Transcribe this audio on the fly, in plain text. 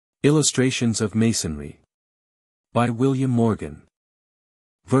Illustrations of Masonry. By William Morgan.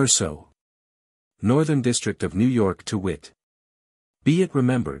 Verso. Northern District of New York to wit. Be it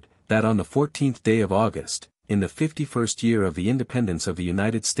remembered, that on the 14th day of August, in the 51st year of the independence of the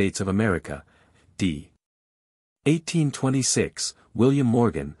United States of America, d. 1826, William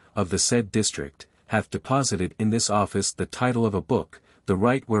Morgan, of the said district, hath deposited in this office the title of a book, the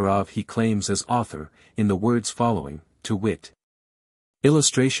right whereof he claims as author, in the words following, to wit.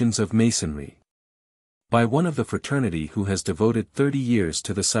 Illustrations of Masonry. By one of the fraternity who has devoted 30 years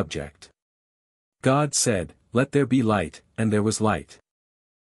to the subject. God said, "Let there be light," and there was light.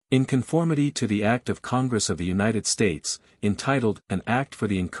 In conformity to the Act of Congress of the United States, entitled, An Act for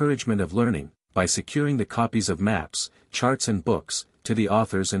the Encouragement of Learning, by securing the copies of maps, charts and books, to the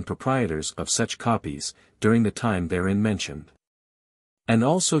authors and proprietors of such copies, during the time therein mentioned. And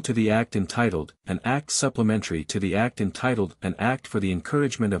also to the Act entitled, An Act Supplementary to the Act entitled, An Act for the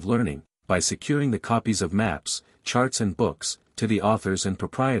Encouragement of Learning, by securing the copies of maps, charts and books, to the authors and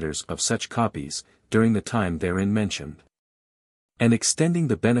proprietors of such copies, during the time therein mentioned. And extending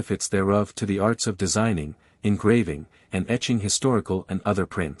the benefits thereof to the arts of designing, engraving, and etching historical and other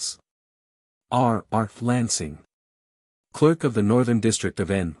prints. R. Lansing, Clerk of the Northern District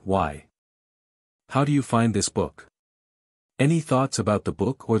of N.Y. How do you find this book? Any thoughts about the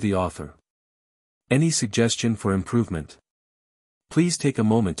book or the author? Any suggestion for improvement? Please take a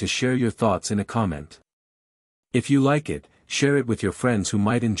moment to share your thoughts in a comment. If you like it, share it with your friends who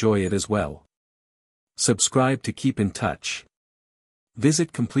might enjoy it as well. Subscribe to keep in touch.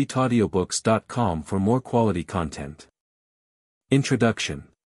 Visit CompleteAudiobooks.com for more quality content. Introduction.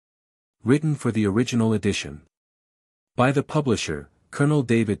 Written for the original edition. By the publisher, Colonel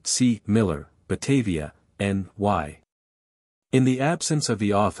David C. Miller, Batavia, N.Y. In the absence of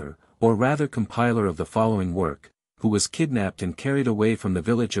the author, or rather compiler of the following work, who was kidnapped and carried away from the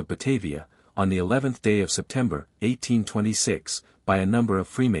village of Batavia, on the 11th day of September, 1826, by a number of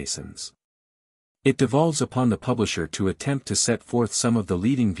Freemasons. It devolves upon the publisher to attempt to set forth some of the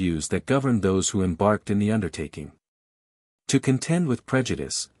leading views that governed those who embarked in the undertaking. To contend with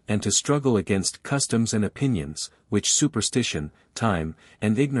prejudice, and to struggle against customs and opinions, which superstition, time,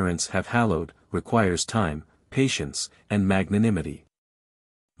 and ignorance have hallowed, requires time, patience, and magnanimity.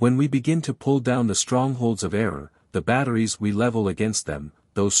 When we begin to pull down the strongholds of error, the batteries we level against them,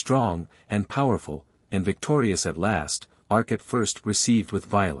 though strong, and powerful, and victorious at last, are at first received with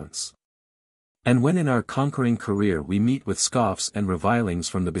violence. And when in our conquering career we meet with scoffs and revilings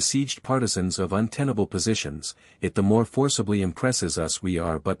from the besieged partisans of untenable positions, it the more forcibly impresses us we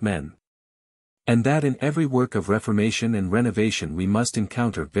are but men. And that in every work of reformation and renovation we must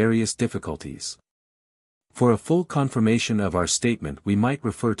encounter various difficulties. For a full confirmation of our statement we might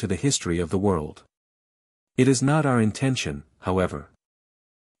refer to the history of the world. It is not our intention, however,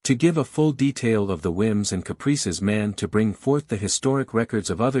 to give a full detail of the whims and caprices man to bring forth the historic records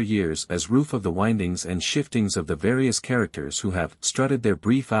of other years as roof of the windings and shiftings of the various characters who have strutted their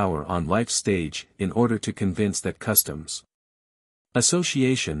brief hour on life's stage in order to convince that customs,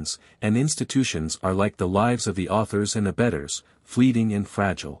 associations, and institutions are like the lives of the authors and abettors, fleeting and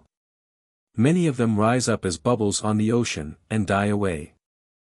fragile. Many of them rise up as bubbles on the ocean, and die away.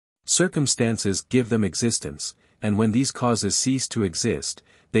 Circumstances give them existence, and when these causes cease to exist,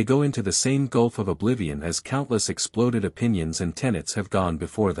 they go into the same gulf of oblivion as countless exploded opinions and tenets have gone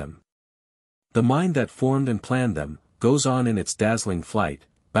before them. The mind that formed and planned them, goes on in its dazzling flight,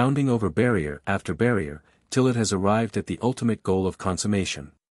 bounding over barrier after barrier, till it has arrived at the ultimate goal of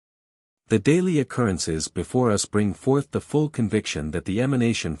consummation. The daily occurrences before us bring forth the full conviction that the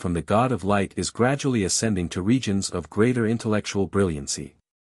emanation from the God of light is gradually ascending to regions of greater intellectual brilliancy.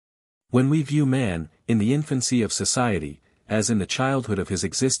 When we view man, in the infancy of society, as in the childhood of his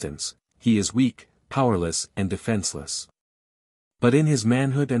existence, he is weak, powerless, and defenseless. But in his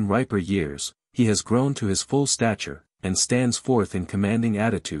manhood and riper years, he has grown to his full stature, and stands forth in commanding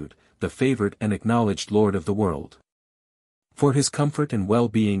attitude, the favored and acknowledged lord of the world. For his comfort and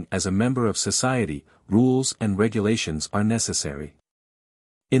well-being as a member of society, rules and regulations are necessary.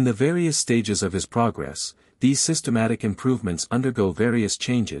 In the various stages of his progress, these systematic improvements undergo various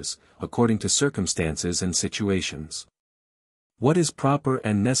changes, according to circumstances and situations. What is proper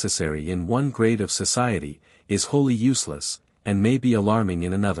and necessary in one grade of society, is wholly useless, and may be alarming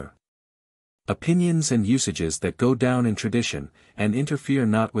in another. Opinions and usages that go down in tradition, and interfere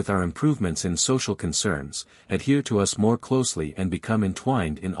not with our improvements in social concerns, adhere to us more closely and become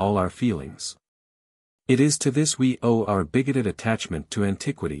entwined in all our feelings. It is to this we owe our bigoted attachment to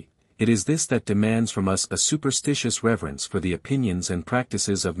antiquity, it is this that demands from us a superstitious reverence for the opinions and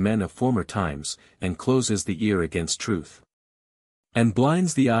practices of men of former times, and closes the ear against truth. and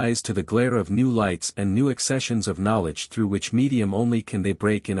blinds the eyes to the glare of new lights and new accessions of knowledge through which medium only can they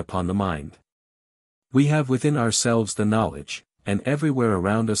break in upon the mind. We have within ourselves the knowledge, and everywhere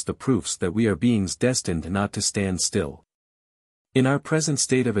around us the proofs that we are beings destined not to stand still. In our present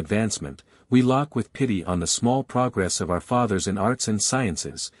state of advancement, we look with pity on the small progress of our fathers in arts and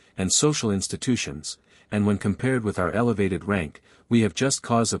sciences, and social institutions, and when compared with our elevated rank, we have just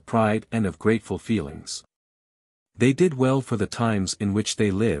cause of pride and of grateful feelings. They did well for the times in which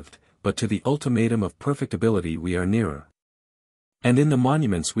they lived, but to the ultimatum of perfectibility we are nearer. And in the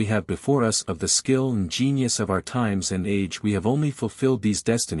monuments we have before us of the skill and genius of our times and age we have only fulfilled these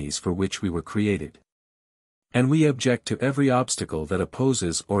destinies for which we were created. And we object to every obstacle that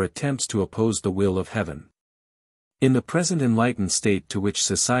opposes or attempts to oppose the will of heaven. In the present enlightened state to which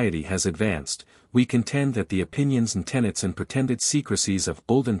society has advanced, we contend that the opinions and tenets and pretended secrecies of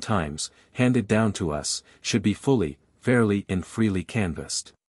olden times, handed down to us, should be fully, fairly and freely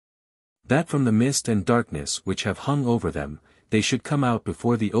canvassed. That from the mist and darkness which have hung over them, they should come out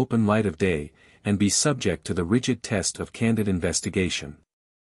before the open light of day, and be subject to the rigid test of candid investigation.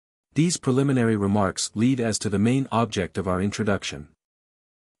 These preliminary remarks lead as to the main object of our introduction.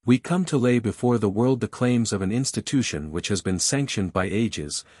 We come to lay before the world the claims of an institution which has been sanctioned by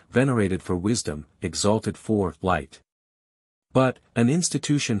ages, venerated for wisdom, exalted for light. But, an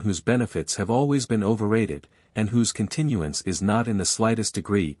institution whose benefits have always been overrated, and whose continuance is not in the slightest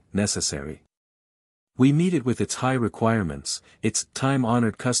degree necessary. We meet it with its high requirements, its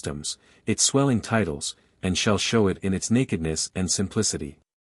time-honored customs, its swelling titles, and shall show it in its nakedness and simplicity.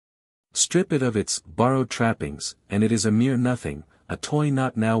 Strip it of its borrowed trappings, and it is a mere nothing, a toy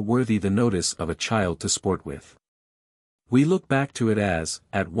not now worthy the notice of a child to sport with. We look back to it as,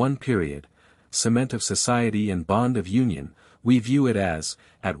 at one period, cement of society and bond of union, we view it as,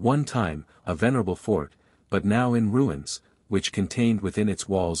 at one time, a venerable fort, but now in ruins, which contained within its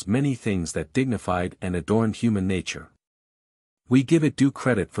walls many things that dignified and adorned human nature. We give it due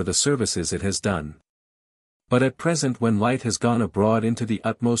credit for the services it has done. But at present when light has gone abroad into the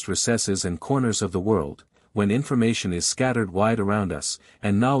utmost recesses and corners of the world, when information is scattered wide around us,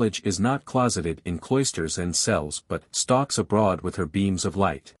 and knowledge is not closeted in cloisters and cells but stalks abroad with her beams of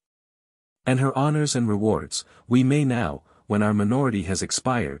light, and her honors and rewards, we may now, when our minority has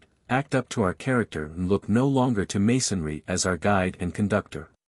expired, act up to our character and look no longer to Masonry as our guide and conductor.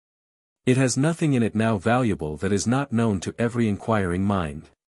 It has nothing in it now valuable that is not known to every inquiring mind.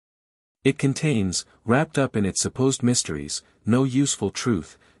 It contains, wrapped up in its supposed mysteries, no useful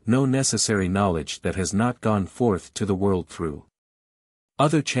truth, no necessary knowledge that has not gone forth to the world through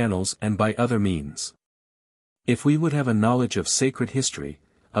other channels and by other means. If we would have a knowledge of sacred history,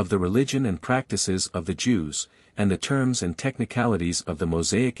 of the religion and practices of the Jews, and the terms and technicalities of the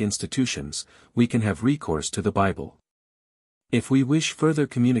Mosaic institutions, we can have recourse to the Bible. If we wish further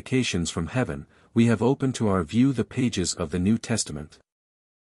communications from heaven, we have open to our view the pages of the New Testament.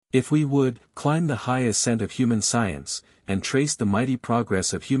 If we would climb the high ascent of human science, and trace the mighty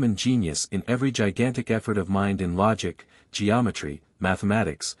progress of human genius in every gigantic effort of mind in logic, geometry,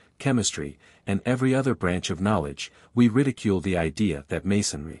 mathematics, chemistry, and every other branch of knowledge, we ridicule the idea that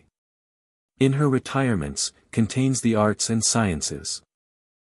Masonry, in her retirements, contains the arts and sciences.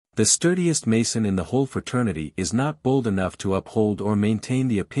 The sturdiest Mason in the whole fraternity is not bold enough to uphold or maintain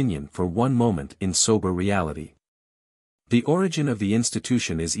the opinion for one moment in sober reality. The origin of the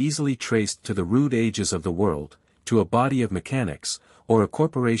institution is easily traced to the rude ages of the world, to a body of mechanics, or a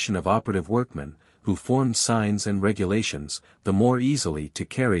corporation of operative workmen, who formed signs and regulations, the more easily to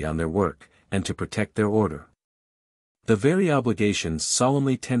carry on their work, and to protect their order. The very obligations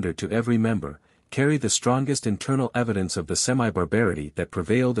solemnly tendered to every member, carry the strongest internal evidence of the semi-barbarity that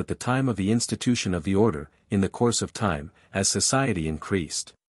prevailed at the time of the institution of the order, in the course of time, as society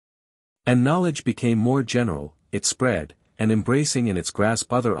increased, and knowledge became more general, it spread, and embracing in its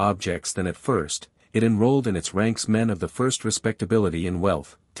grasp other objects than at first, it enrolled in its ranks men of the first respectability in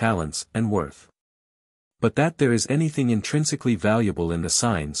wealth, talents, and worth. But that there is anything intrinsically valuable in the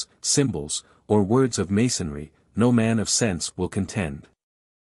signs, symbols, or words of Masonry, no man of sense will contend.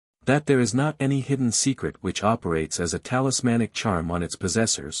 That there is not any hidden secret which operates as a talismanic charm on its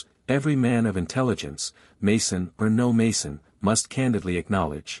possessors, every man of intelligence, Mason or no Mason, must candidly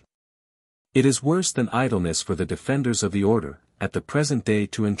acknowledge. It is worse than idleness for the defenders of the order, at the present day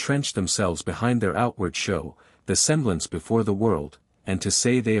to entrench themselves behind their outward show, the semblance before the world, and to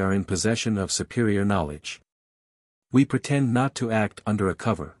say they are in possession of superior knowledge. We pretend not to act under a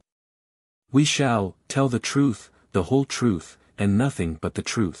cover. We shall tell the truth, the whole truth, and nothing but the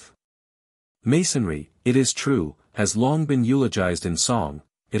truth. Masonry, it is true, has long been eulogized in song,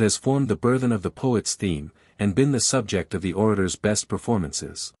 it has formed the burthen of the poet's theme, and been the subject of the orator's best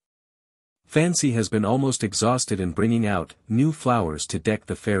performances. Fancy has been almost exhausted in bringing out new flowers to deck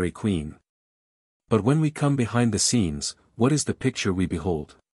the fairy queen. But when we come behind the scenes, what is the picture we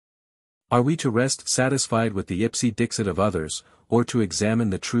behold? Are we to rest satisfied with the ipse dixit of others, or to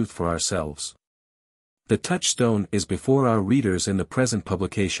examine the truth for ourselves? The touchstone is before our readers in the present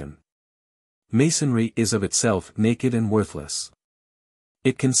publication. Masonry is of itself naked and worthless.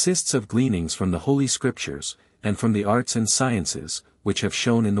 It consists of gleanings from the Holy Scriptures, and from the arts and sciences, which have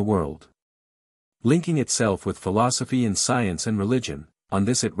shone in the world. Linking itself with philosophy and science and religion, on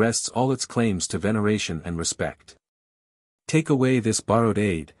this it rests all its claims to veneration and respect. Take away this borrowed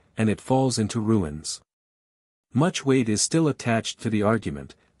aid, and it falls into ruins. Much weight is still attached to the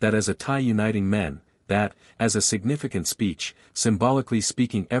argument, that as a tie uniting men, that, as a significant speech, symbolically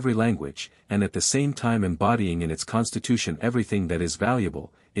speaking every language, and at the same time embodying in its constitution everything that is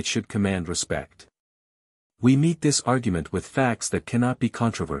valuable, it should command respect. We meet this argument with facts that cannot be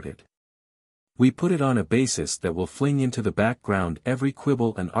controverted. We put it on a basis that will fling into the background every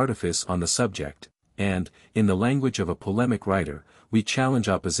quibble and artifice on the subject, and, in the language of a polemic writer, we challenge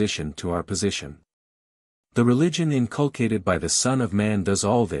opposition to our position. The religion inculcated by the Son of Man does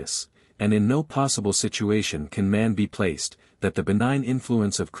all this, and in no possible situation can man be placed, that the benign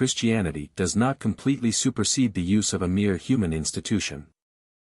influence of Christianity does not completely supersede the use of a mere human institution.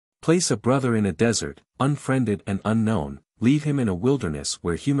 Place a brother in a desert, unfriended and unknown, leave him in a wilderness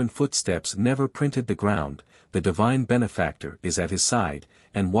where human footsteps never printed the ground, the divine benefactor is at his side,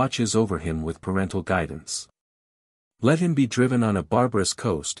 and watches over him with parental guidance. Let him be driven on a barbarous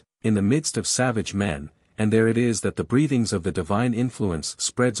coast, in the midst of savage men, and there it is that the breathings of the divine influence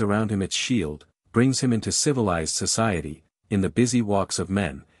spreads around him its shield, brings him into civilized society, in the busy walks of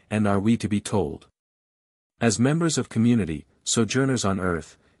men, and are we to be told? As members of community, sojourners on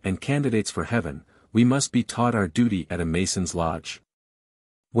earth, and candidates for heaven, we must be taught our duty at a Mason's lodge.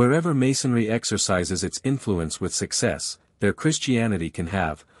 Wherever Masonry exercises its influence with success, there Christianity can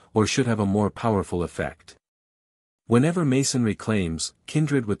have, or should have a more powerful effect. Whenever Masonry claims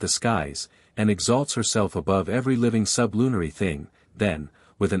kindred with the skies, and exalts herself above every living sublunary thing, then,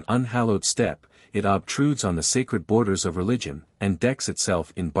 with an unhallowed step, it obtrudes on the sacred borders of religion, and decks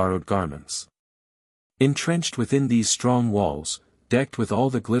itself in borrowed garments. Entrenched within these strong walls, decked with all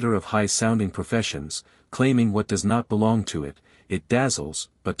the glitter of high-sounding professions, claiming what does not belong to it, it dazzles,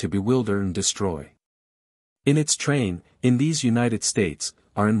 but to bewilder and destroy. In its train, in these United States,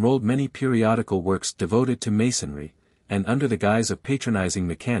 are enrolled many periodical works devoted to Masonry, and under the guise of patronizing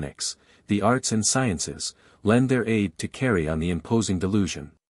mechanics, the arts and sciences, lend their aid to carry on the imposing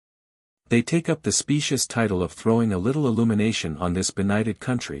delusion. They take up the specious title of throwing a little illumination on this benighted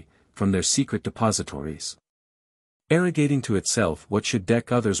country, from their secret depositories. Arrogating to itself what should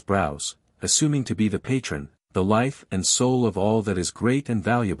deck others' brows, assuming to be the patron, the life and soul of all that is great and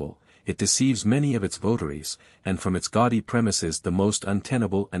valuable, it deceives many of its votaries, and from its gaudy premises the most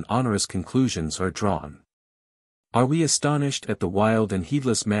untenable and onerous conclusions are drawn. Are we astonished at the wild and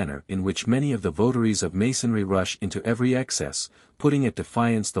heedless manner in which many of the votaries of Masonry rush into every excess, putting at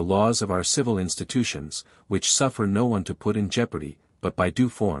defiance the laws of our civil institutions, which suffer no one to put in jeopardy, but by due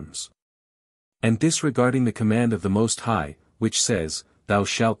forms? And disregarding the command of the Most High, which says, "Thou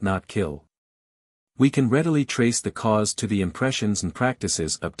shalt not kill." We can readily trace the cause to the impressions and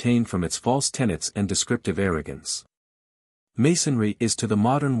practices obtained from its false tenets and descriptive arrogance. Masonry is to the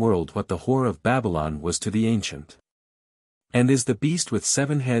modern world what the whore of Babylon was to the ancient. And is the beast with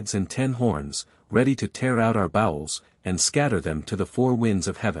 7 heads and 10 horns, ready to tear out our bowels, and scatter them to the 4 winds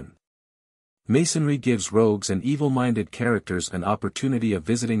of heaven. Masonry gives rogues and evil-minded characters an opportunity of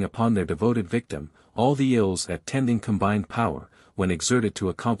visiting upon their devoted victim, all the ills attending combined power, when exerted to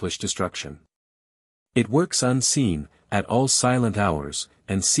accomplish destruction. It works unseen, at all silent hours,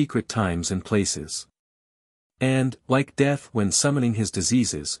 and secret times and places. And, like death when summoning his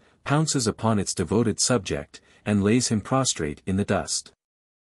diseases, pounces upon its devoted subject, and lays him prostrate in the dust.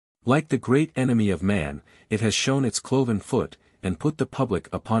 Like the great enemy of man, it has shown its cloven foot, and put the public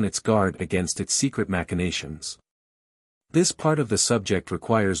upon its guard against its secret machinations. This part of the subject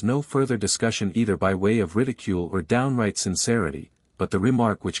requires no further discussion either by way of ridicule or downright sincerity, but the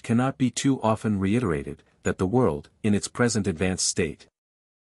remark which cannot be too often reiterated, that the world, in its present advanced state,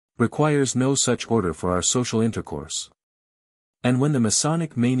 requires no such order for our social intercourse. And when the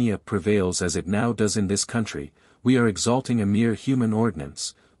Masonic mania prevails as it now does in this country, we are exalting a mere human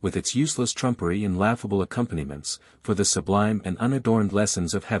ordinance, with its useless trumpery and laughable accompaniments, for the sublime and unadorned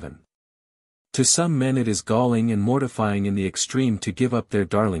lessons of heaven. To some men it is galling and mortifying in the extreme to give up their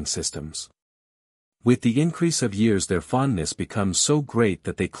darling systems. With the increase of years their fondness becomes so great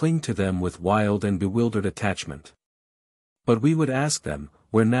that they cling to them with wild and bewildered attachment. But we would ask them,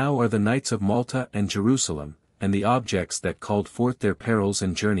 where now are the knights of Malta and Jerusalem, and the objects that called forth their perils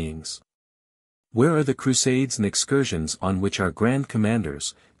and journeyings? Where are the crusades and excursions on which our grand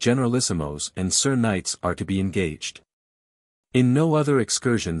commanders, generalissimos and sir knights are to be engaged? In no other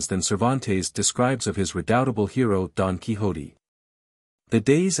excursions than Cervantes describes of his redoubtable hero Don Quixote. The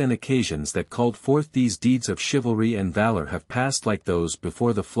days and occasions that called forth these deeds of chivalry and valor have passed like those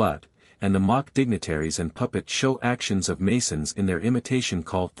before the flood, and the mock dignitaries and puppet show actions of Masons in their imitation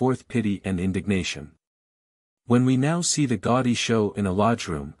call forth pity and indignation. When we now see the gaudy show in a lodge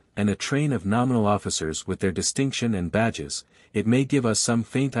room, and a train of nominal officers with their distinction and badges, it may give us some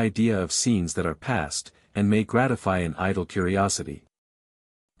faint idea of scenes that are past, and may gratify an idle curiosity.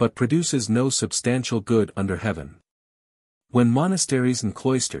 But produces no substantial good under heaven. When monasteries and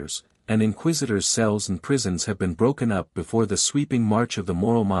cloisters, and inquisitors' cells and prisons have been broken up before the sweeping march of the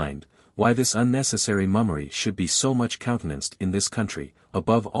moral mind, why this unnecessary mummery should be so much countenanced in this country,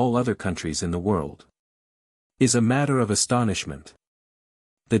 above all other countries in the world, is a matter of astonishment.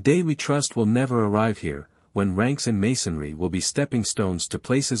 The day we trust will never arrive here, when ranks in Masonry will be stepping stones to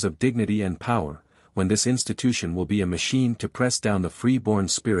places of dignity and power, when this institution will be a machine to press down the free-born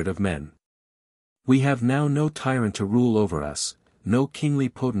spirit of men. We have now no tyrant to rule over us, no kingly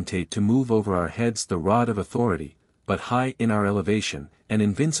potentate to move over our heads the rod of authority, but high in our elevation, and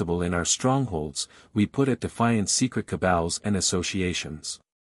invincible in our strongholds, we put at defiance secret cabals and associations.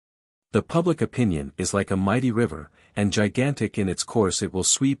 The public opinion is like a mighty river, and gigantic in its course it will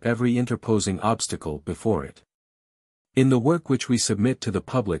sweep every interposing obstacle before it. In the work which we submit to the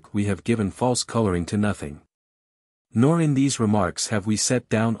public we have given false coloring to nothing. Nor in these remarks have we set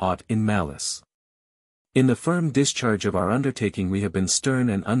down aught in malice. In the firm discharge of our undertaking we have been stern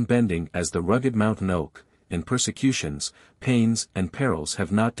and unbending as the rugged mountain oak, and persecutions, pains and perils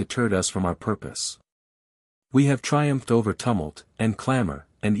have not deterred us from our purpose. We have triumphed over tumult, and clamor,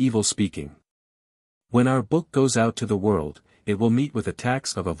 and evil speaking. When our book goes out to the world, it will meet with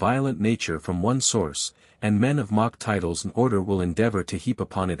attacks of a violent nature from one source, and men of mock titles and order will endeavor to heap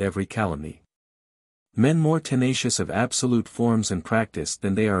upon it every calumny. Men more tenacious of absolute forms and practice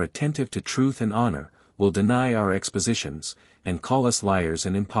than they are attentive to truth and honor, will deny our expositions, and call us liars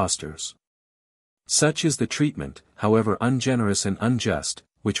and impostors. Such is the treatment, however ungenerous and unjust,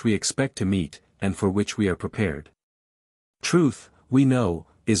 which we expect to meet, and for which we are prepared. Truth, we know,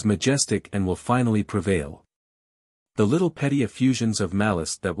 is majestic and will finally prevail. The little petty effusions of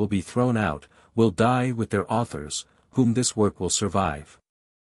malice that will be thrown out, will die with their authors, whom this work will survive.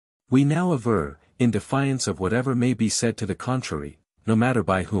 We now aver, in defiance of whatever may be said to the contrary, no matter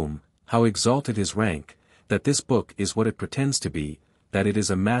by whom, how exalted his rank, that this book is what it pretends to be, that it is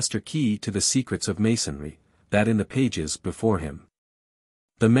a master key to the secrets of Masonry, that in the pages before him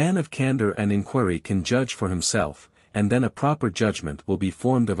the man of candor and inquiry can judge for himself, and then a proper judgment will be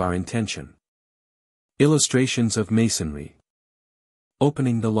formed of our intention. Illustrations of Masonry.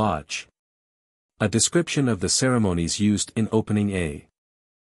 Opening the Lodge. A description of the ceremonies used in opening a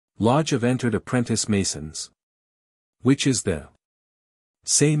Lodge of entered apprentice Masons. Which is the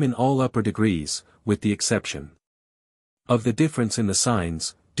same in all upper degrees, with the exception of the difference in the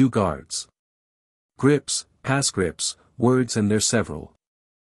signs, due guards, grips, pass grips, words and their several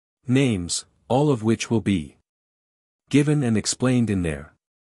names, all of which will be given and explained in their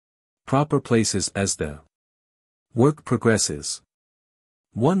proper places as the work progresses.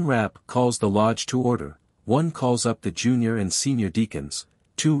 One rap calls the lodge to order, one calls up the junior and senior deacons,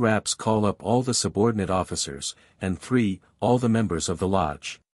 2 raps call up all the subordinate officers, and 3, all the members of the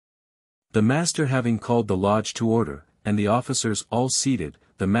lodge. The master having called the lodge to order, and the officers all seated,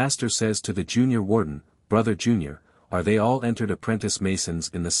 the master says to the junior warden, Brother Junior, are they all entered apprentice Masons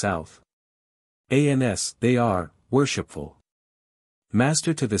in the south? Ans, they are, worshipful.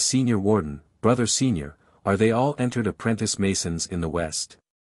 Master to the senior warden, Brother Senior, are they all entered apprentice Masons in the west?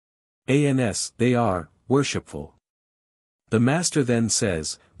 Ans, they are, worshipful. The master then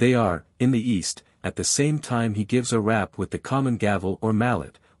says, they are, in the east, at the same time he gives a rap with the common gavel or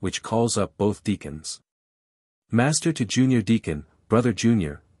mallet, which calls up both deacons. Master to junior deacon, Brother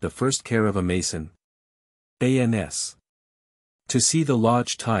Junior, the first care of a Mason. Ans. To see the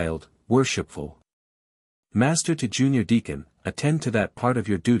lodge tiled, worshipful. Master to junior deacon, attend to that part of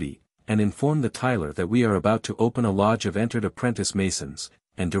your duty, and inform the tiler that we are about to open a lodge of entered apprentice Masons,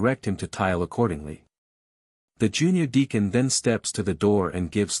 and direct him to tile accordingly. The junior deacon then steps to the door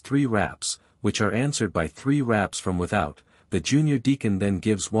and gives 3 raps, which are answered by 3 raps from without. The junior deacon then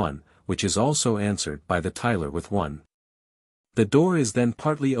gives 1, which is also answered by the tiler with 1. The door is then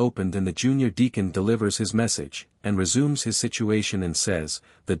partly opened and the junior deacon delivers his message, and resumes his situation and says,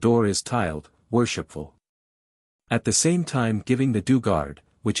 "The door is tiled, worshipful." At the same time giving the due guard,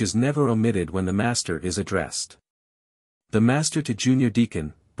 which is never omitted when the master is addressed. The master to junior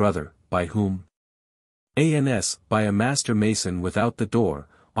deacon, "Brother, by whom?" Ans, by a master mason without the door,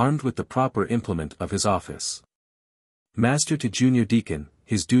 armed with the proper implement of his office. Master to junior deacon,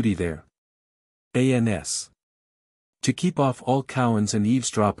 his duty there. Ans. To keep off all cowans and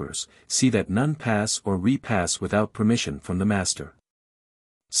eavesdroppers, see that none pass or repass without permission from the master.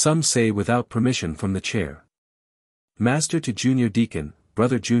 Some say without permission from the chair. Master to junior deacon,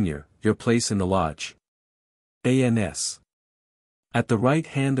 "Brother junior, your place in the lodge." Ans. At the right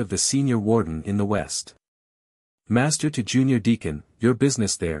hand of the senior warden in the west. Master to junior deacon, "Your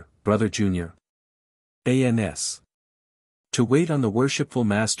business there, brother junior." Ans. To wait on the worshipful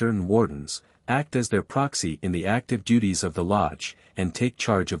master and wardens, act as their proxy in the active duties of the lodge, and take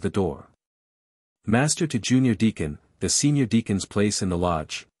charge of the door. Master to junior deacon, the senior deacon's place in the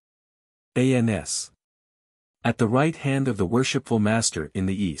lodge. Ans. At the right hand of the worshipful master in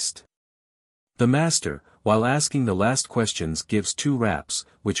the east. The master, while asking the last questions, gives 2 raps,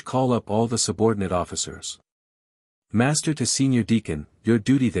 which call up all the subordinate officers. Master to senior deacon, "Your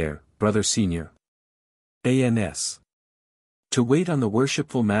duty there, brother senior." Ans. To wait on the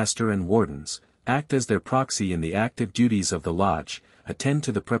worshipful master and wardens, act as their proxy in the active duties of the lodge, attend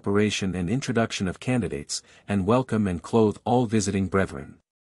to the preparation and introduction of candidates, and welcome and clothe all visiting brethren.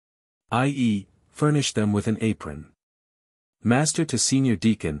 I.e., furnish them with an apron. Master to senior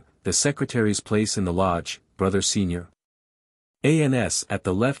deacon, the secretary's place in the lodge, brother senior. Ans. At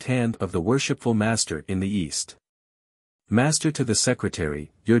the left hand of the worshipful master in the east. Master to the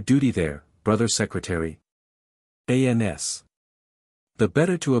secretary, "Your duty there, brother secretary." Ans. The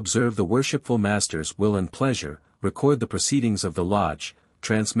better to observe the worshipful master's will and pleasure, record the proceedings of the lodge,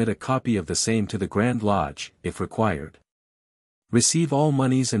 transmit a copy of the same to the Grand Lodge, if required. Receive all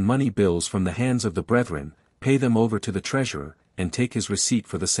monies and money bills from the hands of the brethren, pay them over to the treasurer, and take his receipt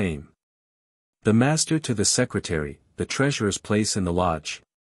for the same. The master to the secretary, the treasurer's place in the lodge.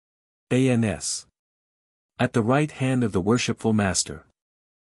 Ans. At the right hand of the worshipful master.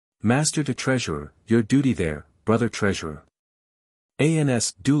 Master to treasurer, "Your duty there, brother treasurer."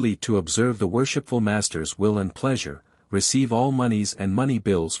 Ans. Duly to observe the worshipful master's will and pleasure, receive all monies and money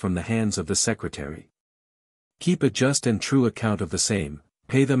bills from the hands of the secretary. Keep a just and true account of the same,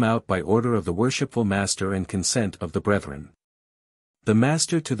 pay them out by order of the worshipful master and consent of the brethren. The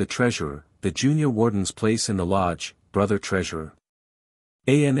master to the treasurer, the junior warden's place in the lodge, brother treasurer.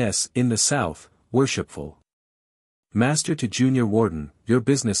 Ans. In the south, worshipful. Master to junior warden, "Your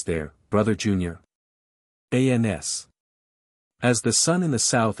business there, brother junior." Ans. As the sun in the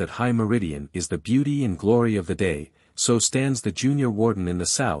south at high meridian is the beauty and glory of the day, so stands the junior warden in the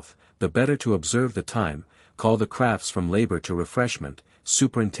south, the better to observe the time, call the crafts from labor to refreshment,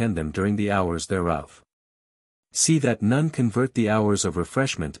 superintend them during the hours thereof. See that none convert the hours of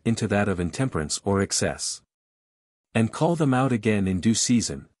refreshment into that of intemperance or excess. And call them out again in due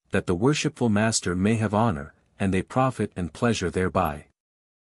season, that the worshipful master may have honor, and they profit and pleasure thereby.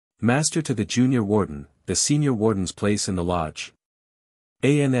 Master to the junior warden, the senior warden's place in the lodge.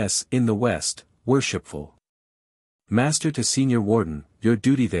 Ans. In the west, worshipful. Master to senior warden, "Your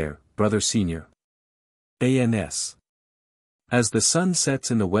duty there, brother senior." Ans. As the sun sets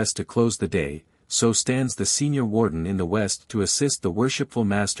in the west to close the day, so stands the senior warden in the west to assist the worshipful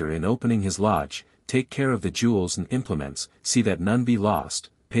master in opening his lodge, take care of the jewels and implements, see that none be lost,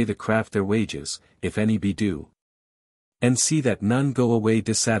 pay the craft their wages, if any be due. And see that none go away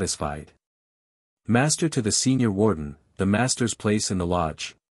dissatisfied. Master to the senior warden, the master's place in the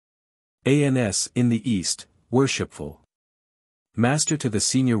lodge. Ans. In the east, worshipful. Master to the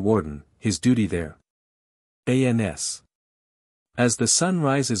senior warden, his duty there. Ans. As the sun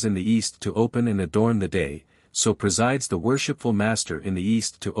rises in the east to open and adorn the day, so presides the worshipful master in the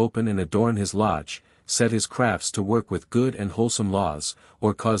east to open and adorn his lodge, set his crafts to work with good and wholesome laws,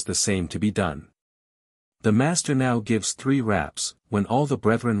 or cause the same to be done. The master now gives 3 raps, when all the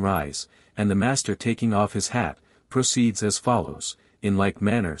brethren rise, and the master taking off his hat, proceeds as follows: "In like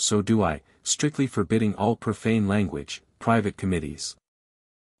manner so do I, strictly forbidding all profane language, private committees,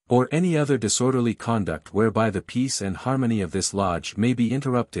 or any other disorderly conduct whereby the peace and harmony of this lodge may be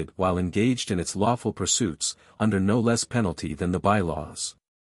interrupted while engaged in its lawful pursuits, under no less penalty than the bylaws,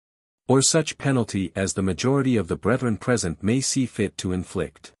 or such penalty as the majority of the brethren present may see fit to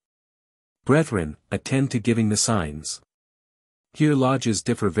inflict. Brethren, attend to giving the signs." Here lodges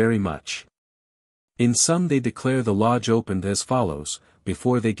differ very much. In some they declare the lodge opened as follows,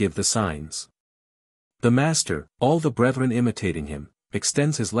 before they give the signs. The master, all the brethren imitating him,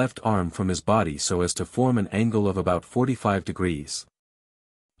 extends his left arm from his body so as to form an angle of about 45 degrees.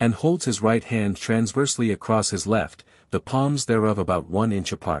 And holds his right hand transversely across his left, the palms thereof about 1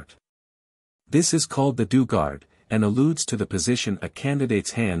 inch apart. This is called the due guard, and alludes to the position a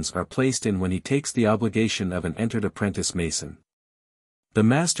candidate's hands are placed in when he takes the obligation of an entered apprentice mason. The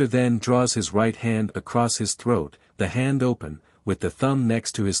master then draws his right hand across his throat, the hand open, with the thumb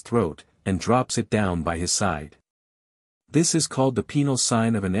next to his throat, and drops it down by his side. This is called the penal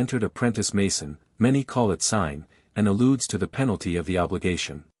sign of an entered apprentice mason, many call it sign, and alludes to the penalty of the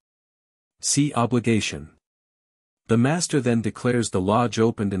obligation. See obligation. The master then declares the lodge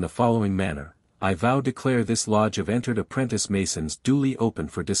opened in the following manner: I vow declare this lodge of entered apprentice masons duly open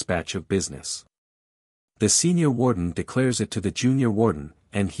for dispatch of business. The senior warden declares it to the junior warden,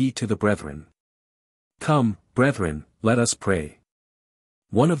 and he to the brethren. Come, brethren, let us pray.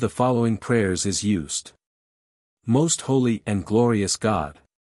 One of the following prayers is used. Most holy and glorious God,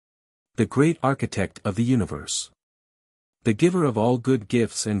 the great architect of the universe, the giver of all good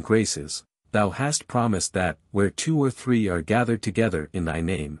gifts and graces, thou hast promised that, where 2 or 3 are gathered together in thy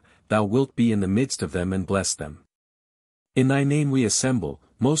name, thou wilt be in the midst of them and bless them. In thy name we assemble,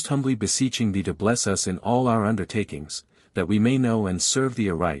 most humbly beseeching thee to bless us in all our undertakings, that we may know and serve thee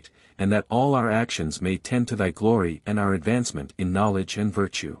aright, and that all our actions may tend to thy glory and our advancement in knowledge and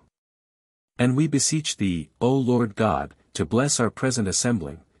virtue. And we beseech thee, O Lord God, to bless our present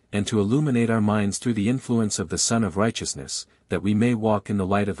assembling, and to illuminate our minds through the influence of the Sun of Righteousness, that we may walk in the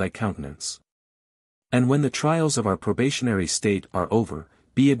light of thy countenance. And when the trials of our probationary state are over,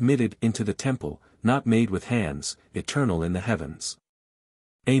 be admitted into the temple, not made with hands, eternal in the heavens.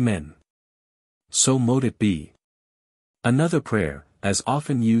 Amen. So mote it be. Another prayer, as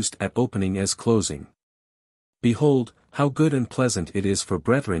often used at opening as closing. Behold, how good and pleasant it is for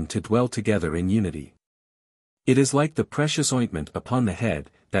brethren to dwell together in unity. It is like the precious ointment upon the head,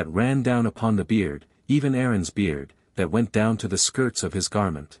 that ran down upon the beard, even Aaron's beard, that went down to the skirts of his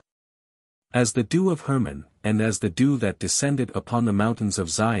garment. As the dew of Hermon, and as the dew that descended upon the mountains of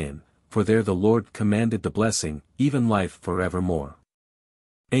Zion, for there the Lord commanded the blessing, even life forevermore.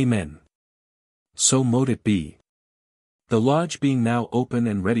 Amen. So mote it be. The lodge being now open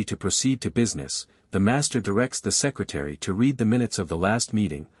and ready to proceed to business, the master directs the secretary to read the minutes of the last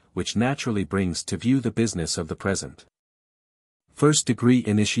meeting, which naturally brings to view the business of the present. First degree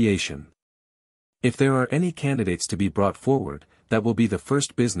initiation. If there are any candidates to be brought forward, that will be the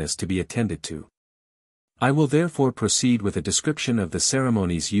first business to be attended to. I will therefore proceed with a description of the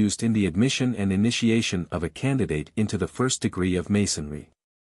ceremonies used in the admission and initiation of a candidate into the first degree of Masonry.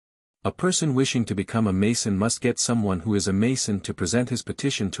 A person wishing to become a Mason must get someone who is a Mason to present his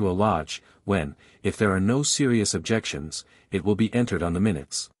petition to a lodge, when, if there are no serious objections, it will be entered on the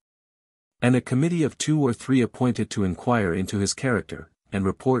minutes. And a committee of 2 or 3 appointed to inquire into his character, and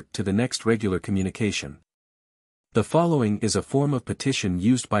report to the next regular communication. The following is a form of petition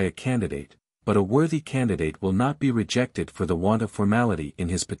used by a candidate, but a worthy candidate will not be rejected for the want of formality in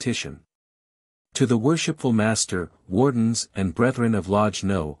his petition. To the worshipful Master, wardens and brethren of Lodge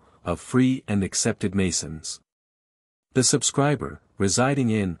No, of free and accepted Masons. The subscriber, residing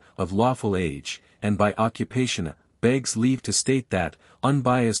in, of lawful age, and by occupation, begs leave to state that,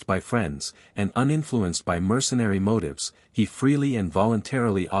 unbiased by friends, and uninfluenced by mercenary motives, he freely and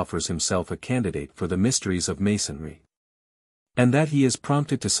voluntarily offers himself a candidate for the mysteries of Masonry. And that he is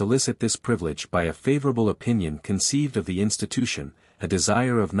prompted to solicit this privilege by a favorable opinion conceived of the institution, a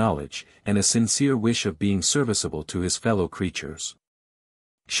desire of knowledge, and a sincere wish of being serviceable to his fellow creatures.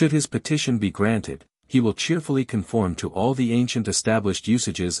 Should his petition be granted, he will cheerfully conform to all the ancient established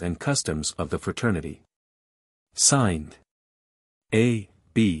usages and customs of the fraternity. Signed. A.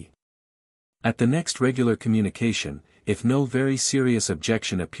 B. At the next regular communication, if no very serious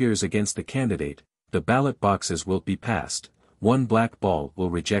objection appears against the candidate, the ballot boxes will be passed. 1 black ball will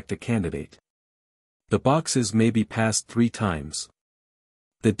reject a candidate. The boxes may be passed 3 times.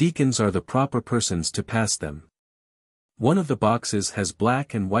 The deacons are the proper persons to pass them. One of the boxes has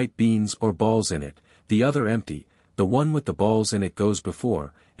black and white beans or balls in it, the other empty. The one with the balls in it goes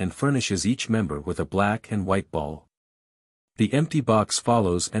before, and furnishes each member with a black and white ball. The empty box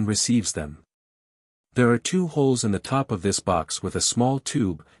follows and receives them. There are 2 holes in the top of this box with a small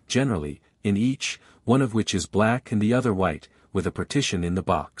tube, generally, in each, one of which is black and the other white, with a partition in the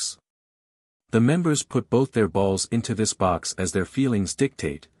box. The members put both their balls into this box as their feelings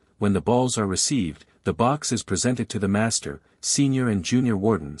dictate. When the balls are received, the box is presented to the master, senior and junior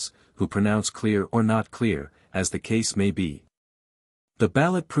wardens, who pronounce clear or not clear, as the case may be. The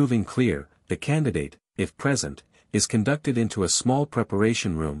ballot proving clear, the candidate, if present, is conducted into a small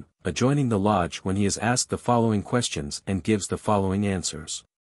preparation room, adjoining the lodge when he is asked the following questions and gives the following answers.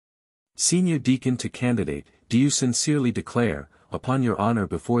 Senior Deacon to Candidate, do you sincerely declare, upon your honor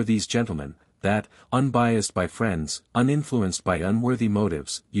before these gentlemen, that, unbiased by friends, uninfluenced by unworthy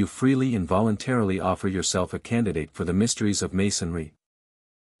motives, you freely and voluntarily offer yourself a candidate for the mysteries of Masonry?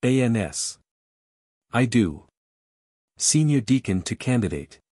 ANS. I do. Senior Deacon to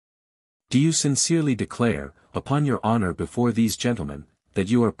Candidate. Do you sincerely declare, upon your honor before these gentlemen, that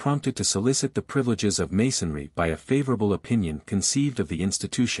you are prompted to solicit the privileges of Masonry by a favorable opinion conceived of the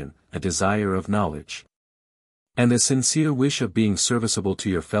institution, a desire of knowledge, and a sincere wish of being serviceable to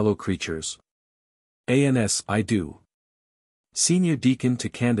your fellow creatures? ANS. I do. Senior Deacon to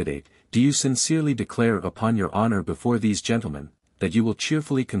Candidate, do you sincerely declare upon your honor before these gentlemen, that you will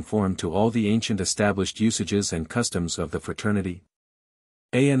cheerfully conform to all the ancient established usages and customs of the fraternity?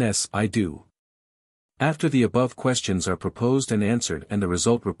 ANS. I do. After the above questions are proposed and answered and the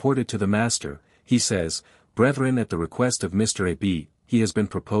result reported to the Master, he says, Brethren, at the request of Mr. A.B., he has been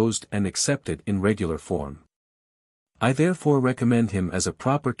proposed and accepted in regular form. I therefore recommend him as a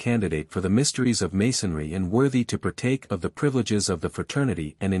proper candidate for the mysteries of Masonry and worthy to partake of the privileges of the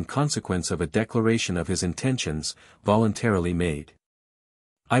fraternity, and in consequence of a declaration of his intentions, voluntarily made.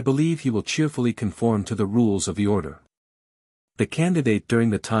 I believe he will cheerfully conform to the rules of the order. The candidate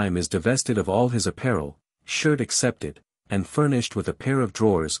during the time is divested of all his apparel, shirt excepted, and furnished with a pair of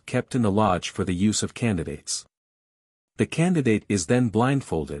drawers kept in the lodge for the use of candidates. The candidate is then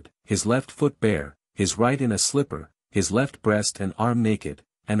blindfolded, his left foot bare, his right in a slipper, his left breast and arm naked,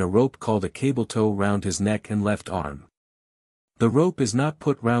 and a rope called a cable tow round his neck and left arm. The rope is not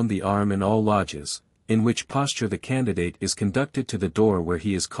put round the arm in all lodges, in which posture the candidate is conducted to the door where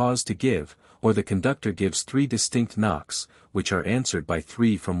he is caused to give, or the conductor gives 3 distinct knocks, which are answered by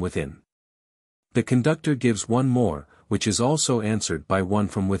 3 from within. The conductor gives 1 more, which is also answered by 1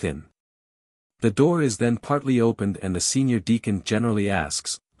 from within. The door is then partly opened and the senior deacon generally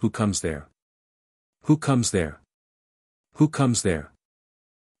asks, Who comes there? Who comes there? Who comes there?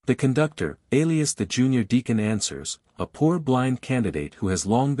 The conductor, alias the junior deacon, answers, a poor blind candidate who has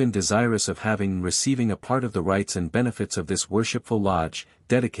long been desirous of having and receiving a part of the rights and benefits of this worshipful lodge,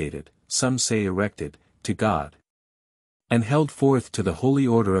 dedicated, some say erected, to God, and held forth to the holy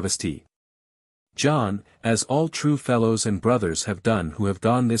order of St. John, as all true fellows and brothers have done who have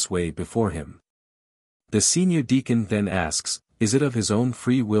gone this way before him. The senior deacon then asks, is it of his own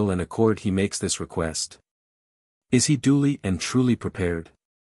free will and accord he makes this request? Is he duly and truly prepared,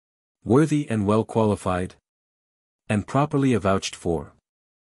 worthy and well qualified, and properly avouched for?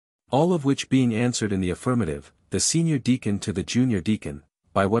 All of which being answered in the affirmative, the senior deacon to the junior deacon,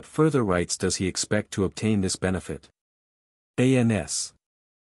 by what further rights does he expect to obtain this benefit? ANS.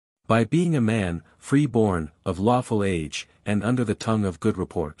 By being a man, free-born, of lawful age, and under the tongue of good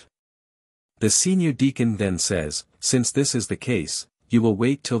report. The senior deacon then says, since this is the case, you will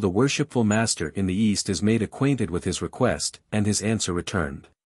wait till the worshipful Master in the East is made acquainted with his request, and his answer returned.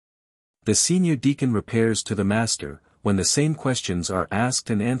 The senior deacon repairs to the Master, when the same questions are asked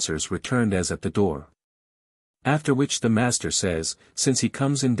and answers returned as at the door. After which the Master says, since he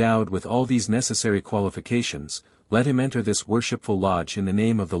comes endowed with all these necessary qualifications, let him enter this worshipful lodge in the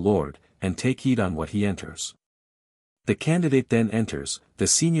name of the Lord, and take heed on what he enters. The candidate then enters, the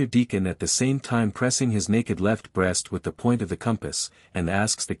senior deacon at the same time pressing his naked left breast with the point of the compass, and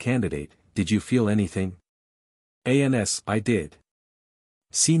asks the candidate, did you feel anything? ANS. I did.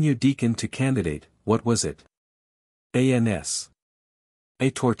 Senior deacon to candidate, what was it? ANS.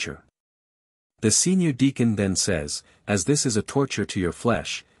 A torture. The senior deacon then says, as this is a torture to your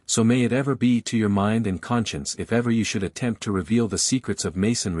flesh, so may it ever be to your mind and conscience if ever you should attempt to reveal the secrets of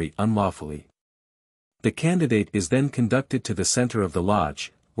Masonry unlawfully. The candidate is then conducted to the center of the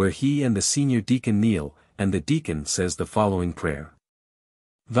lodge, where he and the senior deacon kneel, and the deacon says the following prayer.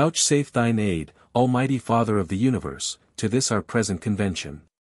 Vouchsafe thine aid, Almighty Father of the universe, to this our present convention.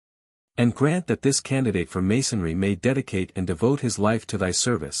 And grant that this candidate for Masonry may dedicate and devote his life to thy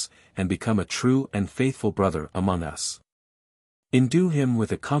service, and become a true and faithful brother among us. Endue him with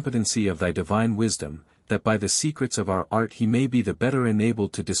the competency of thy divine wisdom, that by the secrets of our art he may be the better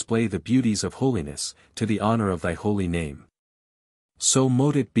enabled to display the beauties of holiness, to the honor of thy holy name. So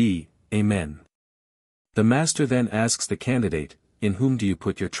mote it be, Amen. The Master then asks the candidate, in whom do you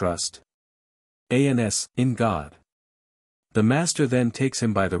put your trust? ANS. In God. The Master then takes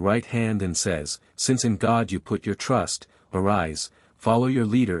him by the right hand and says, since in God you put your trust, arise, follow your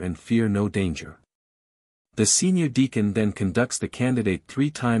leader and fear no danger. The senior deacon then conducts the candidate 3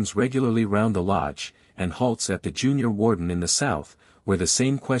 times regularly round the lodge, and halts at the junior warden in the south, where the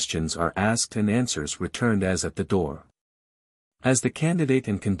same questions are asked and answers returned as at the door. As the candidate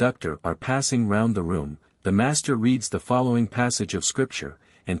and conductor are passing round the room, the master reads the following passage of scripture,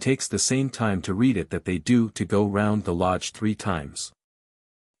 and takes the same time to read it that they do to go round the lodge 3 times.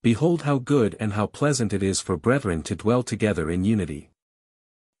 Behold how good and how pleasant it is for brethren to dwell together in unity.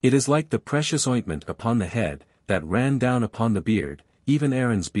 It is like the precious ointment upon the head, that ran down upon the beard, even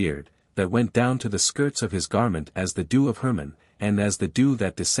Aaron's beard, that went down to the skirts of his garment as the dew of Hermon, and as the dew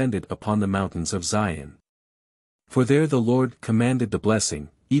that descended upon the mountains of Zion. For there the Lord commanded the blessing,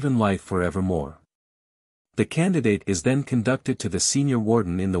 even life for evermore. The candidate is then conducted to the senior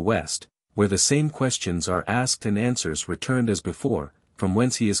warden in the west, where the same questions are asked and answers returned as before, from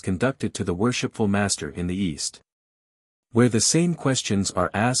whence he is conducted to the worshipful master in the east, where the same questions are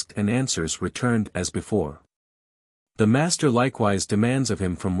asked and answers returned as before. The master likewise demands of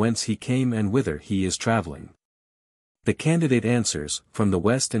him from whence he came and whither he is traveling. The candidate answers, from the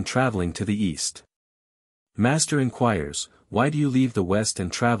west and traveling to the east. Master inquires, why do you leave the west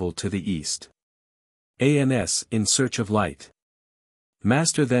and travel to the east? ANS, in search of light.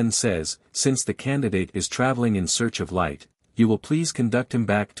 Master then says, since the candidate is traveling in search of light, you will please conduct him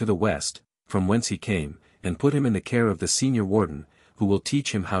back to the west, from whence he came, and put him in the care of the senior warden, who will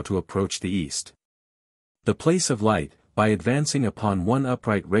teach him how to approach the east. The place of light, by advancing upon one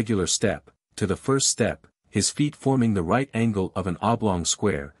upright regular step, to the first step, his feet forming the right angle of an oblong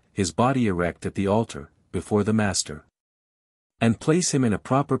square, his body erect at the altar, before the master. And place him in a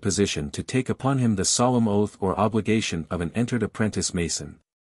proper position to take upon him the solemn oath or obligation of an entered apprentice Mason.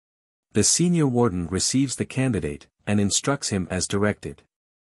 The senior warden receives the candidate, and instructs him as directed.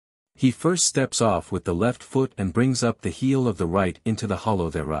 He first steps off with the left foot and brings up the heel of the right into the hollow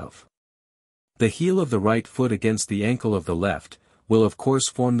thereof. The heel of the right foot against the ankle of the left, will of course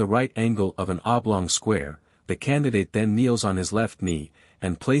form the right angle of an oblong square. The candidate then kneels on his left knee,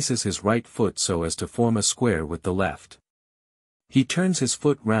 and places his right foot so as to form a square with the left. He turns his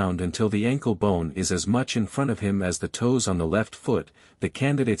foot round until the ankle bone is as much in front of him as the toes on the left foot. The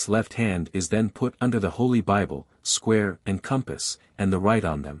candidate's left hand is then put under the Holy Bible, square and compass, and the right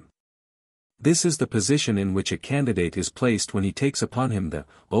on them. This is the position in which a candidate is placed when he takes upon him the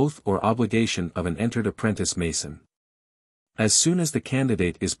oath or obligation of an entered apprentice Mason. As soon as the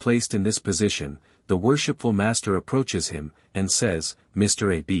candidate is placed in this position, the worshipful master approaches him, and says,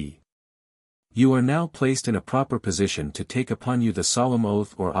 Mr. A.B. You are now placed in a proper position to take upon you the solemn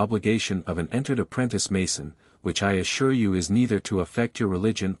oath or obligation of an entered apprentice Mason, which I assure you is neither to affect your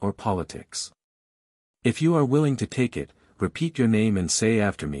religion or politics. If you are willing to take it, repeat your name and say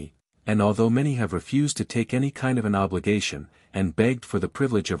after me, and although many have refused to take any kind of an obligation, and begged for the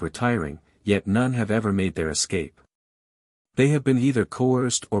privilege of retiring, yet none have ever made their escape. They have been either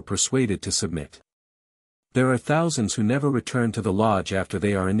coerced or persuaded to submit. There are thousands who never return to the lodge after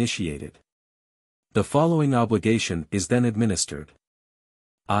they are initiated. The following obligation is then administered.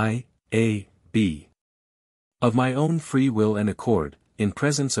 I, A, B. Of my own free will and accord, in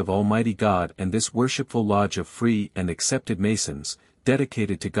presence of Almighty God and this worshipful lodge of free and accepted Masons,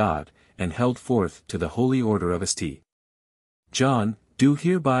 dedicated to God, and held forth to the Holy Order of St. John, do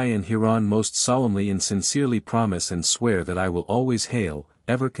hereby and hereon most solemnly and sincerely promise and swear that I will always hail,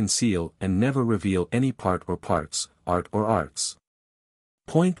 ever conceal and never reveal any part or parts, art or arts.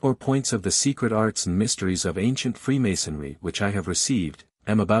 Point or points of the secret arts and mysteries of ancient Freemasonry which I have received,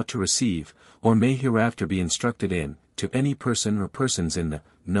 am about to receive, or may hereafter be instructed in, to any person or persons in the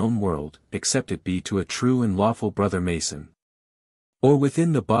known world, except it be to a true and lawful brother Mason, or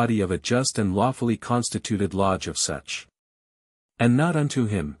within the body of a just and lawfully constituted lodge of such. And not unto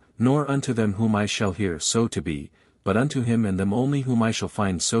him, nor unto them whom I shall hear so to be, but unto him and them only whom I shall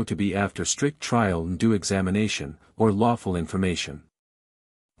find so to be after strict trial and due examination, or lawful information.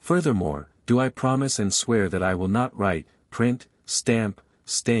 Furthermore, do I promise and swear that I will not write, print, stamp,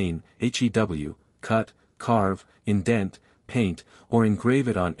 stain, hew, cut, carve, indent, paint, or engrave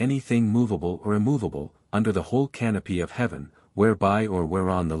it on anything movable or immovable, under the whole canopy of heaven, whereby or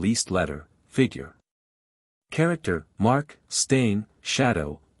whereon the least letter, figure, character, mark, stain,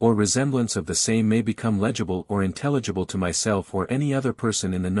 shadow, or resemblance of the same may become legible or intelligible to myself or any other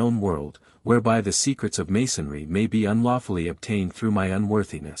person in the known world, whereby the secrets of Masonry may be unlawfully obtained through my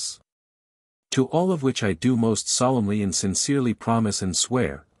unworthiness. To all of which I do most solemnly and sincerely promise and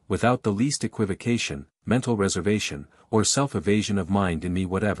swear, without the least equivocation, mental reservation, or self-evasion of mind in me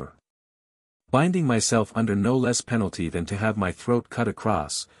whatever. Binding myself under no less penalty than to have my throat cut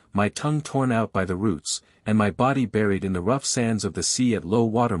across, my tongue torn out by the roots, and my body buried in the rough sands of the sea at low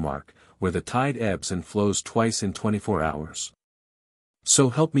water mark, where the tide ebbs and flows twice in 24 hours. So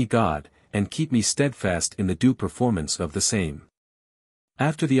help me God, and keep me steadfast in the due performance of the same.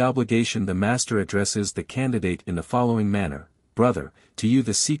 After the obligation the master addresses the candidate in the following manner, brother, to you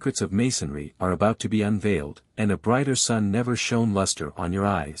the secrets of Masonry are about to be unveiled, and a brighter sun never shone luster on your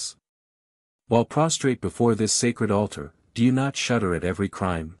eyes. While prostrate before this sacred altar, do you not shudder at every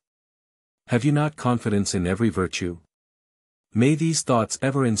crime? Have you not confidence in every virtue? May these thoughts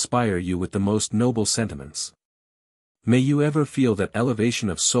ever inspire you with the most noble sentiments. May you ever feel that elevation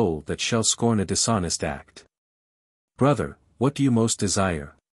of soul that shall scorn a dishonest act. Brother, what do you most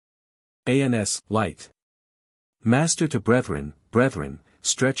desire? Light. Master to brethren,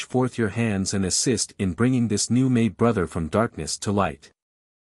 stretch forth your hands and assist in bringing this new-made brother from darkness to light.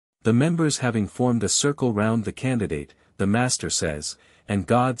 The members having formed a circle round the candidate, the Master says, and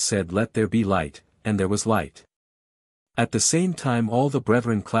God said let there be light, and there was light. At the same time all the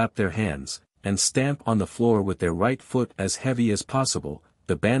brethren clap their hands, and stamp on the floor with their right foot as heavy as possible,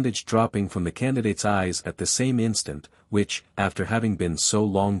 the bandage dropping from the candidate's eyes at the same instant, which, after having been so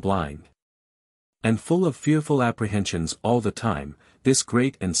long blind, and full of fearful apprehensions all the time, this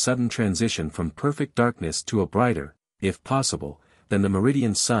great and sudden transition from perfect darkness to a brighter, if possible, than the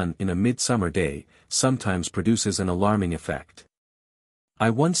meridian sun in a midsummer day, sometimes produces an alarming effect. I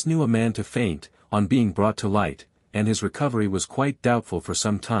once knew a man to faint, on being brought to light, and his recovery was quite doubtful for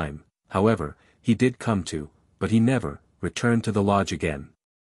some time. However, he did come to, but he never, returned to the lodge again.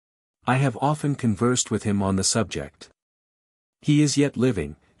 I have often conversed with him on the subject. He is yet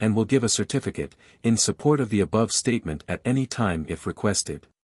living, and will give a certificate, in support of the above statement at any time if requested.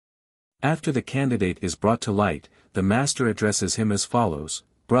 After the candidate is brought to light, the Master addresses him as follows: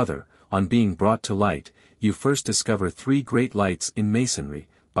 Brother, on being brought to light, you first discover 3 great lights in Masonry,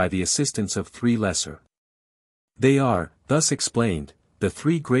 by the assistance of 3 lesser. They are, thus explained, the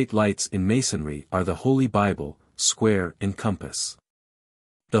 3 great lights in Masonry are the Holy Bible, Square and Compass.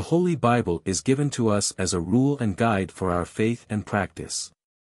 The Holy Bible is given to us as a rule and guide for our faith and practice.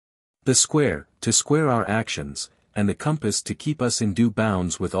 The Square, to square our actions, and the Compass to keep us in due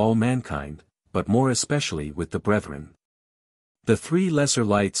bounds with all mankind, but more especially with the brethren. The 3 lesser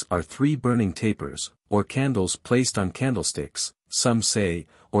lights are 3 burning tapers, or candles placed on candlesticks, some say,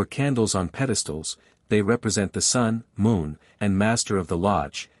 or candles on pedestals. They represent the sun, moon, and master of the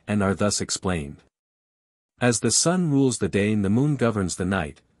lodge, and are thus explained. As the sun rules the day and the moon governs the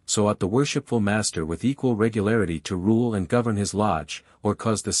night, so ought the worshipful master with equal regularity to rule and govern his lodge, or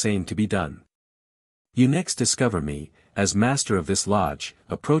cause the same to be done. You next discover me, as master of this lodge,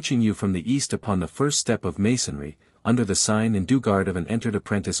 approaching you from the east upon the first step of Masonry, under the sign and due-guard of an entered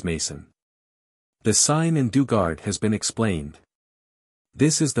apprentice Mason. The sign and due-guard has been explained.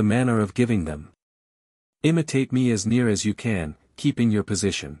 This is the manner of giving them. Imitate me as near as you can, keeping your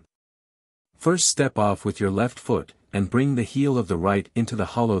position. First step off with your left foot, and bring the heel of the right into the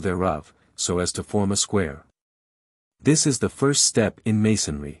hollow thereof, so as to form a square. This is the first step in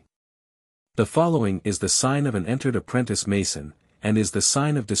Masonry. The following is the sign of an entered apprentice Mason, and is the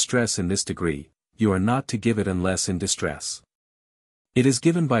sign of distress in this degree. You are not to give it unless in distress. It is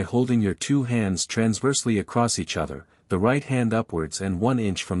given by holding your 2 hands transversely across each other, the right hand upwards and 1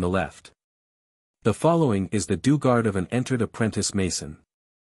 inch from the left. The following is the due-guard of an entered apprentice Mason.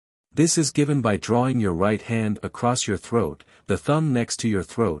 This is given by drawing your right hand across your throat, the thumb next to your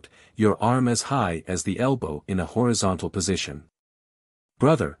throat, your arm as high as the elbow in a horizontal position.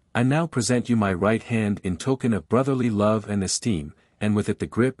 Brother, I now present you my right hand in token of brotherly love and esteem, and with it the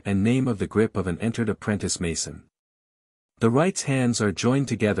grip and name of the grip of an entered apprentice Mason. The right's hands are joined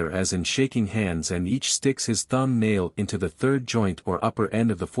together as in shaking hands, and each sticks his thumb nail into the 3rd joint or upper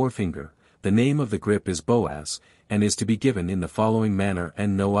end of the forefinger. The name of the grip is Boaz, and is to be given in the following manner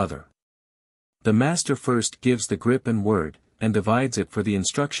and no other. The Master first gives the grip and word, and divides it for the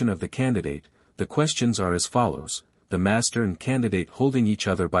instruction of the candidate. The questions are as follows: the Master and candidate holding each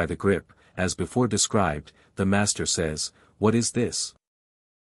other by the grip, as before described. The Master says, "What is this?"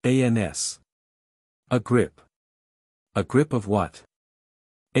 ANS. A grip. A grip of what?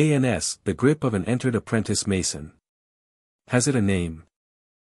 ANS. The grip of an entered apprentice Mason. Has it a name?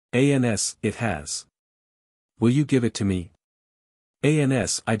 ANS. It has. Will you give it to me?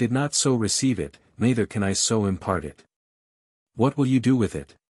 ANS. I did not so receive it, neither can I so impart it. What will you do with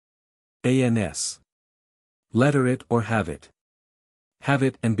it? ANS. Letter it or have it. Have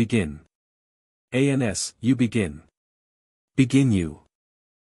it and begin. ANS. You begin. Begin you.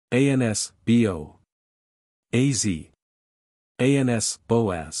 ANS. BO. AZ. ANS.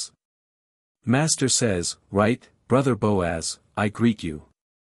 Boaz. Master says, "Right, Brother Boaz, I greet you."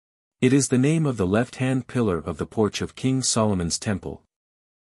 It is the name of the left-hand pillar of the porch of King Solomon's temple.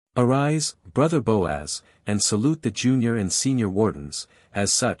 Arise, Brother Boaz, and salute the junior and senior wardens,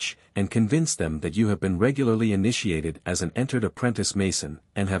 as such, and convince them that you have been regularly initiated as an entered apprentice Mason,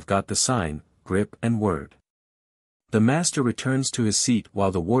 and have got the sign, grip and word. The master returns to his seat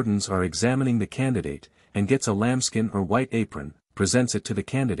while the wardens are examining the candidate, and gets a lambskin or white apron, presents it to the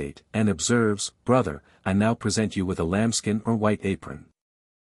candidate, and observes, "Brother, I now present you with a lambskin or white apron.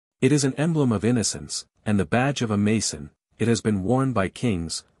 It is an emblem of innocence, and the badge of a Mason. It has been worn by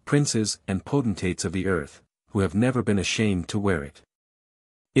kings, princes and potentates of the earth, who have never been ashamed to wear it.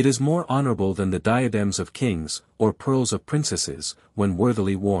 It is more honorable than the diadems of kings, or pearls of princesses, when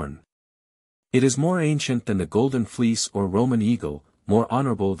worthily worn. It is more ancient than the golden fleece or Roman eagle, more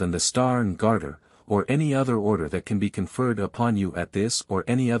honorable than the star and garter, or any other order that can be conferred upon you at this or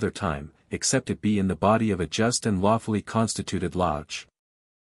any other time, except it be in the body of a just and lawfully constituted lodge.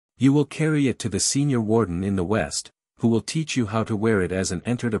 You will carry it to the senior warden in the West, who will teach you how to wear it as an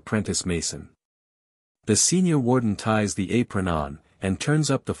entered apprentice Mason. The senior warden ties the apron on, and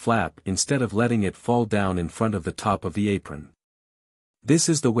turns up the flap instead of letting it fall down in front of the top of the apron. This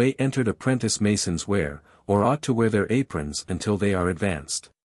is the way entered apprentice Masons wear, or ought to wear their aprons until they are advanced.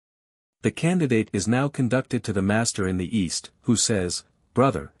 The candidate is now conducted to the master in the East, who says,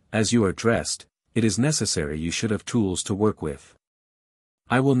 "Brother, as you are dressed, it is necessary you should have tools to work with.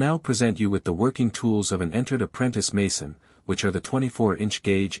 I will now present you with the working tools of an entered apprentice Mason, which are the 24-inch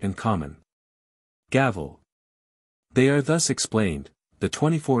gauge and common gavel." They are thus explained. The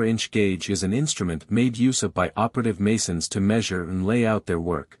 24-inch gauge is an instrument made use of by operative Masons to measure and lay out their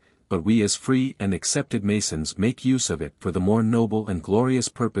work, but we as free and accepted Masons make use of it for the more noble and glorious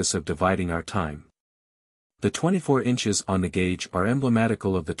purpose of dividing our time. The 24 inches on the gauge are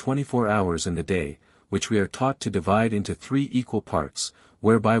emblematical of the 24 hours in the day, which we are taught to divide into 3 equal parts,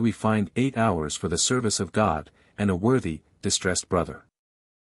 whereby we find 8 hours for the service of God, and a worthy, distressed brother.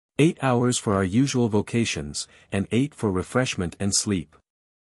 8 hours for our usual vocations, and 8 for refreshment and sleep.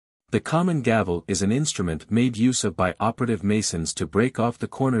 The common gavel is an instrument made use of by operative Masons to break off the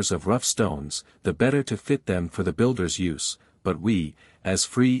corners of rough stones, the better to fit them for the builder's use, but we, as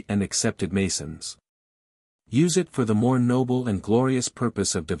free and accepted Masons, use it for the more noble and glorious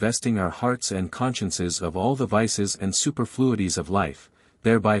purpose of divesting our hearts and consciences of all the vices and superfluities of life,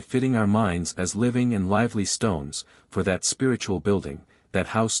 thereby fitting our minds as living and lively stones, for that spiritual building, that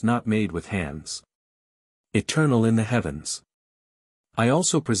house not made with hands, eternal in the heavens. I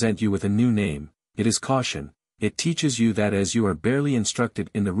also present you with a new name. It is caution. It teaches you that as you are barely instructed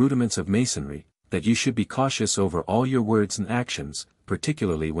in the rudiments of Masonry, that you should be cautious over all your words and actions,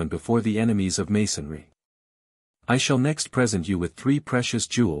 particularly when before the enemies of Masonry. I shall next present you with 3 precious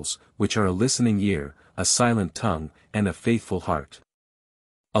jewels, which are a listening ear, a silent tongue, and a faithful heart.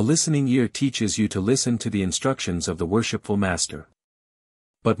 A listening ear teaches you to listen to the instructions of the worshipful master,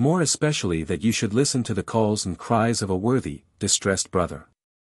 but more especially that you should listen to the calls and cries of a worthy, distressed brother.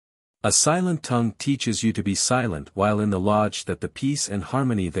 A silent tongue teaches you to be silent while in the lodge, that the peace and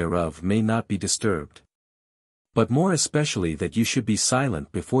harmony thereof may not be disturbed, but more especially that you should be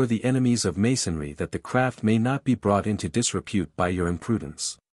silent before the enemies of Masonry, that the craft may not be brought into disrepute by your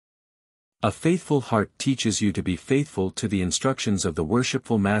imprudence. A faithful heart teaches you to be faithful to the instructions of the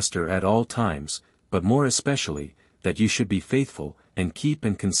worshipful master at all times, but more especially, that you should be faithful, and keep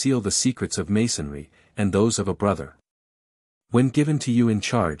and conceal the secrets of Masonry, and those of a brother, when given to you in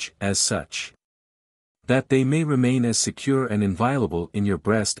charge as such, that they may remain as secure and inviolable in your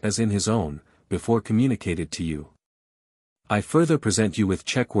breast as in his own, before communicated to you. I further present you with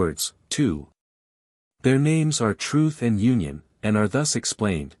check words, too. Their names are Truth and Union, and are thus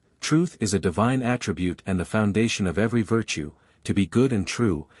explained. Truth is a divine attribute and the foundation of every virtue. To be good and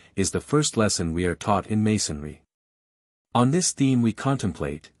true, is the first lesson we are taught in Masonry. On this theme we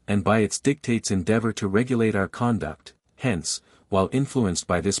contemplate, and by its dictates endeavor to regulate our conduct. Hence, while influenced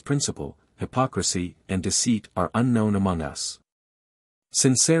by this principle, hypocrisy and deceit are unknown among us.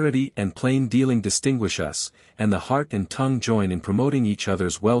 Sincerity and plain dealing distinguish us, and the heart and tongue join in promoting each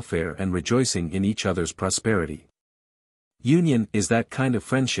other's welfare and rejoicing in each other's prosperity. Union is that kind of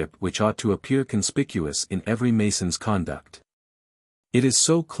friendship which ought to appear conspicuous in every Mason's conduct. It is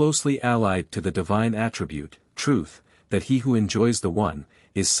so closely allied to the divine attribute, truth, that he who enjoys the one,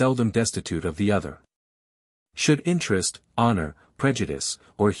 is seldom destitute of the other. Should interest, honor, prejudice,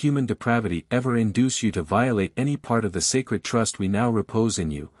 or human depravity ever induce you to violate any part of the sacred trust we now repose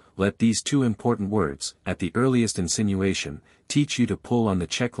in you, let these 2 important words, at the earliest insinuation, teach you to pull on the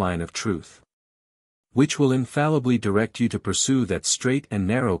check line of truth, which will infallibly direct you to pursue that straight and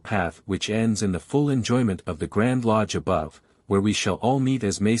narrow path which ends in the full enjoyment of the Grand Lodge above, where we shall all meet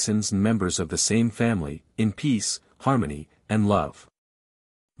as Masons and members of the same family, in peace, harmony, and love.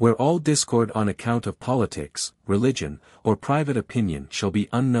 Where all discord on account of politics, religion, or private opinion shall be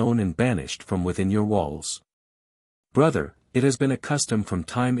unknown and banished from within your walls. Brother, it has been a custom from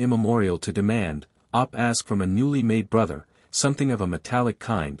time immemorial to demand, ask from a newly made brother, something of a metallic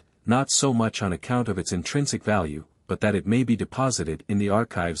kind, not so much on account of its intrinsic value, but that it may be deposited in the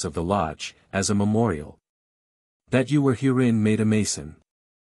archives of the lodge, as a memorial. That you were herein made a Mason.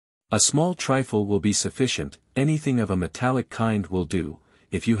 A small trifle will be sufficient, anything of a metallic kind will do.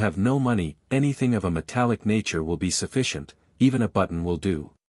 If you have no money, anything of a metallic nature will be sufficient, even a button will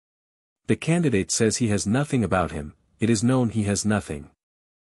do. The candidate says he has nothing about him, it is known he has nothing.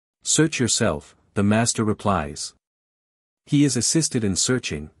 Search yourself, the master replies. He is assisted in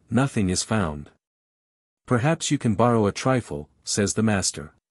searching, nothing is found. Perhaps you can borrow a trifle, says the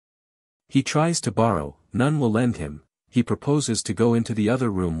master. He tries to borrow, none will lend him, he proposes to go into the other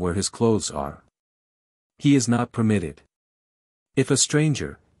room where his clothes are. He is not permitted. If a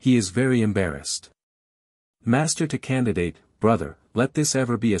stranger, he is very embarrassed. Master to candidate, brother, let this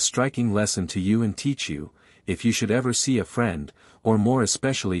ever be a striking lesson to you and teach you, if you should ever see a friend, or more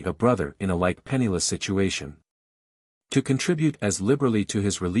especially a brother in a like penniless situation, to contribute as liberally to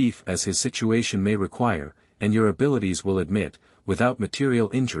his relief as his situation may require, and your abilities will admit, without material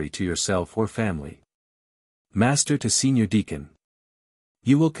injury to yourself or family. Master to senior deacon.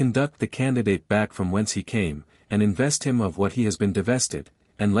 You will conduct the candidate back from whence he came, and invest him of what he has been divested,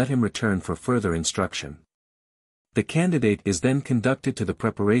 and let him return for further instruction. The candidate is then conducted to the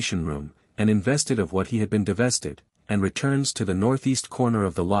preparation room, and invested of what he had been divested, and returns to the northeast corner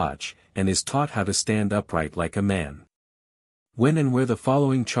of the lodge, and is taught how to stand upright like a man. When and where the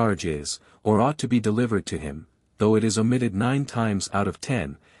following charge is, or ought to be delivered to him, though it is omitted 9 times out of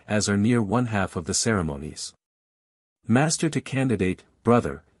 10, as are near 1/2 of the ceremonies. Master to candidate,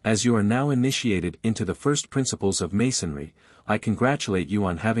 brother, as you are now initiated into the first principles of Masonry, I congratulate you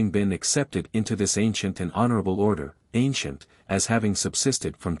on having been accepted into this ancient and honorable order, ancient, as having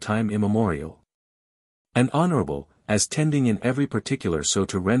subsisted from time immemorial, and honorable, as tending in every particular so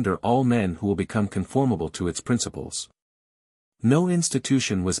to render all men who will become conformable to its principles. No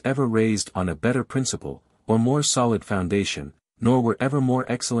institution was ever raised on a better principle, or more solid foundation, nor were ever more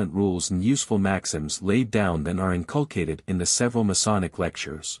excellent rules and useful maxims laid down than are inculcated in the several Masonic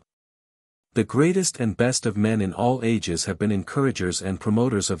lectures. The greatest and best of men in all ages have been encouragers and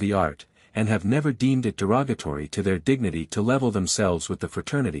promoters of the art, and have never deemed it derogatory to their dignity to level themselves with the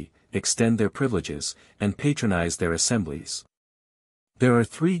fraternity, extend their privileges, and patronize their assemblies. There are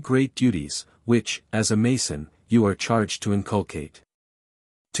 3 great duties, which, as a Mason, you are charged to inculcate.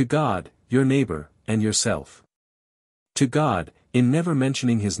 To God, your neighbor, and yourself. To God, in never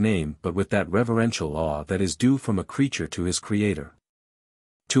mentioning his name but with that reverential awe that is due from a creature to his Creator.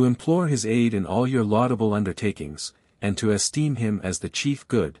 To implore his aid in all your laudable undertakings, and to esteem him as the chief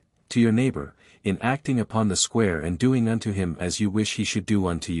good, to your neighbor, in acting upon the square and doing unto him as you wish he should do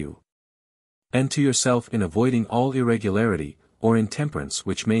unto you. And to yourself in avoiding all irregularity, or intemperance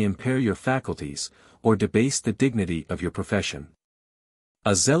which may impair your faculties, or debase the dignity of your profession.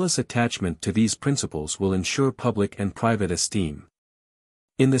 A zealous attachment to these principles will ensure public and private esteem.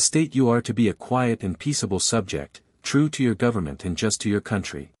 In the state you are to be a quiet and peaceable subject, true to your government and just to your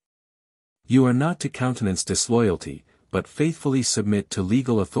country. You are not to countenance disloyalty, but faithfully submit to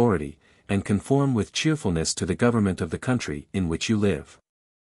legal authority, and conform with cheerfulness to the government of the country in which you live.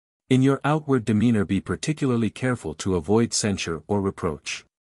 In your outward demeanor be particularly careful to avoid censure or reproach.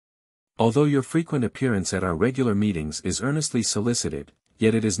 Although your frequent appearance at our regular meetings is earnestly solicited,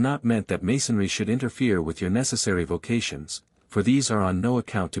 yet it is not meant that Masonry should interfere with your necessary vocations, for these are on no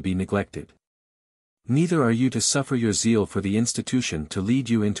account to be neglected. Neither are you to suffer your zeal for the institution to lead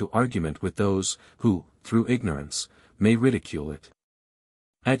you into argument with those, who, through ignorance, may ridicule it.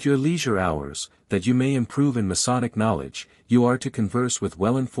 At your leisure hours, that you may improve in Masonic knowledge, you are to converse with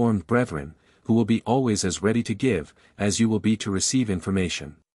well-informed brethren, who will be always as ready to give, as you will be to receive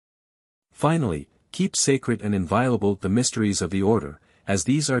information. Finally, keep sacred and inviolable the mysteries of the order, as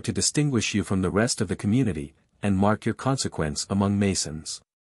these are to distinguish you from the rest of the community, and mark your consequence among Masons.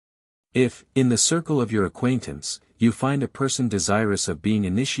 If, in the circle of your acquaintance, you find a person desirous of being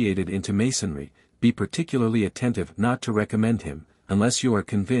initiated into Masonry, be particularly attentive not to recommend him, unless you are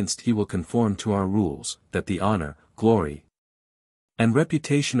convinced he will conform to our rules, that the honor, glory, and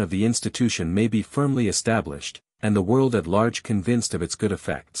reputation of the institution may be firmly established, and the world at large convinced of its good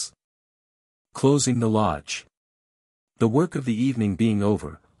effects. Closing the lodge. The work of the evening being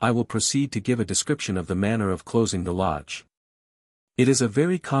over, I will proceed to give a description of the manner of closing the lodge. It is a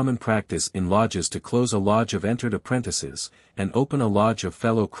very common practice in lodges to close a lodge of entered apprentices, and open a lodge of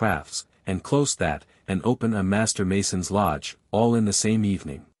fellow crafts, and close that, and open a master mason's lodge, all in the same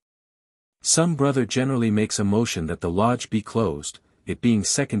evening. Some brother generally makes a motion that the lodge be closed, it being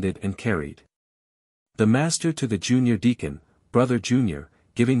seconded and carried. The master to the junior deacon, brother junior,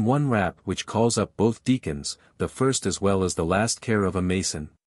 giving one rap which calls up both deacons, the first as well as the last care of a Mason.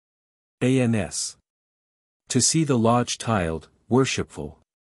 ANS. To see the lodge tiled, worshipful.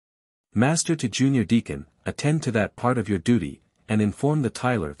 Master to Junior Deacon, attend to that part of your duty, and inform the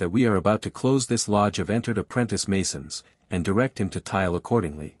tiler that we are about to close this lodge of entered apprentice Masons, and direct him to tile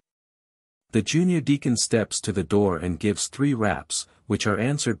accordingly. The Junior Deacon steps to the door and gives 3 raps, which are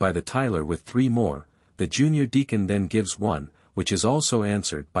answered by the tiler with 3 more. The Junior Deacon then gives 1, which is also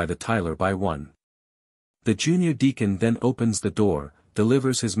answered by the tiler by 1. The Junior Deacon then opens the door,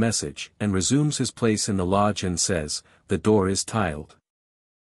 delivers his message, and resumes his place in the lodge and says, "The door is tiled.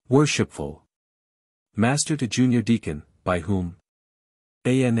 Worshipful." Master to Junior Deacon, by whom?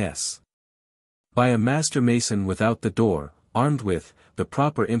 ANS. By a Master Mason without the door, armed with the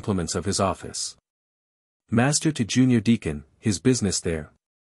proper implements of his office. Master to Junior Deacon, his business there.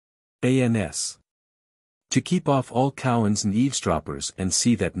 ANS. To keep off all cowans and eavesdroppers and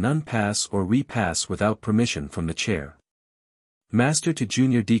see that none pass or repass without permission from the chair. Master to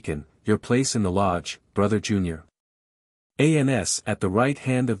Junior Deacon, your place in the lodge, Brother Junior. ANS at the right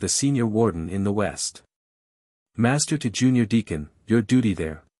hand of the Senior Warden in the west. Master to Junior Deacon, your duty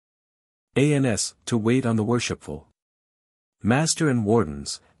there. ANS, to wait on the worshipful. Master and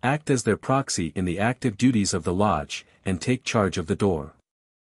Wardens, act as their proxy in the active duties of the lodge, and take charge of the door.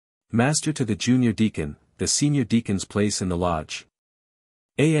 Master to the Junior Deacon, the Senior Deacon's place in the lodge.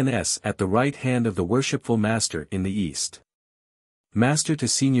 ANS at the right hand of the worshipful Master in the east. Master to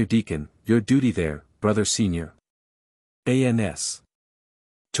Senior Deacon, your duty there, Brother Senior. ANS.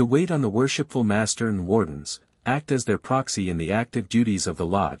 To wait on the worshipful Master and Wardens, act as their proxy in the active duties of the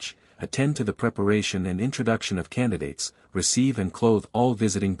lodge, attend to the preparation and introduction of candidates, receive and clothe all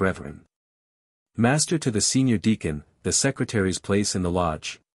visiting brethren. Master to the Senior Deacon, the Secretary's place in the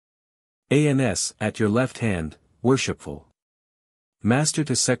lodge. ANS at your left hand, worshipful. Master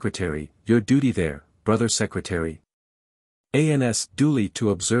to Secretary, your duty there, Brother Secretary. ANS duly to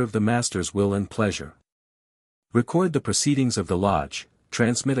observe the Master's will and pleasure. Record the proceedings of the lodge,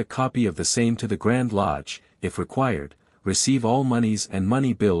 transmit a copy of the same to the Grand Lodge, if required, receive all monies and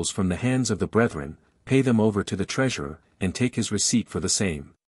money bills from the hands of the brethren, pay them over to the treasurer, and take his receipt for the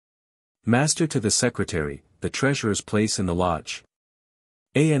same. Master to the Secretary, the Treasurer's place in the lodge.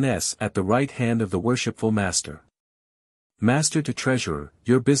 ANS at the right hand of the worshipful Master. Master to Treasurer,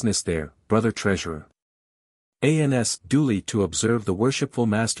 your business there, Brother Treasurer. ANS duly to observe the worshipful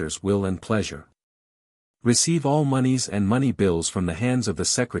Master's will and pleasure. Receive all monies and money bills from the hands of the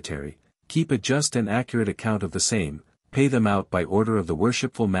Secretary, keep a just and accurate account of the same, pay them out by order of the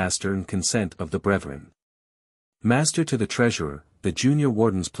worshipful Master and consent of the brethren. Master to the Treasurer, the Junior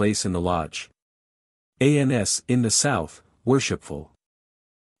Warden's place in the lodge. ANS in the south, worshipful.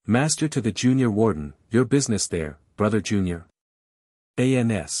 Master to the Junior Warden, your business there, Brother Junior.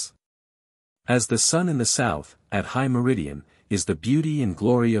 ANS. As the sun in the south, at high meridian, is the beauty and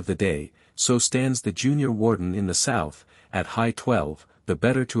glory of the day, so stands the Junior Warden in the south, at high 12, the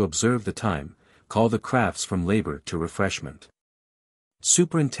better to observe the time, call the crafts from labor to refreshment.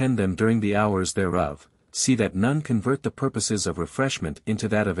 Superintend them during the hours thereof, see that none convert the purposes of refreshment into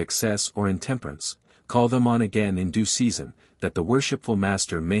that of excess or intemperance, call them on again in due season, that the worshipful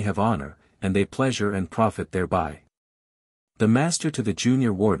Master may have honor, and they pleasure and profit thereby. The Master to the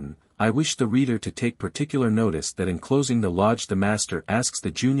Junior Warden, I wish the reader to take particular notice that in closing the lodge the Master asks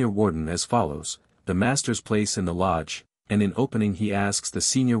the Junior Warden as follows, the Master's place in the lodge, and in opening he asks the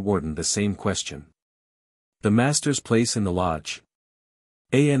Senior Warden the same question. The Master's place in the lodge.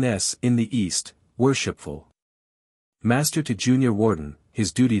 ANS in the east, worshipful. Master to Junior Warden,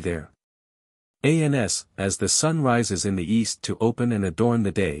 his duty there. ANS, as the sun rises in the east to open and adorn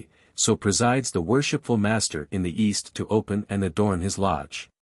the day, so presides the worshipful Master in the east to open and adorn his lodge.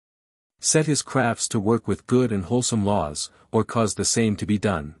 Set his crafts to work with good and wholesome laws, or cause the same to be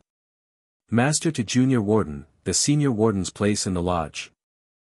done. Master to Junior Warden, the Senior Warden's place in the lodge.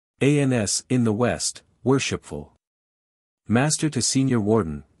 ANS in the west, worshipful. Master to Senior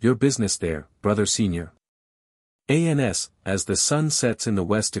Warden, your business there, Brother Senior. ANS, as the sun sets in the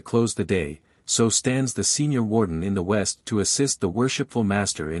west to close the day, so stands the Senior Warden in the west to assist the worshipful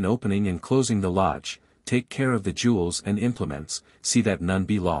Master in opening and closing the lodge, take care of the jewels and implements, see that none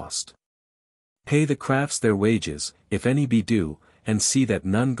be lost. Pay the crafts their wages, if any be due, and see that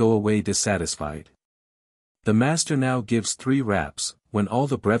none go away dissatisfied. The Master now gives 3 raps, when all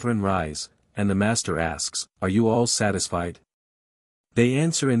the brethren rise, and the Master asks, are you all satisfied? They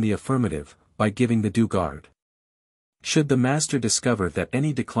answer in the affirmative, by giving the due guard. Should the Master discover that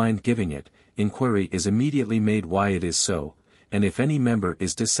any declined giving it, inquiry is immediately made why it is so, and if any member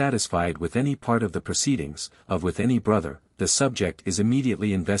is dissatisfied with any part of the proceedings, with any brother, the subject is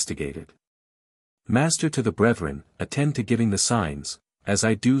immediately investigated. Master to the brethren, attend to giving the signs, as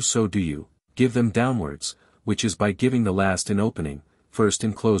I do so do you, give them downwards, which is by giving the last in opening, first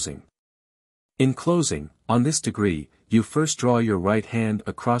in closing. In closing, on this degree, you first draw your right hand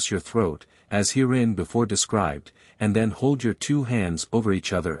across your throat, as herein before described, and then hold your two hands over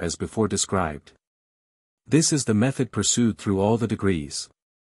each other as before described. This is the method pursued through all the degrees.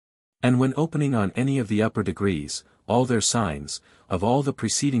 And when opening on any of the upper degrees, all their signs, of all the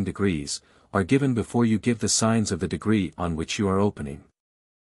preceding degrees, are given before you give the signs of the degree on which you are opening.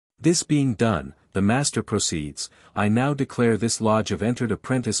 This being done, the master proceeds, I now declare this lodge of entered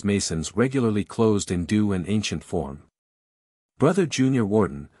apprentice masons regularly closed in due and ancient form. Brother Junior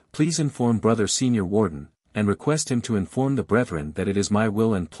Warden, please inform Brother Senior Warden, and request him to inform the brethren that it is my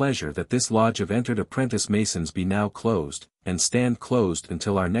will and pleasure that this lodge of entered apprentice masons be now closed, and stand closed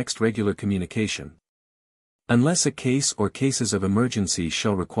until our next regular communication. Unless a case or cases of emergency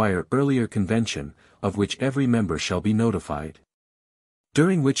shall require earlier convention, of which every member shall be notified.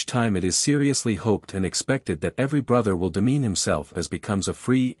 During which time it is seriously hoped and expected that every brother will demean himself as becomes a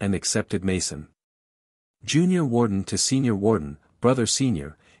free and accepted Mason. Junior Warden to Senior Warden, Brother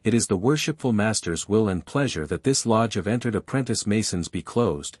Senior, it is the worshipful Master's will and pleasure that this lodge of entered apprentice Masons be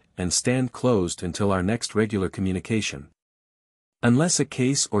closed, and stand closed until our next regular communication. Unless a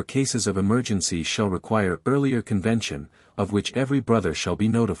case or cases of emergency shall require earlier convention, of which every brother shall be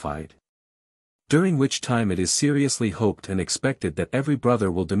notified. During which time it is seriously hoped and expected that every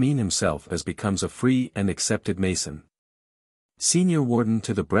brother will demean himself as becomes a free and accepted Mason. Senior Warden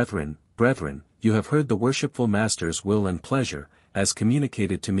to the brethren, brethren, you have heard the worshipful Master's will and pleasure, as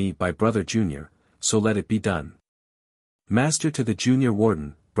communicated to me by Brother Junior, so let it be done. Master to the Junior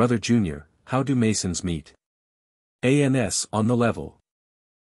Warden, Brother Junior, how do Masons meet? ANS on the level.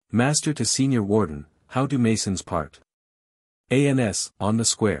 Master to Senior Warden, how do Masons part? ANS on the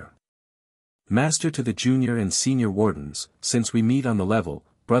square. Master to the Junior and Senior Wardens, since we meet on the level,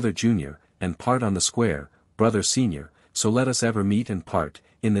 Brother Junior, and part on the square, Brother Senior, so let us ever meet and part,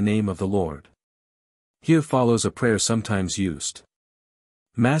 in the name of the Lord. Here follows a prayer sometimes used.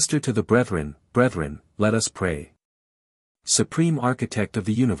 Master to the brethren, brethren, let us pray. Supreme Architect of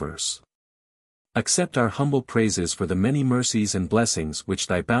the universe, accept our humble praises for the many mercies and blessings which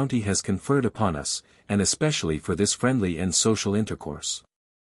thy bounty has conferred upon us, and especially for this friendly and social intercourse.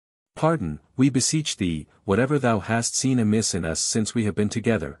 Pardon, we beseech thee, whatever thou hast seen amiss in us since we have been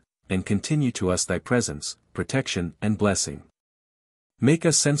together, and continue to us thy presence, protection and blessing. Make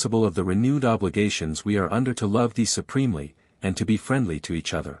us sensible of the renewed obligations we are under to love thee supremely, and to be friendly to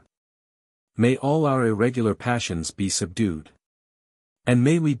each other. May all our irregular passions be subdued. And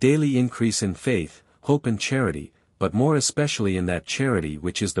may we daily increase in faith, hope and charity, but more especially in that charity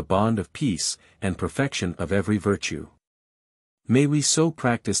which is the bond of peace, and perfection of every virtue. May we so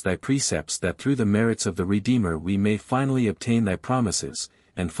practice thy precepts that through the merits of the Redeemer we may finally obtain thy promises,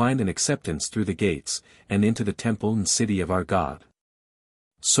 and find an acceptance through the gates, and into the temple and city of our God.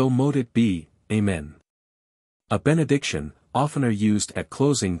 So mote it be, Amen. A benediction, oftener used at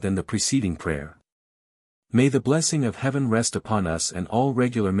closing than the preceding prayer. May the blessing of heaven rest upon us and all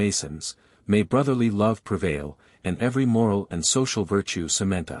regular Masons, may brotherly love prevail, and every moral and social virtue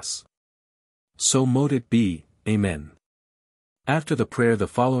cement us. So mote it be, Amen. After the prayer the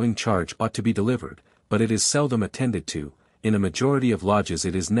following charge ought to be delivered, but it is seldom attended to, in a majority of lodges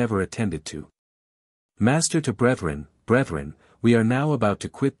it is never attended to. Master to brethren, brethren, we are now about to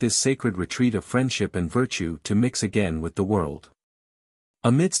quit this sacred retreat of friendship and virtue to mix again with the world.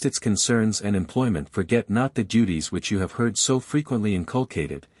 Amidst its concerns and employment forget not the duties which you have heard so frequently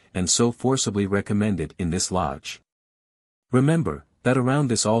inculcated, and so forcibly recommended in this lodge. Remember, that around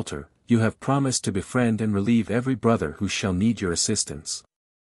this altar, you have promised to befriend and relieve every brother who shall need your assistance.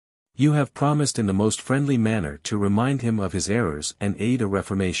 You have promised in the most friendly manner to remind him of his errors and aid a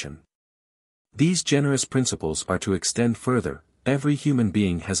reformation. These generous principles are to extend further, every human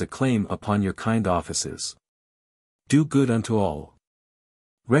being has a claim upon your kind offices. Do good unto all.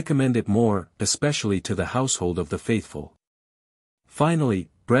 Recommend it more, especially to the household of the faithful. Finally,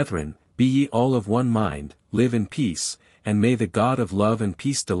 brethren, be ye all of one mind, live in peace, and may the God of love and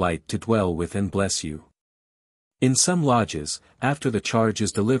peace delight to dwell with and bless you. In some lodges, after the charge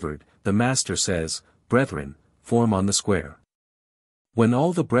is delivered, the master says, Brethren, form on the square. When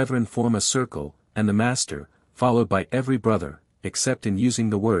all the brethren form a circle, and the master, followed by every brother, except in using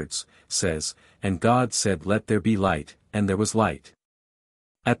the words, says, And God said let there be light, and there was light.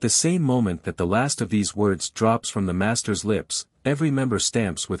 At the same moment that the last of these words drops from the master's lips, every member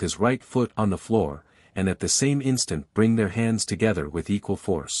stamps with his right foot on the floor, and at the same instant bring their hands together with equal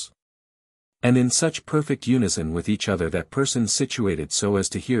force. And in such perfect unison with each other that persons situated so as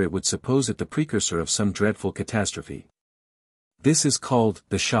to hear it would suppose it the precursor of some dreadful catastrophe. This is called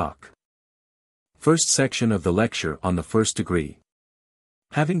the shock. First section of the lecture on the first degree.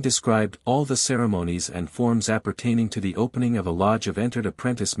 Having described all the ceremonies and forms appertaining to the opening of a lodge of entered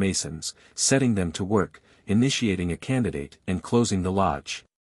apprentice Masons, setting them to work, initiating a candidate, and closing the lodge,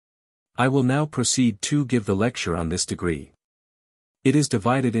 I will now proceed to give the lecture on this degree. It is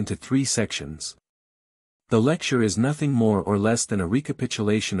divided into 3 sections. The lecture is nothing more or less than a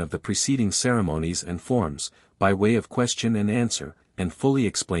recapitulation of the preceding ceremonies and forms, by way of question and answer, and fully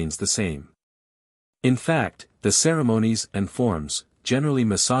explains the same. In fact, the ceremonies and forms, generally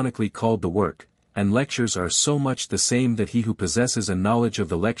Masonically called the work, and lectures are so much the same that he who possesses a knowledge of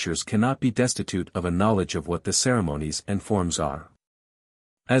the lectures cannot be destitute of a knowledge of what the ceremonies and forms are.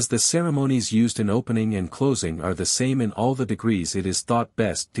 As the ceremonies used in opening and closing are the same in all the degrees, it is thought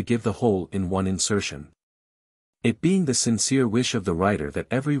best to give the whole in one insertion. It being the sincere wish of the writer that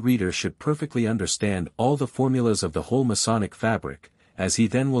every reader should perfectly understand all the formulas of the whole Masonic fabric, as he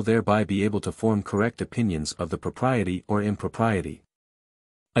then will thereby be able to form correct opinions of the propriety or impropriety,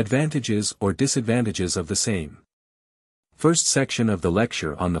 advantages or disadvantages of the same. First section of the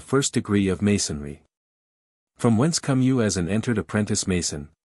lecture on the first degree of Masonry. From whence come you as an entered apprentice Mason?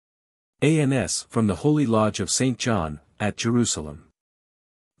 ANS from the Holy Lodge of St. John, at Jerusalem.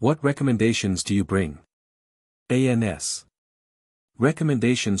 What recommendations do you bring? ANS.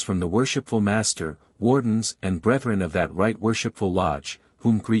 Recommendations from the worshipful Master, wardens and brethren of that right worshipful lodge,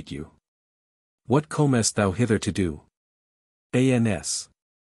 whom greet you. What comest thou hither to do? ANS.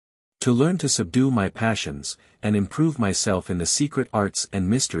 To learn to subdue my passions, and improve myself in the secret arts and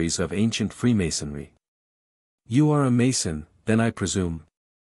mysteries of ancient Freemasonry. You are a Mason, then I presume?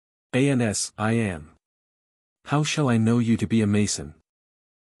 ANS. I am. How shall I know you to be a Mason?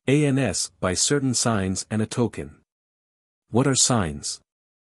 ANS. By certain signs and a token. What are signs?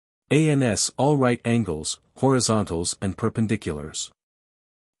 ANS. All right angles, horizontals and perpendiculars.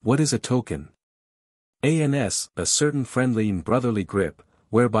 What is a token? ANS. A certain friendly and brotherly grip,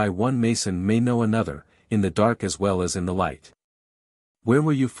 whereby one Mason may know another, in the dark as well as in the light. Where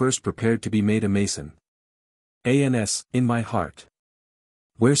were you first prepared to be made a Mason? ANS. In my heart.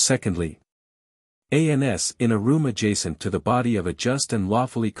 Where secondly? ANS. In a room adjacent to the body of a just and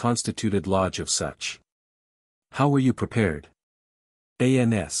lawfully constituted lodge of such. How were you prepared?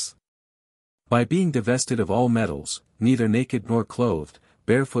 ANS. By being divested of all metals, neither naked nor clothed,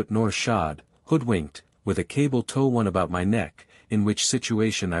 barefoot nor shod, hoodwinked, with a cable tow one about my neck, in which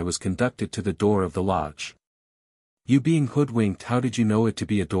situation I was conducted to the door of the lodge. You being hoodwinked, how did you know it to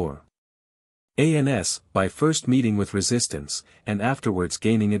be a door? ANS. By first meeting with resistance, and afterwards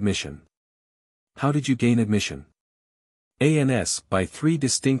gaining admission. How did you gain admission? ANS. By 3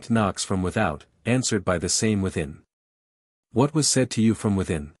 distinct knocks from without, answered by the same within. What was said to you from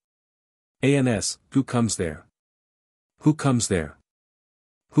within? ANS. Who comes there? Who comes there?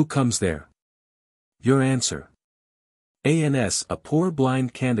 Who comes there? Your answer. ANS. A poor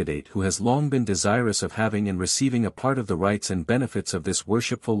blind candidate who has long been desirous of having and receiving a part of the rights and benefits of this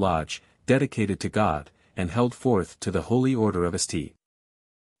worshipful lodge, dedicated to God, and held forth to the Holy Order of St.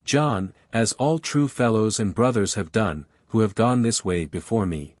 John, as all true fellows and brothers have done, who have gone this way before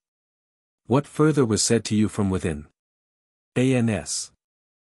me. What further was said to you from within? ANS.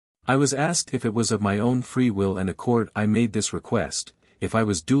 I was asked if it was of my own free will and accord I made this request, if I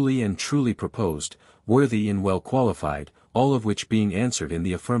was duly and truly proposed, worthy and well qualified, all of which being answered in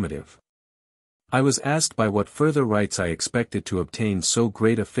the affirmative. I was asked by what further rights I expected to obtain so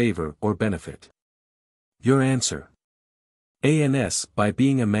great a favor or benefit. Your answer. ANS. By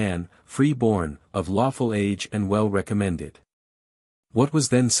being a man, free-born, of lawful age and well recommended. What was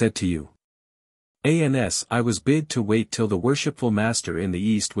then said to you? ANS. I was bid to wait till the worshipful Master in the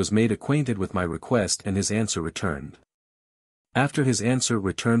East was made acquainted with my request and his answer returned. After his answer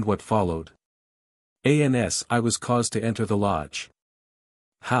returned, what followed? ANS. I was caused to enter the lodge.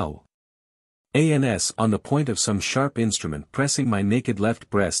 How? ANS. On the point of some sharp instrument pressing my naked left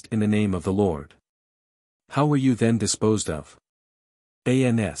breast in the name of the Lord. How were you then disposed of?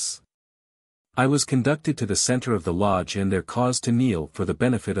 ANS. I was conducted to the center of the lodge and there caused to kneel for the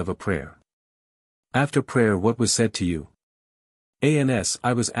benefit of a prayer. After prayer, what was said to you? ANS.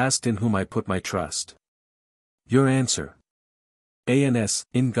 I was asked in whom I put my trust. Your answer. ANS.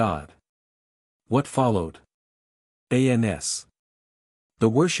 In God. What followed? ANS. The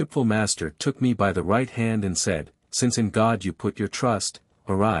worshipful Master took me by the right hand and said, since in God you put your trust,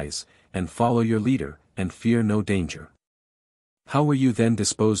 arise, and follow your leader, and fear no danger. How were you then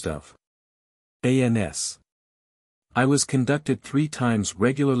disposed of? ANS. I was conducted 3 times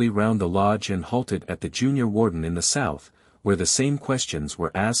regularly round the lodge and halted at the junior warden in the south, where the same questions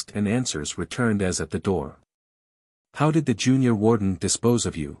were asked and answers returned as at the door. How did the junior warden dispose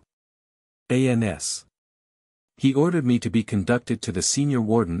of you? ANS. He ordered me to be conducted to the senior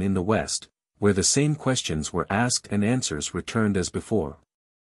warden in the west, where the same questions were asked and answers returned as before.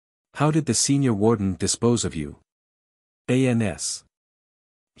 How did the senior warden dispose of you? ANS.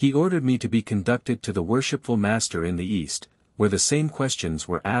 He ordered me to be conducted to the worshipful master in the east, where the same questions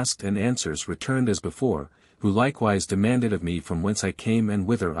were asked and answers returned as before, who likewise demanded of me from whence I came and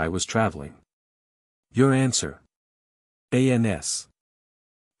whither I was traveling. Your answer. ANS.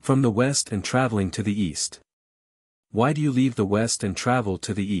 From the west and traveling to the east. Why do you leave the west and travel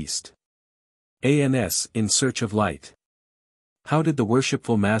to the east? ANS. In search of light. How did the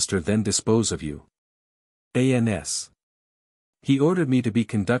worshipful master then dispose of you? ANS. He ordered me to be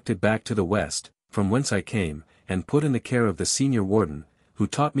conducted back to the west, from whence I came, and put in the care of the senior warden, who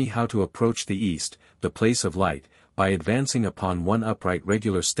taught me how to approach the east, the place of light, by advancing upon one upright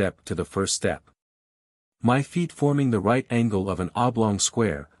regular step to the first step. My feet forming the right angle of an oblong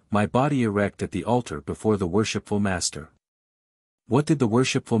square, my body erect at the altar before the worshipful master. What did the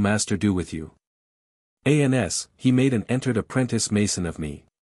worshipful master do with you? ANS. He made an entered apprentice mason of me.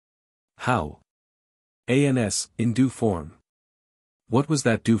 How? ANS. In due form. What was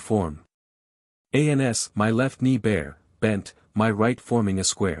that due form? ANS. My left knee bare, bent, my right forming a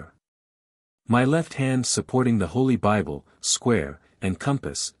square. My left hand supporting the Holy Bible, square, and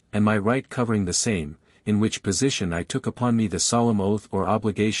compass, and my right covering the same, in which position I took upon me the solemn oath or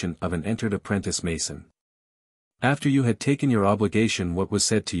obligation of an entered apprentice mason. After you had taken your obligation, what was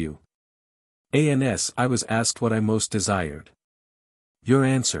said to you? ANS. I was asked what I most desired. Your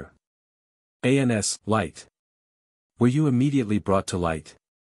answer. ANS. Light. Were you immediately brought to light?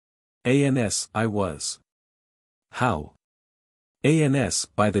 ANS. I was. How? ANS.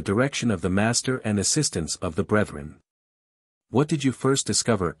 By the direction of the master and assistance of the brethren. What did you first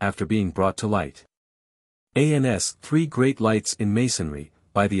discover after being brought to light? ANS. 3 great lights in Masonry,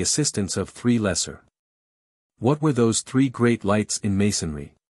 by the assistance of 3 lesser. What were those 3 great lights in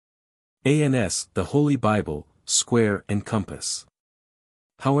Masonry? ANS. The Holy Bible, square and compass.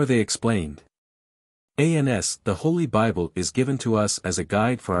 How are they explained? ANS. The Holy Bible is given to us as a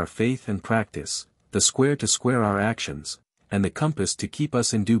guide for our faith and practice, the square to square our actions, and the compass to keep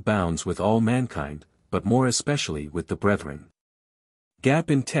us in due bounds with all mankind, but more especially with the brethren.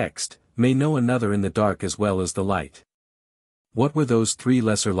 Gap in text, may know another in the dark as well as the light. What were those 3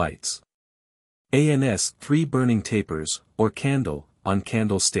 lesser lights? ANS. 3 burning tapers, or candle, on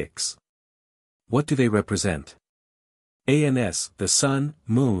candlesticks. What do they represent? ANS. The sun,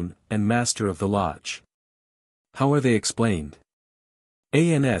 moon, and master of the lodge. How are they explained?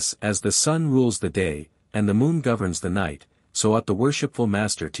 ANS. As the sun rules the day, and the moon governs the night, so ought the worshipful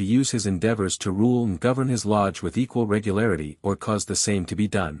master to use his endeavors to rule and govern his lodge with equal regularity or cause the same to be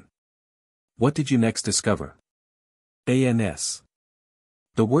done. What did you next discover? ANS.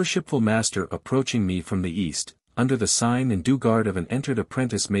 The worshipful master approaching me from the east, under the sign and due guard of an entered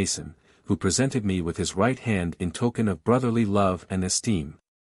apprentice mason, who presented me with his right hand in token of brotherly love and esteem.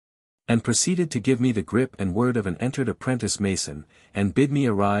 And proceeded to give me the grip and word of an entered apprentice mason, and bid me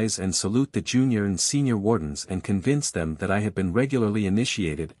arise and salute the junior and senior wardens and convince them that I had been regularly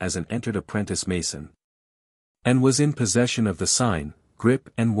initiated as an entered apprentice mason. And was in possession of the sign,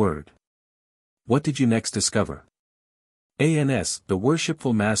 grip and word. What did you next discover? ANS. The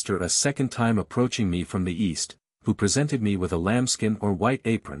worshipful master a second time approaching me from the east, who presented me with a lambskin or white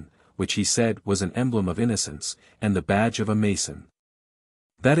apron, which he said was an emblem of innocence, and the badge of a mason.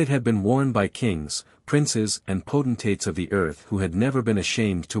 That it had been worn by kings, princes and potentates of the earth who had never been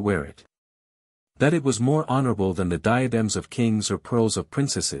ashamed to wear it. That it was more honorable than the diadems of kings or pearls of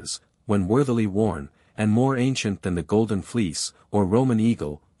princesses, when worthily worn, and more ancient than the golden fleece, or Roman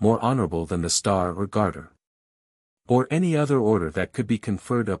eagle, more honorable than the star or garter. Or any other order that could be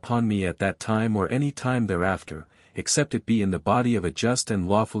conferred upon me at that time or any time thereafter, except it be in the body of a just and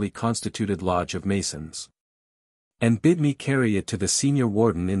lawfully constituted lodge of masons. And bid me carry it to the senior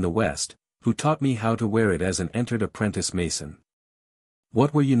warden in the west, who taught me how to wear it as an entered apprentice mason.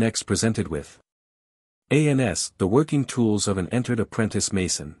 What were you next presented with? ANS. The working tools of an entered apprentice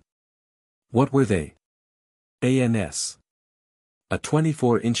mason. What were they? ANS. A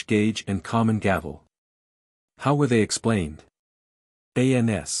 24-inch gauge and common gavel. How were they explained?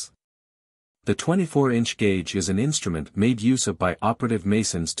 ANS. The 24-inch gauge is an instrument made use of by operative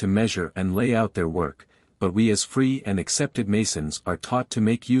masons to measure and lay out their work, but we as free and accepted masons are taught to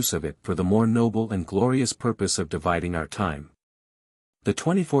make use of it for the more noble and glorious purpose of dividing our time. The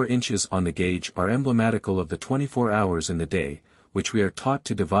 24 inches on the gauge are emblematical of the 24 hours in the day, which we are taught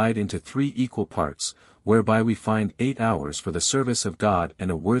to divide into 3 equal parts, whereby we find 8 hours for the service of God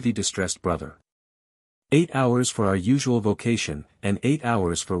and a worthy distressed brother. 8 hours for our usual vocation, and 8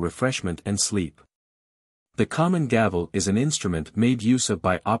 hours for refreshment and sleep. The common gavel is an instrument made use of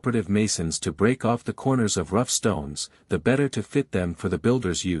by operative masons to break off the corners of rough stones, the better to fit them for the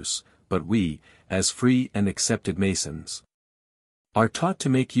builder's use, but we, as free and accepted masons, are taught to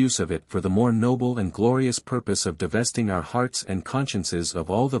make use of it for the more noble and glorious purpose of divesting our hearts and consciences of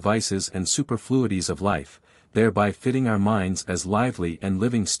all the vices and superfluities of life, thereby fitting our minds as lively and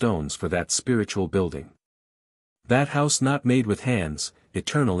living stones for that spiritual building. That house not made with hands,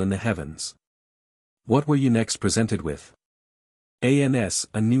 eternal in the heavens. What were you next presented with? ANS,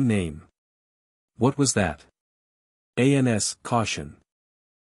 a new name. What was that? ANS, caution.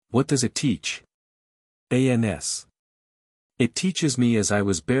 What does it teach? ANS. It teaches me, as I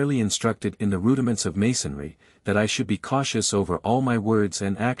was barely instructed in the rudiments of Masonry, that I should be cautious over all my words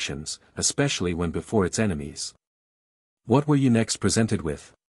and actions, especially when before its enemies. What were you next presented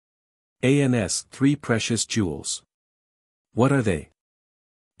with? ANS, 3 precious jewels. What are they?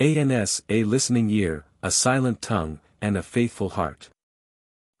 ANS, a listening ear, a silent tongue, and a faithful heart.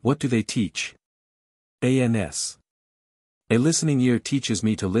 What do they teach? ANS. A listening ear teaches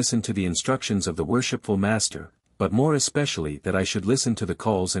me to listen to the instructions of the worshipful master, but more especially that I should listen to the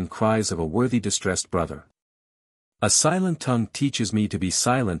calls and cries of a worthy distressed brother. A silent tongue teaches me to be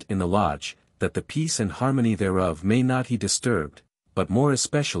silent in the lodge, that the peace and harmony thereof may not be disturbed, but more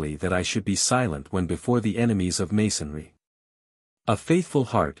especially that I should be silent when before the enemies of Masonry. A faithful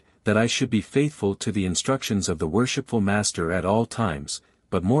heart, that I should be faithful to the instructions of the worshipful master at all times,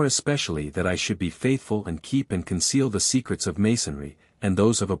 but more especially that I should be faithful and keep and conceal the secrets of Masonry, and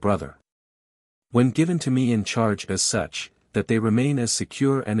those of a brother, when given to me in charge as such, that they remain as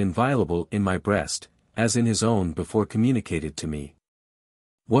secure and inviolable in my breast, as in his own before communicated to me.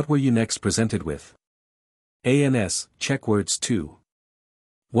 What were you next presented with? ANS, checkwords 2.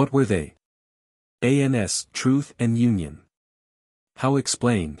 What were they? ANS, truth and union. How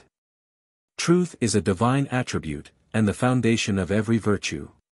explained? Truth is a divine attribute, and the foundation of every virtue.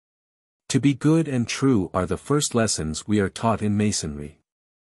 To be good and true are the first lessons we are taught in Masonry.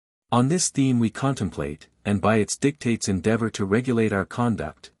 On this theme we contemplate, and by its dictates endeavor to regulate our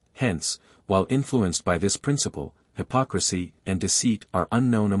conduct. Hence, while influenced by this principle, hypocrisy and deceit are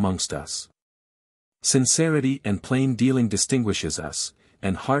unknown amongst us. Sincerity and plain dealing distinguishes us,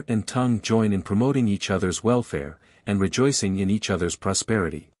 and heart and tongue join in promoting each other's welfare, and rejoicing in each other's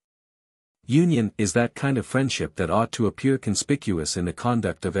prosperity. Union is that kind of friendship that ought to appear conspicuous in the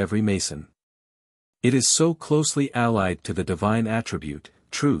conduct of every Mason. It is so closely allied to the divine attribute,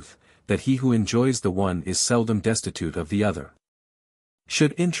 truth, that he who enjoys the one is seldom destitute of the other.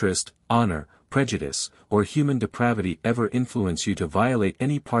 Should interest, honor, prejudice, or human depravity ever influence you to violate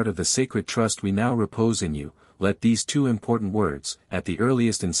any part of the sacred trust we now repose in you, let these 2 important words, at the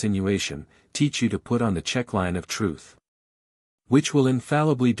earliest insinuation, teach you to put on the checkline of truth, which will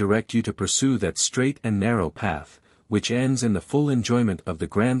infallibly direct you to pursue that straight and narrow path, which ends in the full enjoyment of the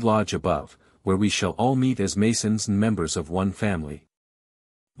grand lodge above, where we shall all meet as Masons and members of one family,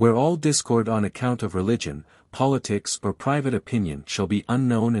 where all discord on account of religion, politics or private opinion shall be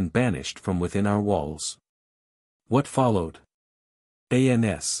unknown and banished from within our walls. What followed?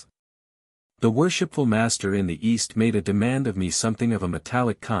 ANS. The worshipful master in the East made a demand of me something of a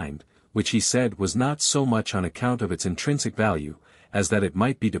metallic kind, which he said was not so much on account of its intrinsic value, as that it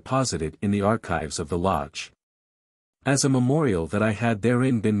might be deposited in the archives of the lodge, as a memorial that I had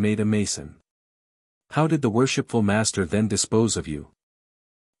therein been made a Mason. How did the worshipful master then dispose of you?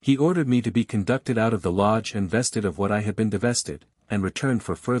 He ordered me to be conducted out of the lodge and vested of what I had been divested, and returned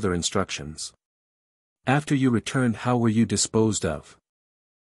for further instructions. After you returned, how were you disposed of?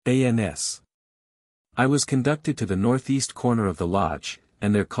 ANS. I was conducted to the northeast corner of the lodge,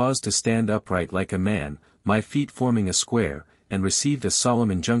 and there caused to stand upright like a man, my feet forming a square, and received a solemn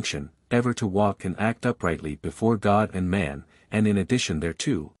injunction, ever to walk and act uprightly before God and man, and in addition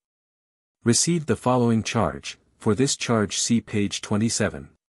thereto, received the following charge. For this charge see page 27.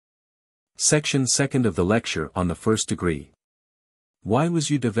 Section 2nd of the lecture on the first degree. Why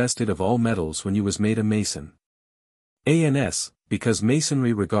was you divested of all metals when you was made a Mason? ANS, because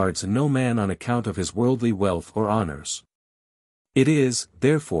Masonry regards no man on account of his worldly wealth or honors. It is,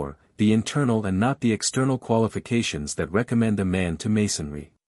 therefore, the internal and not the external qualifications that recommend a man to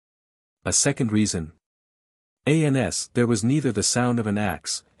Masonry. A second reason. ANS, there was neither the sound of an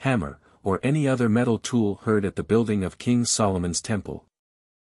axe, hammer, or any other metal tool heard at the building of King Solomon's temple.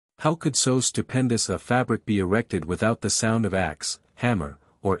 How could so stupendous a fabric be erected without the sound of axe, hammer,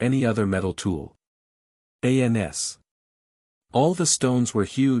 or any other metal tool. ANS. All the stones were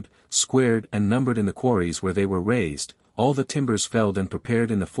hewed, squared and numbered in the quarries where they were raised, all the timbers felled and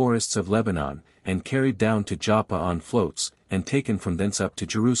prepared in the forests of Lebanon, and carried down to Joppa on floats, and taken from thence up to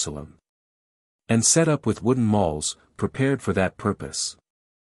Jerusalem. And set up with wooden mauls, prepared for that purpose.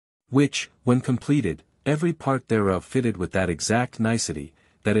 Which, when completed, every part thereof fitted with that exact nicety,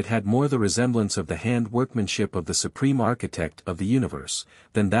 that it had more the resemblance of the hand workmanship of the supreme architect of the universe,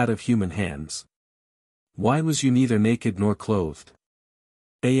 than that of human hands. Why was you neither naked nor clothed?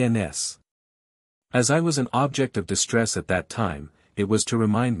 ANS. As I was an object of distress at that time, it was to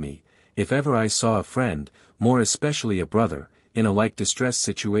remind me, if ever I saw a friend, more especially a brother, in a like distressed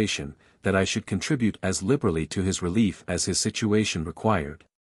situation, that I should contribute as liberally to his relief as his situation required.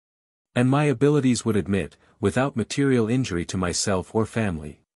 And my abilities would admit, without material injury to myself or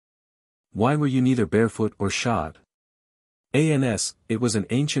family. Why were you neither barefoot or shod? ANS, it was an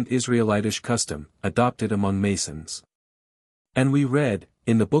ancient Israelitish custom, adopted among Masons. And we read,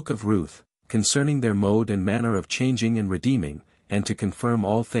 in the book of Ruth, concerning their mode and manner of changing and redeeming, and to confirm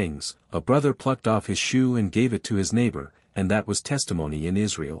all things, a brother plucked off his shoe and gave it to his neighbor, and that was testimony in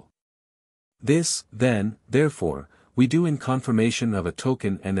Israel. This, then, therefore, we do in confirmation of a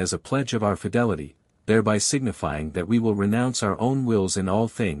token and as a pledge of our fidelity, thereby signifying that we will renounce our own wills in all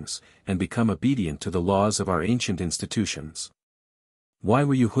things, and become obedient to the laws of our ancient institutions. Why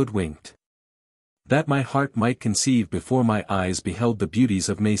were you hoodwinked? That my heart might conceive before my eyes beheld the beauties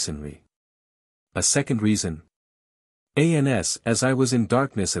of Masonry. A second reason. ANS, as I was in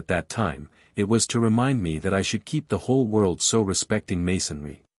darkness at that time, it was to remind me that I should keep the whole world so respecting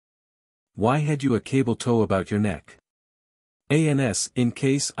Masonry. Why had you a cable tow about your neck? ANS, in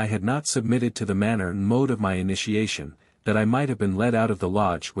case I had not submitted to the manner and mode of my initiation, that I might have been led out of the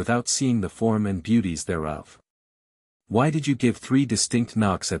lodge without seeing the form and beauties thereof. Why did you give 3 distinct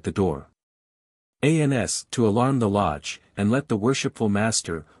knocks at the door? ANS, to alarm the lodge, and let the worshipful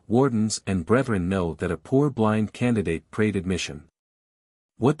master, wardens and brethren know that a poor blind candidate prayed admission.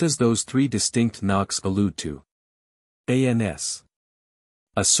 What does those 3 distinct knocks allude to? ANS.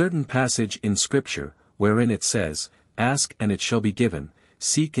 A certain passage in Scripture, wherein it says, Ask and it shall be given,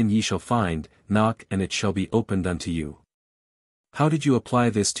 seek and ye shall find, knock and it shall be opened unto you. How did you apply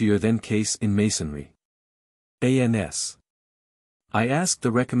this to your then case in Masonry? ANS. I asked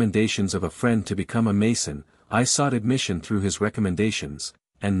the recommendations of a friend to become a Mason, I sought admission through his recommendations,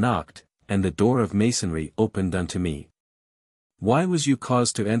 and knocked, and the door of Masonry opened unto me. Why was you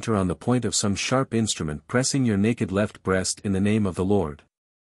caused to enter on the point of some sharp instrument pressing your naked left breast in the name of the Lord?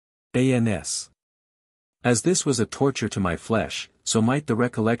 ANS. As this was a torture to my flesh, so might the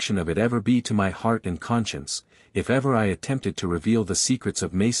recollection of it ever be to my heart and conscience, if ever I attempted to reveal the secrets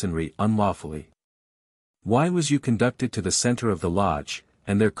of Masonry unlawfully. Why was you conducted to the center of the lodge,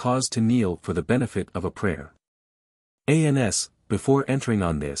 and there caused to kneel for the benefit of a prayer? ANS, before entering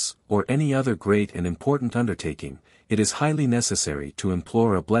on this, or any other great and important undertaking, it is highly necessary to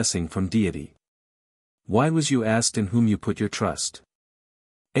implore a blessing from deity. Why was you asked in whom you put your trust?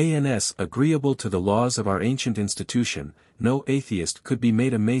 ANS, agreeable to the laws of our ancient institution, no atheist could be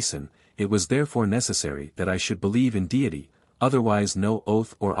made a Mason, it was therefore necessary that I should believe in deity, otherwise no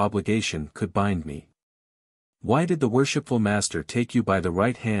oath or obligation could bind me. Why did the worshipful master take you by the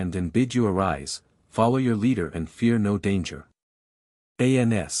right hand and bid you arise, follow your leader and fear no danger?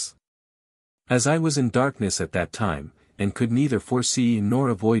 ANS. As I was in darkness at that time, and could neither foresee nor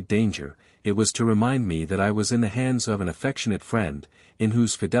avoid danger, it was to remind me that I was in the hands of an affectionate friend, in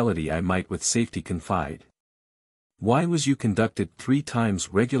whose fidelity I might with safety confide. Why was you conducted 3 times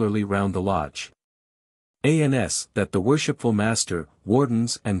regularly round the lodge? ANS, that the worshipful master,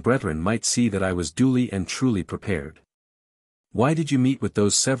 wardens and brethren might see that I was duly and truly prepared. Why did you meet with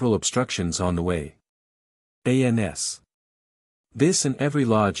those several obstructions on the way? ANS. This in every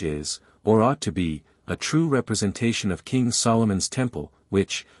lodge is, or ought to be, a true representation of King Solomon's temple,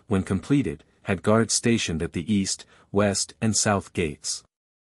 which, when completed, had guards stationed at the east, west and south gates.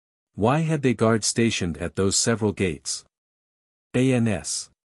 Why had they guards stationed at those several gates? ANS.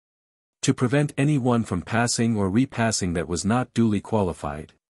 To prevent any one from passing or repassing that was not duly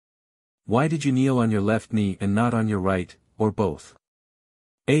qualified. Why did you kneel on your left knee and not on your right, or both?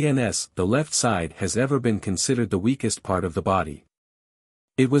 ANS, the left side has ever been considered the weakest part of the body.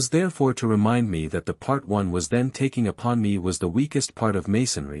 It was therefore to remind me that the part one was then taking upon me was the weakest part of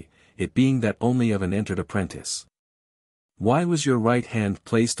Masonry, it being that only of an entered apprentice. Why was your right hand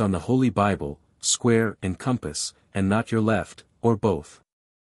placed on the Holy Bible, square and compass, and not your left, or both?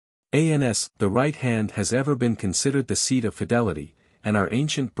 ANS, the right hand has ever been considered the seat of fidelity, and our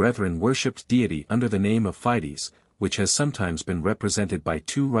ancient brethren worshipped deity under the name of Fides, which has sometimes been represented by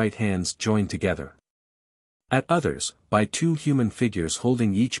two right hands joined together. At others, by two human figures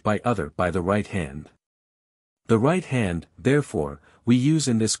holding each by the right hand. The right hand, therefore, we use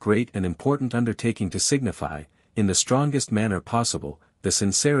in this great and important undertaking to signify, in the strongest manner possible, the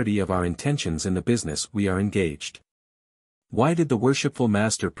sincerity of our intentions in the business we are engaged. Why did the worshipful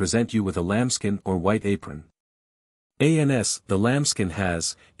master present you with a lambskin or white apron? The lambskin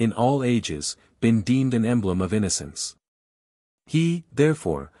has, in all ages, been deemed an emblem of innocence. He,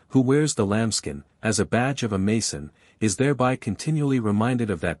 therefore, who wears the lambskin, as a badge of a Mason, is thereby continually reminded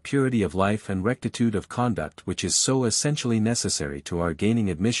of that purity of life and rectitude of conduct which is so essentially necessary to our gaining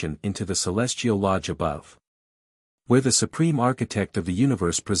admission into the celestial lodge above, where the supreme architect of the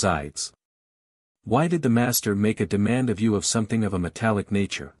universe presides. Why did the master make a demand of you of something of a metallic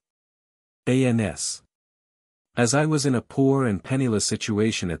nature? As I was in a poor and penniless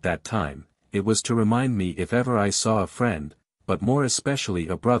situation at that time, it was to remind me if ever I saw a friend, but more especially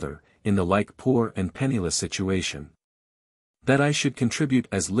a brother, in the like poor and penniless situation, that I should contribute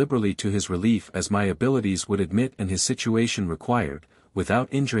as liberally to his relief as my abilities would admit and his situation required, without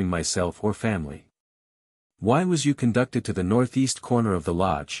injuring myself or family. Why was you conducted to the northeast corner of the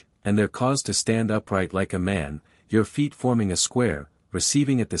lodge, and there caused to stand upright like a man, your feet forming a square,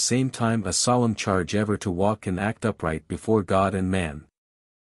 receiving at the same time a solemn charge ever to walk and act upright before God and man?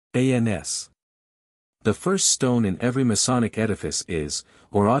 The first stone in every Masonic edifice is,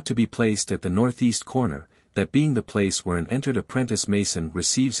 or ought to be placed at the northeast corner, that being the place where an entered apprentice Mason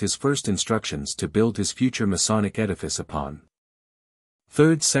receives his first instructions to build his future Masonic edifice upon.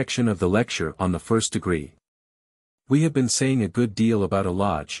 Third section of the lecture on the first degree. We have been saying a good deal about a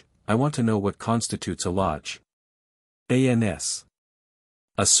lodge. I want to know what constitutes a lodge.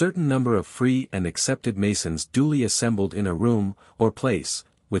 A certain number of free and accepted Masons duly assembled in a room, or place,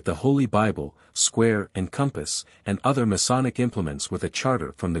 with the Holy Bible, square and compass, and other Masonic implements with a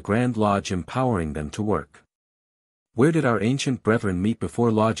charter from the Grand Lodge empowering them to work. Where did our ancient brethren meet before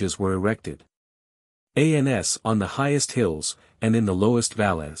lodges were erected? On the highest hills, and in the lowest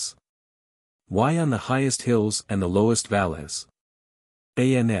valleys. Why on the highest hills and the lowest valleys?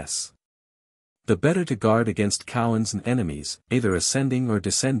 The better to guard against cowens and enemies, either ascending or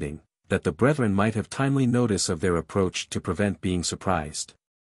descending, that the brethren might have timely notice of their approach to prevent being surprised.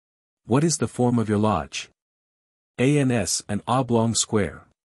 What is the form of your lodge? An oblong square.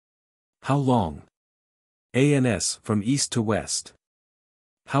 How long? From east to west.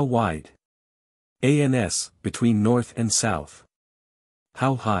 How wide? Between north and south.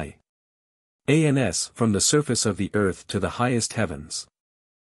 How high? From the surface of the earth to the highest heavens.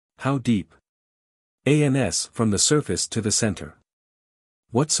 How deep? From the surface to the center.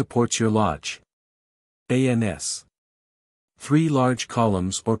 What supports your lodge? 3 large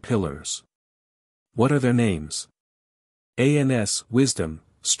columns or pillars. What are their names? Wisdom,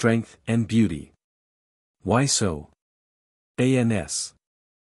 strength and beauty. Why so?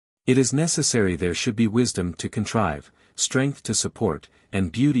 It is necessary there should be wisdom to contrive, strength to support,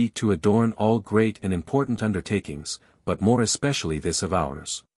 and beauty to adorn all great and important undertakings, but more especially this of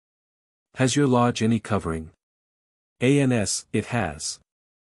ours. Has your lodge any covering? It has.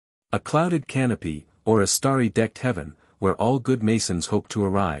 A clouded canopy, or a starry-decked heaven, where all good Masons hope to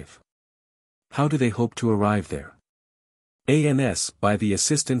arrive. How do they hope to arrive there? By the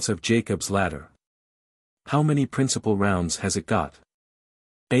assistance of Jacob's ladder. How many principal rounds has it got?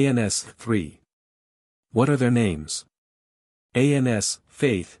 3. What are their names?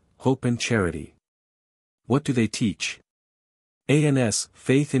 Faith, hope and charity. What do they teach?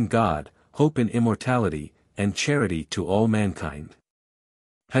 Faith in God, hope in immortality, and charity to all mankind.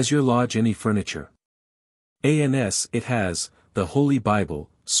 Has your lodge any furniture? It has, the Holy Bible,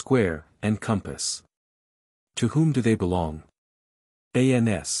 square, and compass. To whom do they belong?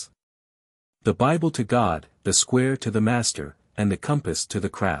 The Bible to God, the square to the master, and the compass to the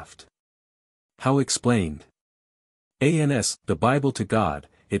craft. How explained? The Bible to God,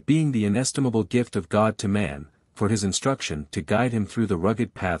 it being the inestimable gift of God to man, for his instruction to guide him through the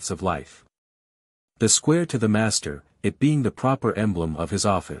rugged paths of life. The square to the master, it being the proper emblem of his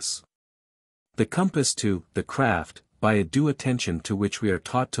office. The compass to the craft, by a due attention to which we are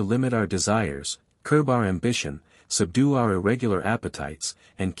taught to limit our desires, curb our ambition, subdue our irregular appetites,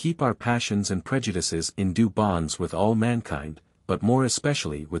 and keep our passions and prejudices in due bonds with all mankind, but more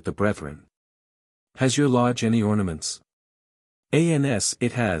especially with the brethren. Has your lodge any ornaments?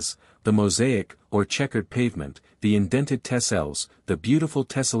 It has, the mosaic, or checkered pavement, the indented tessels, the beautiful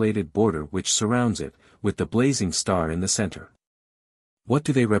tessellated border which surrounds it, with the blazing star in the center. What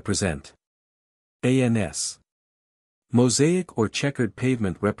do they represent? Mosaic or checkered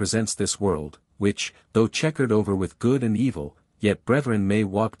pavement represents this world, which, though checkered over with good and evil, yet brethren may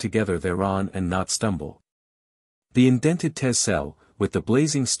walk together thereon and not stumble. The indented tessel, with the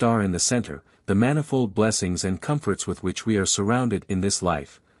blazing star in the center, the manifold blessings and comforts with which we are surrounded in this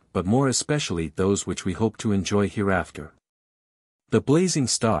life, but more especially those which we hope to enjoy hereafter. The blazing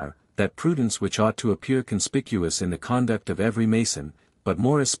star, that prudence which ought to appear conspicuous in the conduct of every Mason, but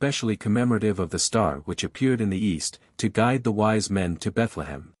more especially commemorative of the star which appeared in the east, to guide the wise men to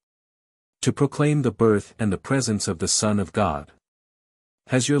Bethlehem. To proclaim the birth and the presence of the Son of God.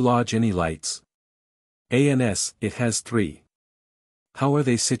 Has your lodge any lights? ANS, it has 3. How are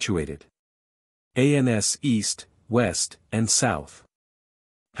they situated? ANS east, west, and south.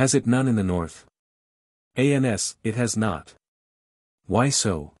 Has it none in the north? ANS, it has not. Why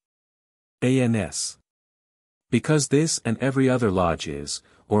so? ANS. Because this and every other lodge is,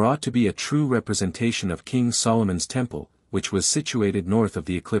 or ought to be a true representation of King Solomon's temple, which was situated north of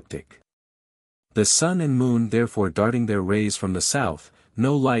the ecliptic. The sun and moon therefore darting their rays from the south,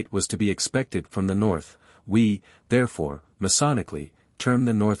 no light was to be expected from the north. We, therefore, Masonically, term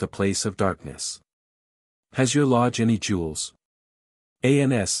the north a place of darkness. Has your lodge any jewels?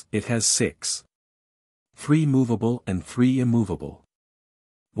 ANS, it has 6. 3 movable and 3 immovable.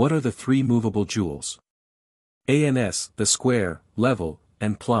 What are the 3 movable jewels? ANS, the square, level,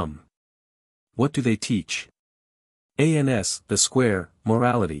 and plumb. What do they teach? ANS, the square,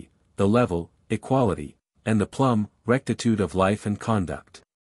 morality, the level, equality, and the plumb, rectitude of life and conduct.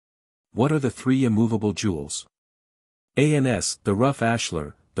 What are the 3 immovable jewels? ANS, the rough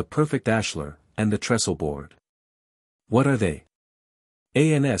ashlar, the perfect ashlar, and the trestle board. What are they?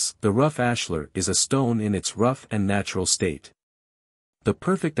 ANS, the rough ashlar is a stone in its rough and natural state. The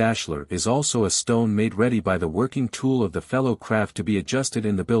perfect ashlar is also a stone made ready by the working tool of the fellow craft to be adjusted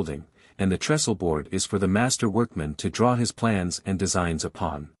in the building, and the trestle board is for the master workman to draw his plans and designs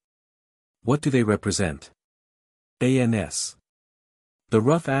upon. What do they represent? ANS. The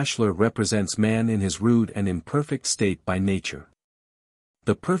rough ashlar represents man in his rude and imperfect state by nature.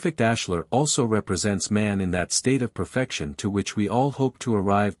 The perfect ashlar also represents man in that state of perfection to which we all hope to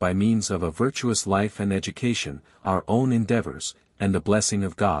arrive by means of a virtuous life and education, our own endeavors, and the blessing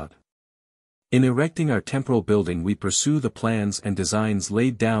of God. In erecting our temporal building we pursue the plans and designs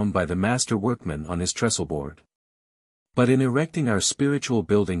laid down by the master workman on his trestle board. But in erecting our spiritual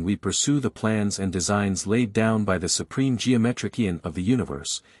building we pursue the plans and designs laid down by the supreme geometrician of the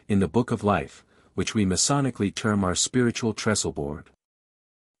universe, in the book of life, which we Masonically term our spiritual trestle board.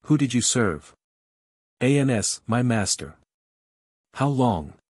 Who did you serve? ANS, my master. How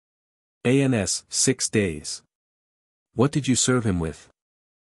long? ANS, 6 days. What did you serve him with?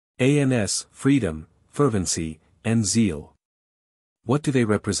 ANS, freedom, fervency, and zeal. What do they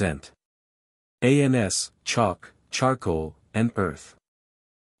represent? ANS, chalk, charcoal, and earth.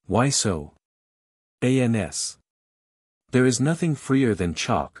 Why so? ANS. There is nothing freer than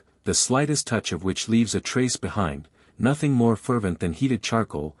chalk, the slightest touch of which leaves a trace behind, nothing more fervent than heated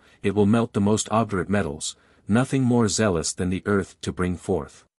charcoal, it will melt the most obdurate metals, nothing more zealous than the earth to bring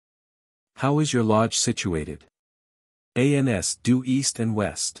forth. How is your lodge situated? ANS, due east and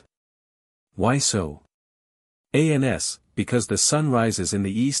west. Why so? ANS, because the sun rises in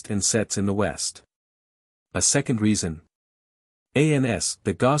the east and sets in the west. A second reason. ANS,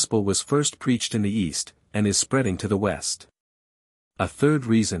 the gospel was first preached in the east, and is spreading to the west. A third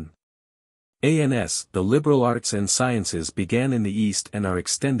reason. ANS, the liberal arts and sciences began in the east and are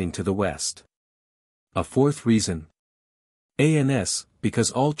extending to the west. A fourth reason. ANS,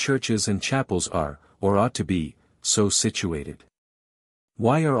 because all churches and chapels are, or ought to be, so situated.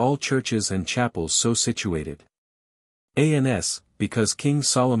 Why are all churches and chapels so situated? ANS, because King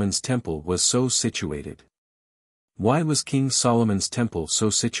Solomon's temple was so situated. Why was King Solomon's temple so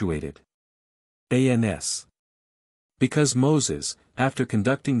situated? ANS. Because Moses, after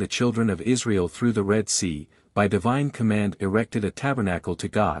conducting the children of Israel through the Red Sea, by divine command erected a tabernacle to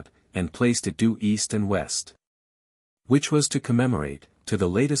God, and placed it due east and west. Which was to commemorate, to the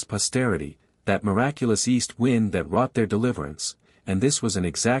latest posterity, that miraculous east wind that wrought their deliverance, and this was an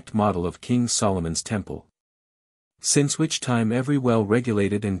exact model of King Solomon's temple. Since which time every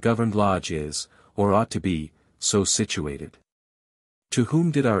well-regulated and governed lodge is, or ought to be, so situated. To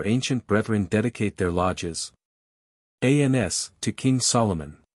whom did our ancient brethren dedicate their lodges? ANS, to King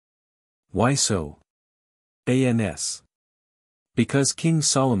Solomon. Why so? ANS. Because King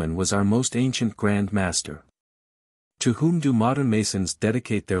Solomon was our most ancient Grand Master. To whom do modern Masons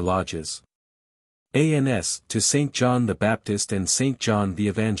dedicate their lodges? ANS, to St. John the Baptist and St. John the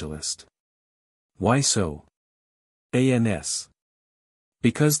Evangelist. Why so? ANS.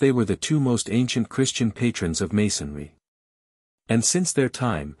 Because they were the 2 most ancient Christian patrons of Masonry. And since their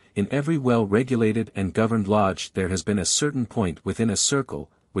time, in every well-regulated and governed lodge there has been a certain point within a circle,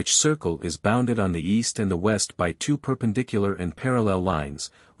 which circle is bounded on the east and the west by two perpendicular and parallel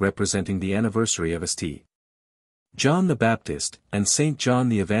lines, representing the anniversary of St. John the Baptist, and St. John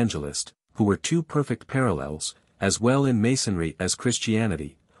the Evangelist, who were two perfect parallels, as well in Masonry as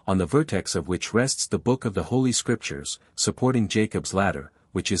Christianity, on the vertex of which rests the book of the Holy Scriptures, supporting Jacob's ladder,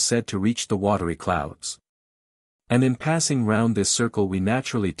 which is said to reach the watery clouds. And in passing round this circle we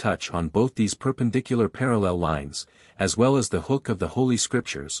naturally touch on both these perpendicular parallel lines, as well as the hook of the Holy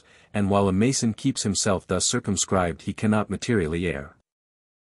Scriptures, and while a Mason keeps himself thus circumscribed he cannot materially err.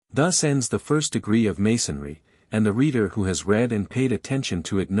 Thus ends the first degree of Masonry, and the reader who has read and paid attention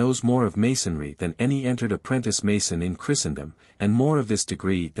to it knows more of Masonry than any entered apprentice Mason in Christendom, and more of this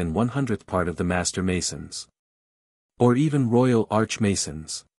degree than 1/100th part of the Master Masons. Or even Royal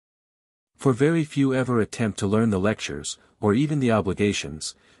Archmasons. For very few ever attempt to learn the lectures, or even the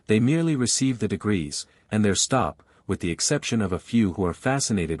obligations, they merely receive the degrees, and there stop, with the exception of a few who are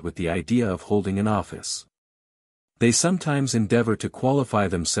fascinated with the idea of holding an office. They sometimes endeavor to qualify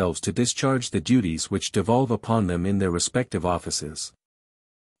themselves to discharge the duties which devolve upon them in their respective offices.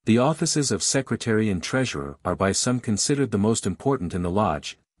 The offices of secretary and treasurer are by some considered the most important in the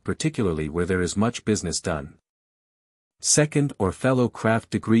lodge, particularly where there is much business done. Second or fellow craft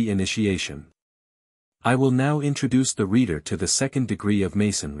degree initiation. I will now introduce the reader to the second degree of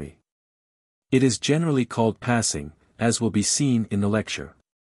Masonry. It is generally called passing, as will be seen in the lecture.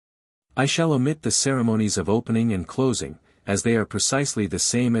 I shall omit the ceremonies of opening and closing, as they are precisely the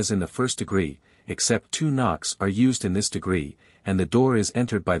same as in the first degree, except 2 knocks are used in this degree, and the door is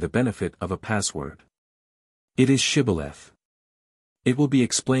entered by the benefit of a password. It is shibboleth. It will be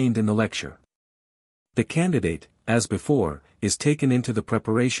explained in the lecture. The candidate, as before, is taken into the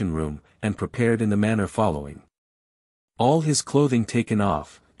preparation room, and prepared in the manner following. All his clothing taken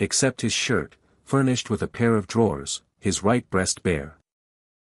off, except his shirt, furnished with a pair of drawers, his right breast bare.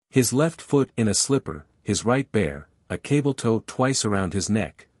 His left foot in a slipper, his right bare, a cable toe twice around his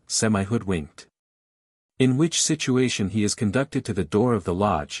neck, semi-hoodwinked. In which situation he is conducted to the door of the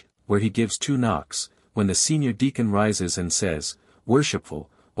lodge, where he gives 2 knocks, when the senior deacon rises and says, "Worshipful,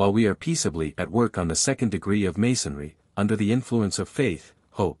 while we are peaceably at work on the second degree of Masonry, under the influence of faith,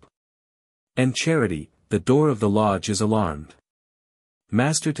 hope, and charity, the door of the lodge is alarmed.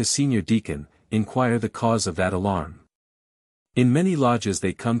 Master to senior deacon, inquire the cause of that alarm." In many lodges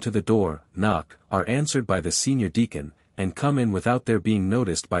they come to the door, knock, are answered by the senior deacon, and come in without their being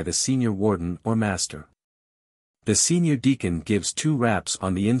noticed by the senior warden or master. The senior deacon gives 2 raps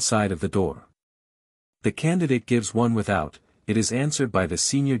on the inside of the door. The candidate gives 1 without, it is answered by the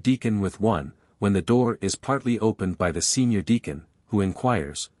senior deacon with 1, when the door is partly opened by the senior deacon, who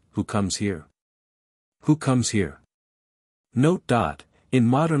inquires, "Who comes here? Who comes here?" Note. In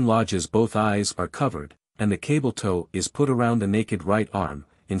modern lodges both eyes are covered, and the cable toe is put around the naked right arm,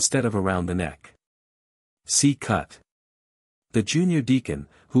 instead of around the neck. See cut. The junior deacon,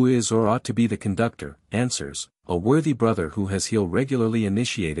 who is or ought to be the conductor, answers, "A worthy brother who has here regularly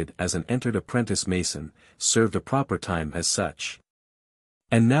initiated as an entered apprentice Mason, served a proper time as such,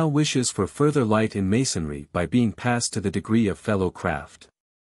 and now wishes for further light in Masonry by being passed to the degree of fellow craft."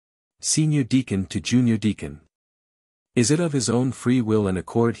 Senior deacon to junior deacon. Is it of his own free will and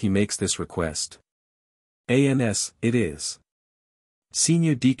accord he makes this request? Ans, it is.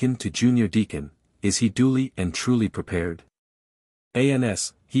 Senior deacon to junior deacon, is he duly and truly prepared?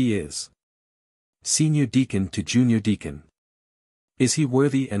 Ans, he is. Senior deacon to junior deacon. Is he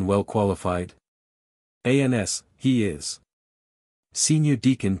worthy and well qualified? Ans, he is. Senior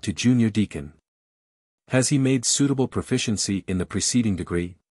deacon to junior deacon. Has he made suitable proficiency in the preceding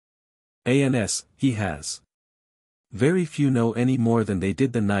degree? Ans, he has. Very few know any more than they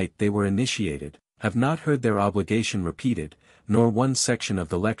did the night they were initiated, have not heard their obligation repeated, nor one section of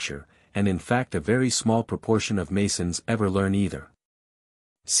the lecture, and in fact a very small proportion of Masons ever learn either.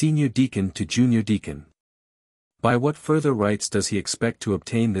 Senior deacon to junior deacon. By what further rights does he expect to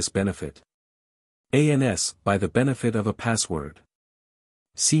obtain this benefit? Ans, by the benefit of a password.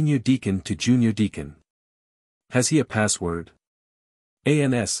 Senior deacon to junior deacon. Has he a password?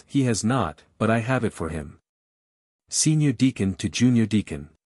 Ans, he has not, but I have it for him. Senior deacon to junior deacon.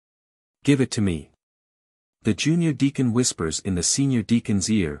 Give it to me. The junior deacon whispers in the senior deacon's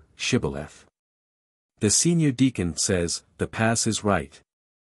ear, "Shibboleth." The senior deacon says, "The pass is right."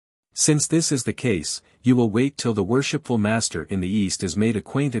 Since this is the case, you will wait till the worshipful master in the east is made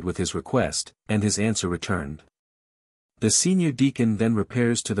acquainted with his request, and his answer returned. The senior deacon then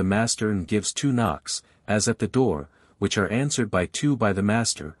repairs to the master and gives 2 knocks, as at the door, which are answered by 2 by the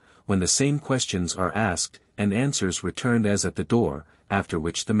master. When the same questions are asked, and answers returned as at the door, after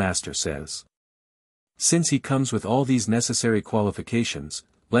which the master says, "Since he comes with all these necessary qualifications,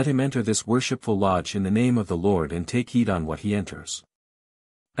 let him enter this worshipful lodge in the name of the Lord and take heed on what he enters."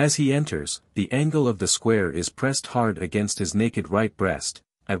 As he enters, the angle of the square is pressed hard against his naked right breast,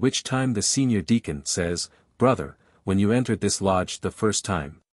 at which time the senior deacon says, "Brother, when you entered this lodge the first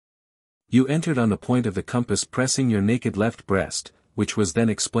time, you entered on the point of the compass pressing your naked left breast, which was then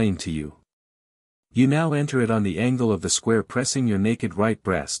explained to you. You now enter it on the angle of the square pressing your naked right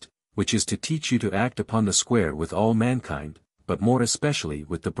breast, which is to teach you to act upon the square with all mankind, but more especially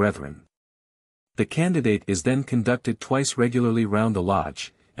with the brethren." The candidate is then conducted twice regularly round the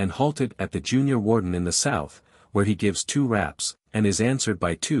lodge, and halted at the junior warden in the south, where he gives 2 raps, and is answered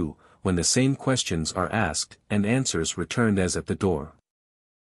by 2, when the same questions are asked, and answers returned as at the door.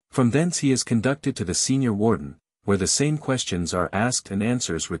 From thence he is conducted to the senior warden, where the same questions are asked and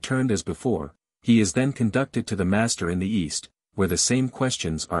answers returned as before. He is then conducted to the master in the east, where the same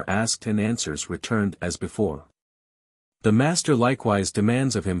questions are asked and answers returned as before. The master likewise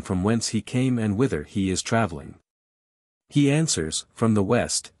demands of him from whence he came and whither he is traveling. He answers, from the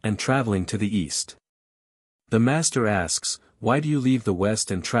west, and traveling to the east. The master asks, "Why do you leave the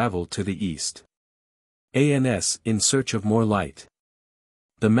west and travel to the east?" "Ans, in search of more light."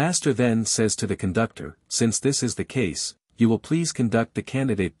 The master then says to the conductor, "Since this is the case, you will please conduct the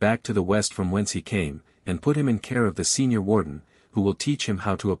candidate back to the west from whence he came, and put him in care of the senior warden, who will teach him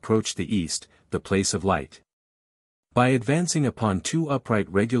how to approach the east, the place of light." By advancing upon 2 upright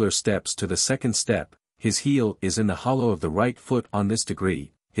regular steps to the second step, his heel is in the hollow of the right foot on this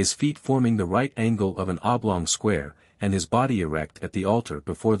degree, his feet forming the right angle of an oblong square, and his body erect at the altar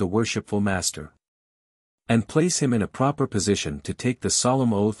before the worshipful master. And place him in a proper position to take the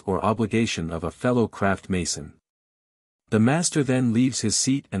solemn oath or obligation of a fellow craft mason. The master then leaves his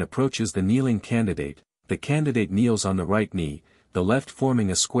seat and approaches the kneeling candidate. The candidate kneels on the right knee, the left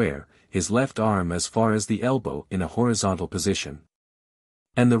forming a square, his left arm as far as the elbow in a horizontal position,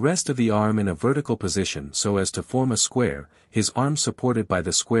 and the rest of the arm in a vertical position so as to form a square, his arm supported by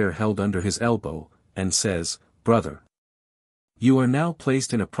the square held under his elbow, and says, "Brother, you are now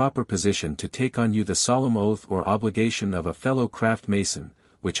placed in a proper position to take on you the solemn oath or obligation of a fellow craft mason,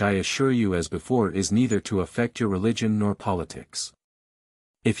 which I assure you as before is neither to affect your religion nor politics.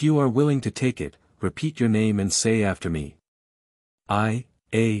 If you are willing to take it, repeat your name and say after me, I,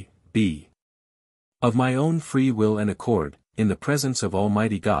 A, B. Of my own free will and accord, in the presence of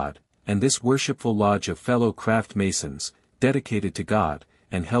Almighty God, and this worshipful lodge of fellow craft masons, dedicated to God,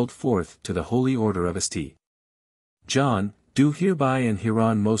 and held forth to the holy order of St. John, do hereby and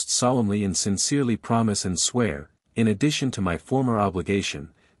hereon most solemnly and sincerely promise and swear, in addition to my former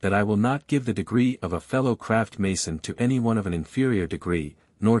obligation, that I will not give the degree of a fellow craft mason to any one of an inferior degree,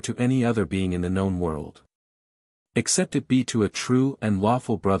 nor to any other being in the known world, except it be to a true and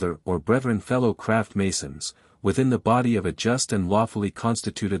lawful brother or brethren fellow craft masons, within the body of a just and lawfully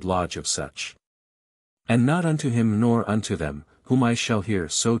constituted lodge of such. And not unto him nor unto them, whom I shall hear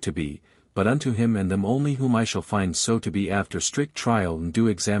so to be, but unto him and them only whom I shall find so to be after strict trial and due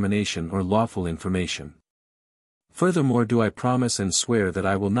examination or lawful information. Furthermore do I promise and swear that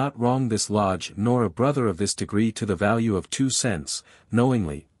I will not wrong this lodge nor a brother of this degree to the value of 2 cents,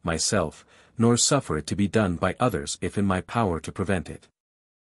 knowingly, myself, nor suffer it to be done by others if in my power to prevent it.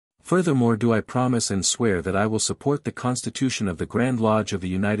 Furthermore do I promise and swear that I will support the Constitution of the Grand Lodge of the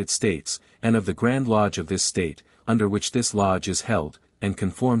United States, and of the Grand Lodge of this state, under which this lodge is held, and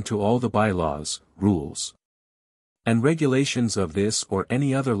conform to all the bylaws, rules, and regulations of this or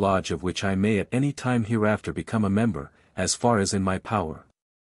any other lodge of which I may at any time hereafter become a member, as far as in my power.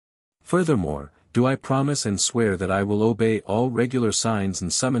 Furthermore, do I promise and swear that I will obey all regular signs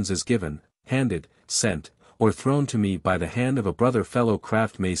and summonses given, handed, sent, or thrown to me by the hand of a brother fellow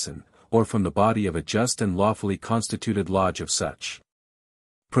craft mason, or from the body of a just and lawfully constituted lodge of such,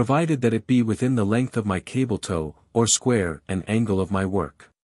 provided that it be within the length of my cable toe, or square and angle of my work.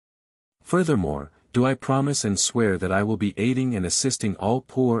 Furthermore, do I promise and swear that I will be aiding and assisting all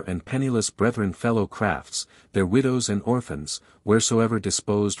poor and penniless brethren fellow crafts, their widows and orphans, wheresoever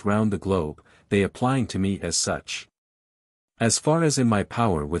disposed round the globe, they applying to me as such, as far as in my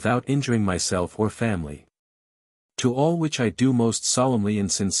power without injuring myself or family. To all which I do most solemnly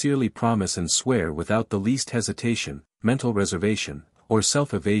and sincerely promise and swear without the least hesitation, mental reservation, or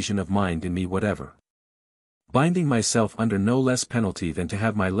self-evasion of mind in me whatever. Binding myself under no less penalty than to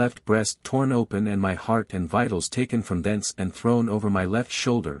have my left breast torn open and my heart and vitals taken from thence and thrown over my left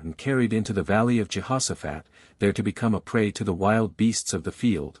shoulder and carried into the valley of Jehoshaphat, there to become a prey to the wild beasts of the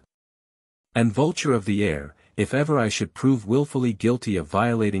field, and vulture of the air, if ever I should prove willfully guilty of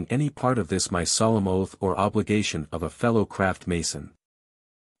violating any part of this my solemn oath or obligation of a fellow craft mason.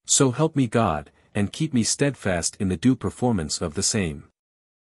 So help me God, and keep me steadfast in the due performance of the same.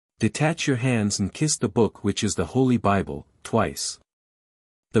 Detach your hands and kiss the book which is the Holy Bible, twice.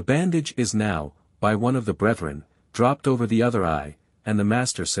 The bandage is now, by one of the brethren, dropped over the other eye, and the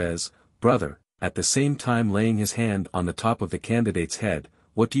master says, Brother, at the same time laying his hand on the top of the candidate's head,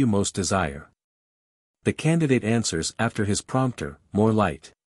 what do you most desire? The candidate answers after his prompter, more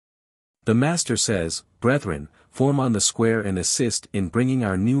light. The master says, Brethren, form on the square and assist in bringing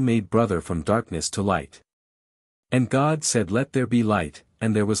our new-made brother from darkness to light. And God said let there be light,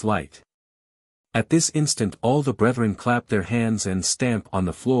 and there was light. At this instant all the brethren clap their hands and stamp on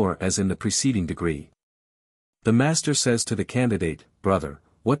the floor as in the preceding degree. The master says to the candidate, Brother,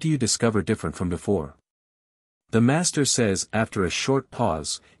 what do you discover different from before? The master says after a short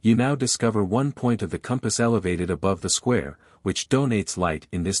pause, you now discover one point of the compass elevated above the square, which donates light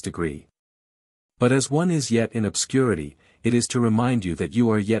in this degree. But as one is yet in obscurity, it is to remind you that you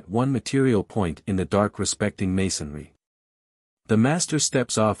are yet one material point in the dark respecting Masonry. The master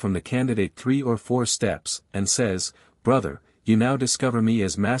steps off from the candidate 3 or 4 steps, and says, Brother, you now discover me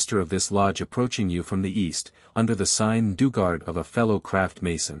as master of this lodge approaching you from the east, under the sign Dugard of a fellow craft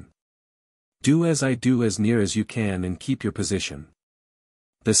mason. Do as I do as near as you can and keep your position.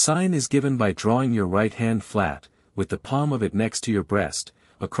 The sign is given by drawing your right hand flat, with the palm of it next to your breast,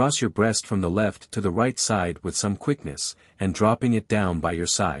 across your breast from the left to the right side with some quickness, and dropping it down by your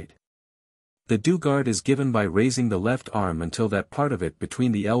side. The Dugard is given by raising the left arm until that part of it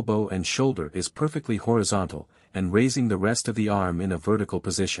between the elbow and shoulder is perfectly horizontal, and raising the rest of the arm in a vertical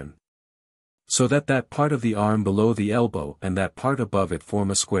position. So that part of the arm below the elbow and that part above it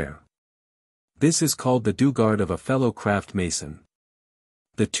form a square. This is called the Dugard of a fellow craft mason.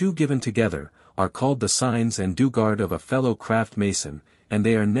 The two given together, are called the signs and Dugard of a fellow craft mason, and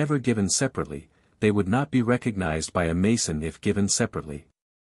they are never given separately, they would not be recognized by a mason if given separately.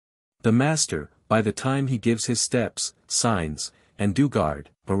 The master, by the time he gives his steps, signs, and Dugard,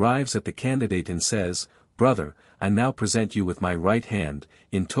 arrives at the candidate and says, Brother, I now present you with my right hand,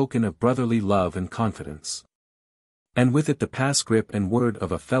 in token of brotherly love and confidence. And with it the pass grip and word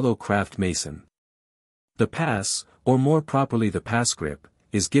of a fellow craft mason. The pass, or more properly the pass grip,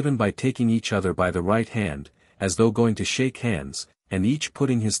 is given by taking each other by the right hand, as though going to shake hands, and each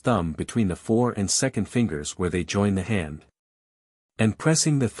putting his thumb between the 4 and 2nd fingers where they join the hand, and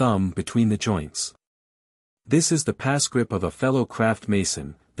pressing the thumb between the joints. This is the pass grip of a fellow craft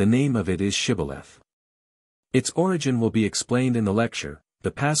mason, the name of it is shibboleth. Its origin will be explained in the lecture.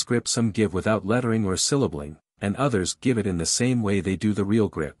 The pass grip some give without lettering or syllabling, and others give it in the same way they do the real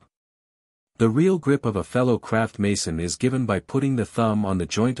grip. The real grip of a fellow craft mason is given by putting the thumb on the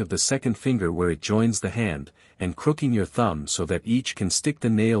joint of the 2nd finger where it joins the hand, and crooking your thumb so that each can stick the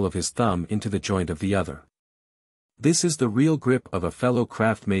nail of his thumb into the joint of the other. This is the real grip of a fellow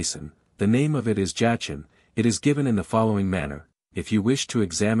craft mason. The name of it is jachin. It is given in the following manner. If you wish to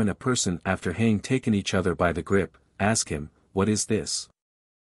examine a person after having taken each other by the grip, ask him, what is this?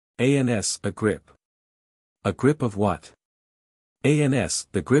 Ans, a grip. A grip of what? Ans,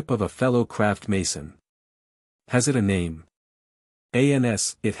 the grip of a fellow craft mason. Has it a name?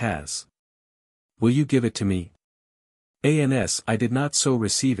 Ans, it has. Will you give it to me? Ans, I did not so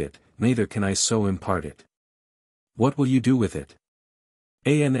receive it, neither can I so impart it. What will you do with it?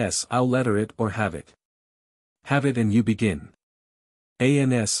 Ans, I'll letter it or have it. Have it and you begin.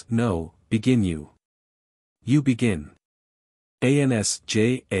 Ans, no, begin you. You begin. Ans,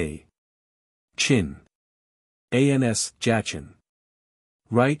 J.A. Chin. Ans, Jachin.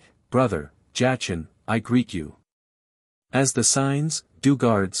 Right, brother, Jachin, I greet you. As the signs,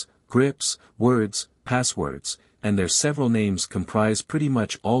 Dugards, grips, words, passwords, and their several names comprise pretty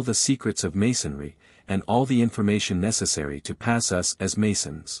much all the secrets of Masonry, and all the information necessary to pass us as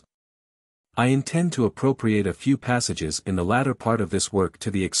Masons. I intend to appropriate a few passages in the latter part of this work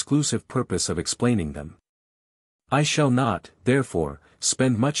to the exclusive purpose of explaining them. I shall not, therefore,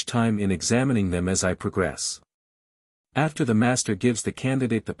 spend much time in examining them as I progress. After the master gives the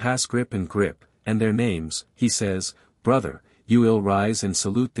candidate the pass grip, and their names, he says, Brother, you will rise and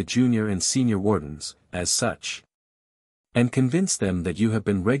salute the junior and senior wardens, as such. And convince them that you have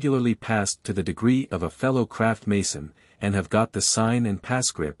been regularly passed to the degree of a fellow craft mason, and have got the sign and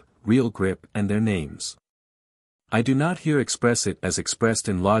pass grip, real grip and their names. I do not here express it as expressed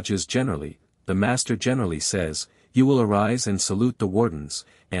in lodges generally. The master generally says, you will arise and salute the wardens,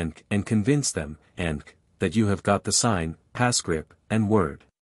 and convince them, and that you have got the sign, pass grip, and word.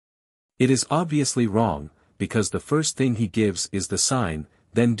 It is obviously wrong, because the first thing he gives is the sign,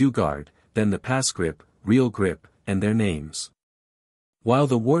 then Dugard, then the pass grip, real grip, and their names. While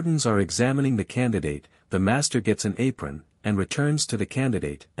the wardens are examining the candidate, the master gets an apron, and returns to the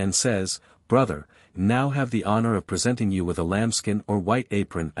candidate, and says, "Brother, now have the honor of presenting you with a lambskin or white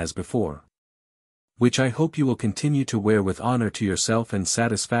apron as before, which I hope you will continue to wear with honor to yourself and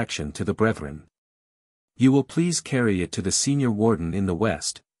satisfaction to the brethren. You will please carry it to the senior warden in the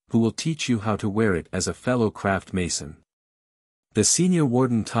west, who will teach you how to wear it as a fellow craft mason." The senior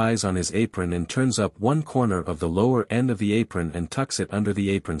warden ties on his apron and turns up one corner of the lower end of the apron and tucks it under the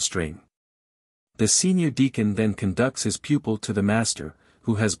apron string. The senior deacon then conducts his pupil to the master,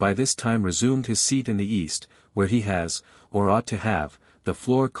 who has by this time resumed his seat in the east, where he has, or ought to have, the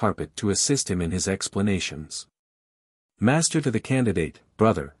floor carpet to assist him in his explanations. Master to the candidate,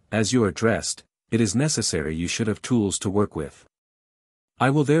 "Brother, as you are dressed, it is necessary you should have tools to work with. I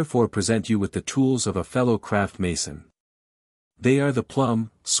will therefore present you with the tools of a fellow craft mason. They are the plumb,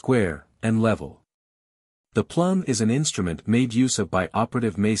 square, and level. The plumb is an instrument made use of by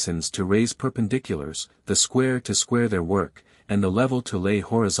operative masons to raise perpendiculars, the square to square their work, and the level to lay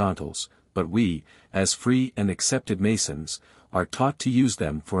horizontals, but we, as free and accepted masons, are taught to use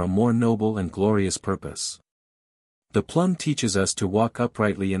them for a more noble and glorious purpose. The plumb teaches us to walk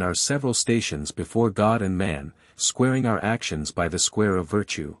uprightly in our several stations before God and man, squaring our actions by the square of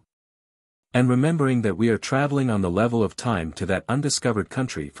virtue, and remembering that we are traveling on the level of time to that undiscovered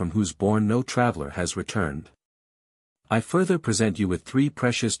country from whose bourne no traveler has returned. I further present you with 3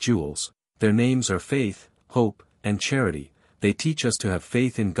 precious jewels. Their names are faith, hope, and charity. They teach us to have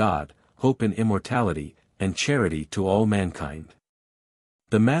faith in God, hope in immortality, and charity to all mankind.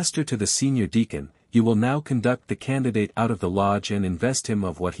 The master to the senior deacon, "You will now conduct the candidate out of the lodge and invest him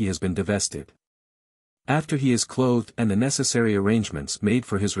of what he has been divested. After he is clothed and the necessary arrangements made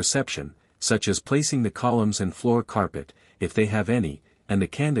for his reception, such as placing the columns and floor carpet, if they have any, and the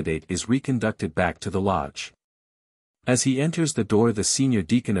candidate is reconducted back to the lodge. As he enters the door the senior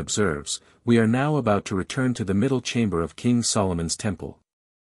deacon observes, we are now about to return to the middle chamber of King Solomon's temple.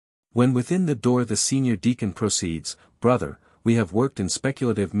 When within the door the senior deacon proceeds, "Brother, we have worked in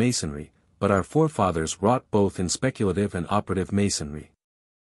speculative masonry, but our forefathers wrought both in speculative and operative masonry.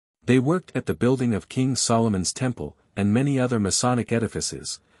 They worked at the building of King Solomon's temple, and many other Masonic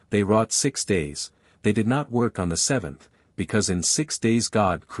edifices. They wrought 6 days, they did not work on the 7th, because in 6 days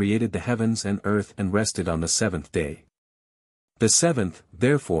God created the heavens and earth and rested on the 7th day. The 7th,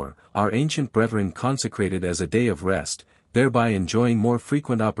 therefore, our ancient brethren consecrated as a day of rest, thereby enjoying more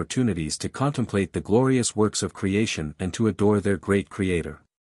frequent opportunities to contemplate the glorious works of creation and to adore their great Creator."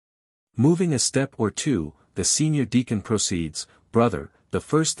 Moving a step or two, the senior deacon proceeds, "Brother, the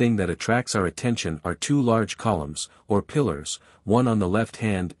first thing that attracts our attention are 2 large columns, or pillars, one on the left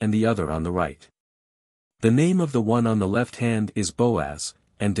hand and the other on the right. The name of the one on the left hand is Boaz,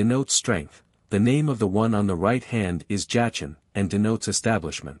 and denotes strength, the name of the one on the right hand is Jachin, and denotes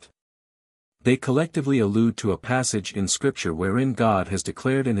establishment. They collectively allude to a passage in Scripture wherein God has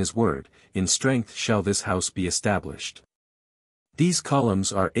declared in His Word, 'In strength shall this house be established.' These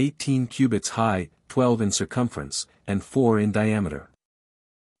columns are 18 cubits high, 12 in circumference, and 4 in diameter.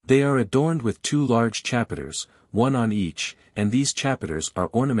 They are adorned with 2 large chapiters, one on each, and these chapiters are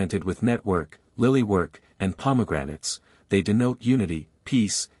ornamented with network, lily work, and pomegranates. They denote unity,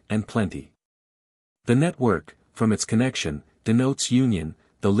 peace, and plenty. The network, from its connection, denotes union,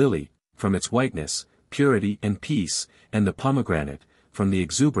 the lily, from its whiteness, purity and peace, and the pomegranate, from the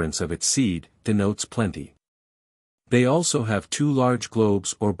exuberance of its seed, denotes plenty. They also have 2 large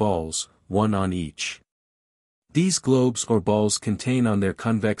globes or balls, one on each. These globes or balls contain on their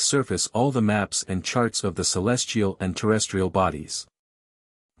convex surface all the maps and charts of the celestial and terrestrial bodies.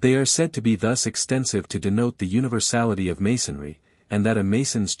 They are said to be thus extensive to denote the universality of Masonry, and that a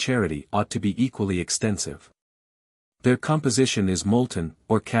Mason's charity ought to be equally extensive. Their composition is molten,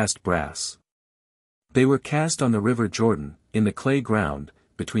 or cast brass. They were cast on the river Jordan, in the clay ground,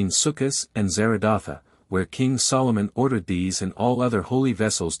 between Succos and Zaradatha, where King Solomon ordered these and all other holy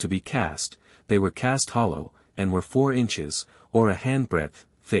vessels to be cast. They were cast hollow, and were 4 inches, or a handbreadth,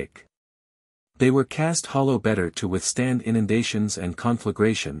 thick. They were cast hollow better to withstand inundations and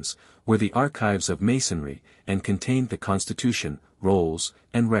conflagrations, were the archives of Masonry, and contained the Constitution, rolls,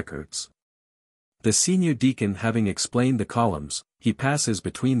 and records. The senior deacon having explained the columns, he passes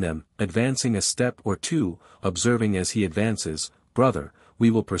between them, advancing a step or 2, observing as he advances, "Brother,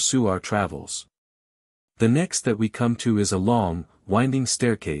 we will pursue our travels. The next that we come to is a long, winding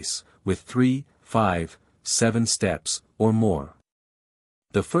staircase, with 3, 5, 7 steps, or more.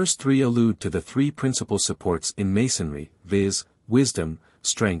 The first 3 allude to the 3 principal supports in Masonry, viz., wisdom,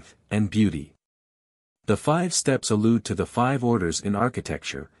 strength, and beauty. The 5 steps allude to the 5 orders in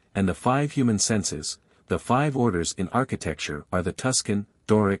architecture, and the 5 human senses, the 5 orders in architecture are the Tuscan,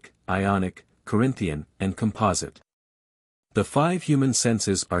 Doric, Ionic, Corinthian, and Composite. The 5 human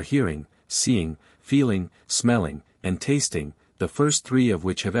senses are hearing, seeing, feeling, smelling, and tasting, the first 3 of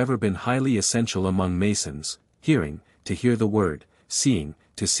which have ever been highly essential among Masons: hearing, to hear the word; seeing,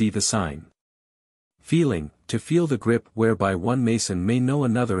 to see the sign; feeling, to feel the grip whereby one Mason may know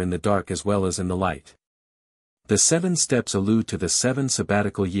another in the dark as well as in the light. The 7 steps allude to the 7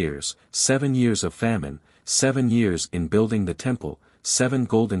 sabbatical years, 7 years of famine, 7 years in building the temple, 7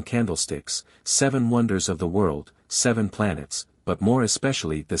 golden candlesticks, 7 wonders of the world, 7 planets, but more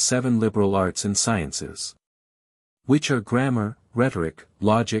especially the 7 liberal arts and sciences, which are grammar, rhetoric,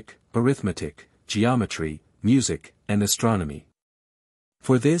 logic, arithmetic, geometry, music, and astronomy.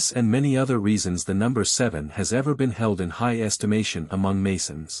 For this and many other reasons the number 7 has ever been held in high estimation among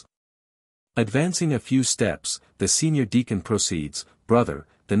Masons. Advancing a few steps, the senior deacon proceeds: "Brother,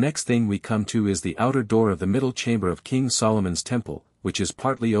 the next thing we come to is the outer door of the middle chamber of King Solomon's temple, which is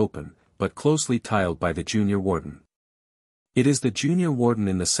partly open, but closely tiled by the junior warden. It is the junior warden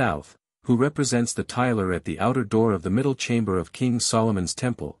in the south, who represents the tiler at the outer door of the middle chamber of King Solomon's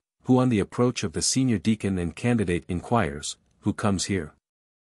temple, who on the approach of the senior deacon and candidate inquires, 'Who comes here?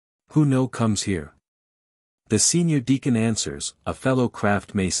 Who no comes here?' The senior deacon answers, 'A fellow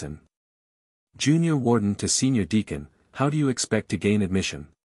craft mason.' Junior warden to senior deacon, 'How do you expect to gain admission?'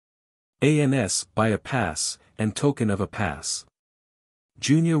 ANS, 'By a pass, and token of a pass.'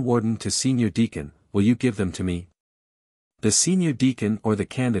 Junior warden to senior deacon, 'Will you give them to me?' The senior deacon or the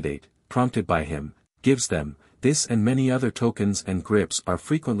candidate, prompted by him, gives them. This and many other tokens and grips are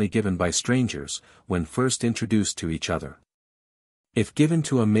frequently given by strangers, when first introduced to each other. If given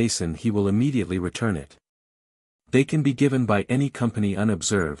to a Mason he will immediately return it. They can be given by any company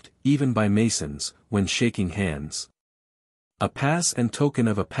unobserved, even by Masons, when shaking hands. A pass and token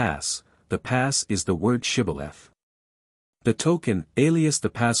of a pass. The pass is the word shibboleth. The token, alias the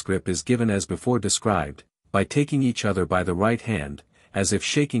pass grip, is given as before described, by taking each other by the right hand, as if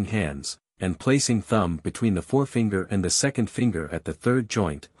shaking hands, and placing thumb between the forefinger and the second finger at the third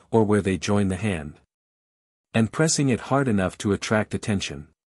joint, or where they join the hand, and pressing it hard enough to attract attention.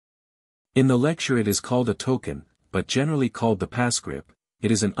 In the lecture it is called a token, but generally called the pass grip.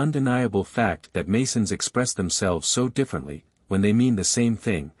 It is an undeniable fact that Masons express themselves so differently, when they mean the same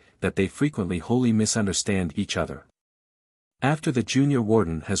thing, that they frequently wholly misunderstand each other. After the junior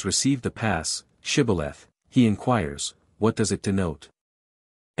warden has received the pass, shibboleth, he inquires, "What does it denote?"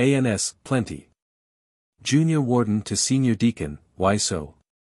 ANS, plenty. Junior warden to senior deacon, "Why so?"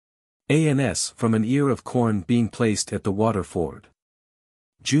 ANS, from an ear of corn being placed at the water ford.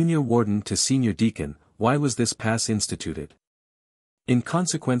 Junior warden to senior deacon, "Why was this pass instituted?" In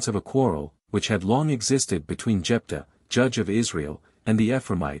consequence of a quarrel, which had long existed between Jephthah, judge of Israel, and the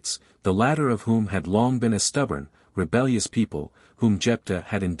Ephraimites, the latter of whom had long been a stubborn, rebellious people, whom Jephthah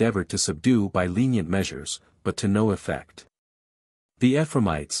had endeavored to subdue by lenient measures, but to no effect. The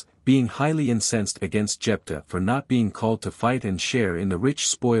Ephraimites, being highly incensed against Jephthah for not being called to fight and share in the rich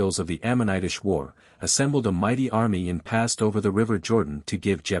spoils of the Ammonitish war, assembled a mighty army and passed over the river Jordan to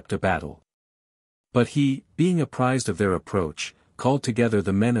give Jephthah battle. But he, being apprised of their approach, called together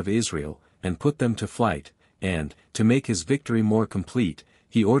the men of Israel, and put them to flight, and, to make his victory more complete,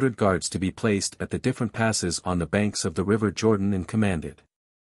 he ordered guards to be placed at the different passes on the banks of the river Jordan and commanded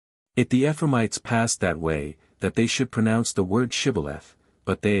it the Ephraimites passed that way, that they should pronounce the word shibboleth,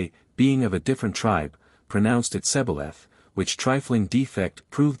 but they, being of a different tribe, pronounced it sebeleth, which trifling defect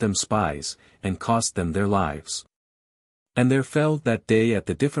proved them spies, and cost them their lives. And there fell that day at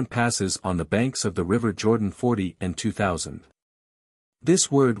the different passes on the banks of the river Jordan 40 and 2,000.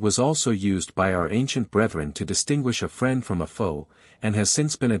 This word was also used by our ancient brethren to distinguish a friend from a foe, and has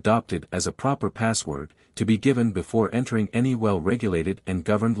since been adopted as a proper password, to be given before entering any well-regulated and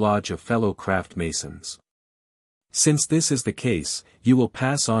governed lodge of fellow craft Masons. Since this is the case, you will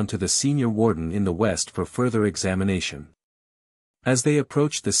pass on to the senior warden in the west for further examination. As they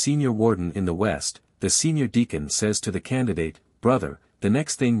approach the senior warden in the west, the senior deacon says to the candidate, "Brother, the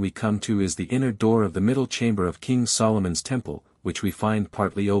next thing we come to is the inner door of the middle chamber of King Solomon's temple, which we find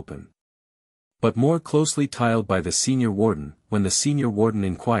partly open, but more closely tiled by the senior warden. When the senior warden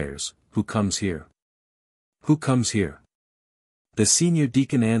inquires, "Who comes here? Who comes here?" The senior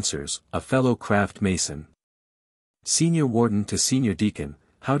deacon answers, "A fellow craft mason." Senior warden to senior deacon,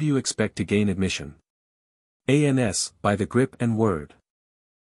 "How do you expect to gain admission?" ANS, "By the grip and word."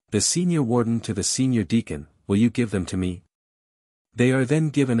 The senior warden to the senior deacon, "Will you give them to me?" They are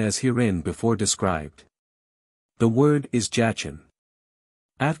then given as herein before described. The word is jachin.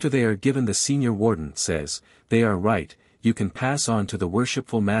 After they are given, the senior warden says, "They are right, you can pass on to the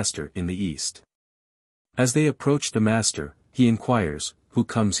worshipful master in the east." As they approach the master, he inquires, "Who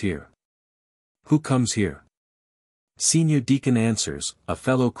comes here? Who comes here?" Senior deacon answers, "A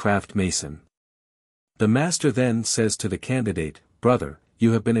fellow craft mason." The master then says to the candidate, "Brother,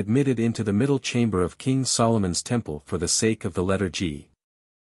 you have been admitted into the middle chamber of King Solomon's temple for the sake of the letter G.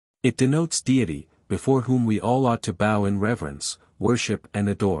 It denotes deity, before whom we all ought to bow in reverence, worship and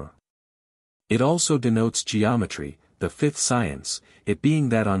adore. It also denotes geometry, the fifth science, it being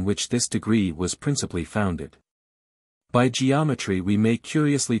that on which this degree was principally founded. By geometry we may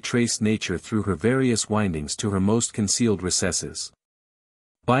curiously trace nature through her various windings to her most concealed recesses.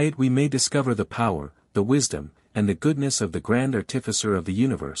 By it we may discover the power, the wisdom, and the goodness of the grand artificer of the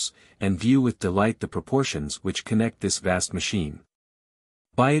universe, and view with delight the proportions which connect this vast machine.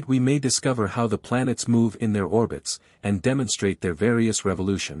 By it we may discover how the planets move in their orbits, and demonstrate their various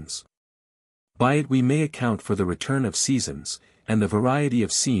revolutions. By it we may account for the return of seasons, and the variety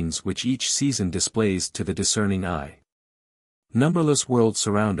of scenes which each season displays to the discerning eye. Numberless worlds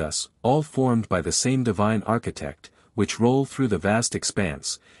surround us, all formed by the same divine architect, which roll through the vast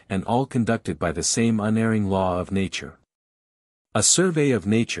expanse, and all conducted by the same unerring law of nature. A survey of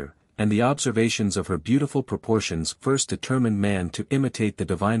nature, and the observations of her beautiful proportions first determined man to imitate the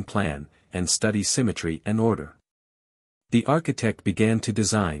divine plan, and study symmetry and order. The architect began to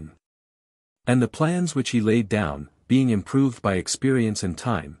design. And the plans which he laid down, being improved by experience and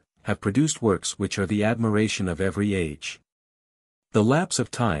time, have produced works which are the admiration of every age. The lapse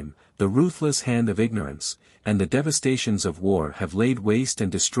of time, the ruthless hand of ignorance, and the devastations of war have laid waste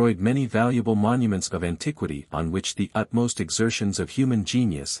and destroyed many valuable monuments of antiquity on which the utmost exertions of human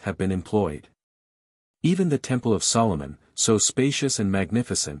genius have been employed. Even the Temple of Solomon, so spacious and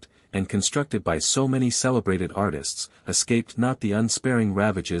magnificent, and constructed by so many celebrated artists, escaped not the unsparing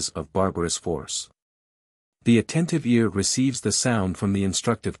ravages of barbarous force. The attentive ear receives the sound from the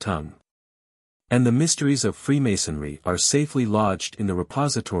instructive tongue. And the mysteries of Freemasonry are safely lodged in the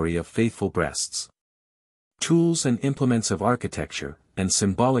repository of faithful breasts. Tools and implements of architecture, and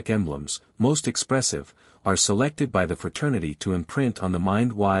symbolic emblems, most expressive, are selected by the fraternity to imprint on the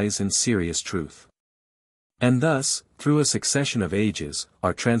mind wise and serious truth. And thus, through a succession of ages,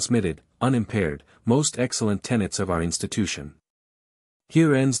 are transmitted, unimpaired, most excellent tenets of our institution.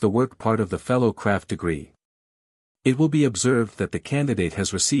 Here ends the work part of the fellow craft degree. It will be observed that the candidate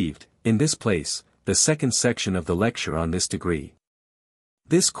has received, in this place, the second section of the lecture on this degree.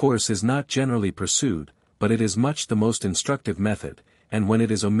 This course is not generally pursued, but it is much the most instructive method, and when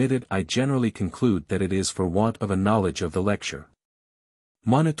it is omitted I generally conclude that it is for want of a knowledge of the lecture.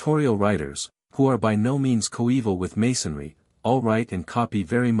 Monitorial writers, who are by no means coeval with Masonry, all write and copy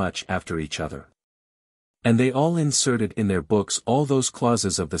very much after each other. And they all inserted in their books all those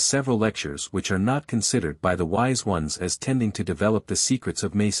clauses of the several lectures which are not considered by the wise ones as tending to develop the secrets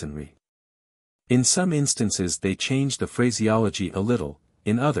of Masonry. In some instances they change the phraseology a little,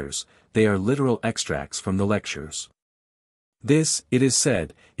 in others, they are literal extracts from the lectures. This, it is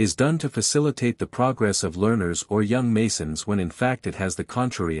said, is done to facilitate the progress of learners or young Masons when in fact it has the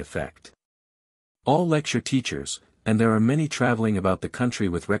contrary effect. All lecture teachers, and there are many traveling about the country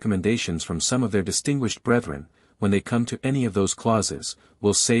with recommendations from some of their distinguished brethren, when they come to any of those clauses,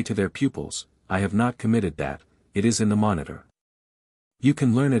 will say to their pupils, "I have not committed that, it is in the monitor. You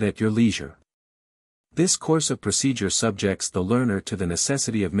can learn it at your leisure." This course of procedure subjects the learner to the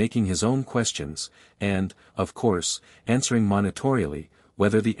necessity of making his own questions, and, of course, answering monitorially,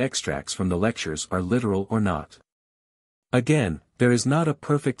 whether the extracts from the lectures are literal or not. Again, there is not a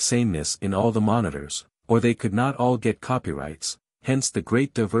perfect sameness in all the monitors, or they could not all get copyrights, hence the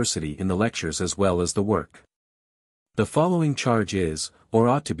great diversity in the lectures as well as the work. The following charge is, or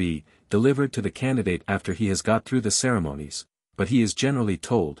ought to be, delivered to the candidate after he has got through the ceremonies, but he is generally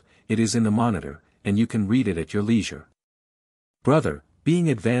told, it is in the monitor, and you can read it at your leisure. Brother, being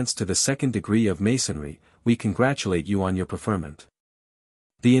advanced to the second degree of Masonry, we congratulate you on your preferment.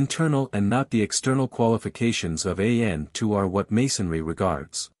 The internal and not the external qualifications of AN2 are what Masonry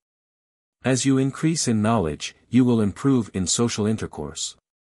regards. As you increase in knowledge, you will improve in social intercourse.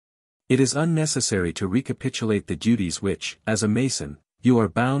 It is unnecessary to recapitulate the duties which, as a Mason, you are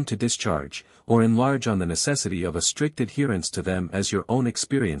bound to discharge, or enlarge on the necessity of a strict adherence to them as your own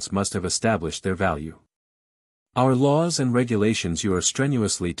experience must have established their value. Our laws and regulations you are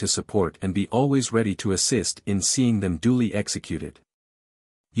strenuously to support and be always ready to assist in seeing them duly executed.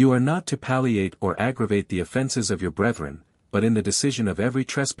 You are not to palliate or aggravate the offenses of your brethren, but in the decision of every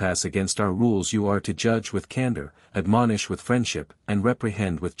trespass against our rules you are to judge with candor, admonish with friendship, and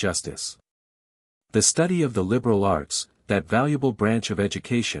reprehend with justice. The study of the liberal arts, that valuable branch of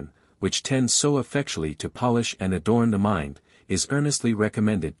education, which tends so effectually to polish and adorn the mind, is earnestly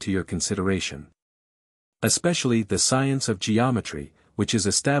recommended to your consideration. Especially the science of geometry, which is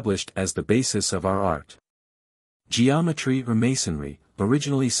established as the basis of our art. Geometry or Masonry,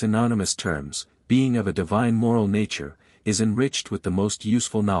 originally synonymous terms, being of a divine moral nature, is enriched with the most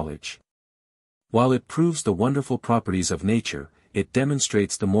useful knowledge. While it proves the wonderful properties of nature, it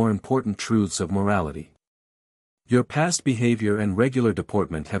demonstrates the more important truths of morality. Your past behavior and regular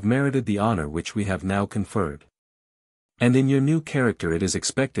deportment have merited the honor which we have now conferred. And in your new character it is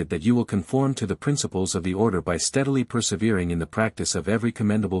expected that you will conform to the principles of the order by steadily persevering in the practice of every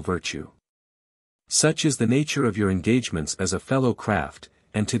commendable virtue. Such is the nature of your engagements as a fellow craft,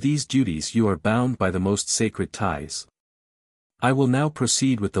 and to these duties you are bound by the most sacred ties. I will now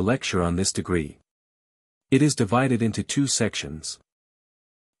proceed with the lecture on this degree. It is divided into 2 sections.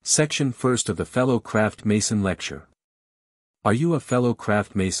 Section 1st of the Fellow Craft Mason Lecture. Are you a fellow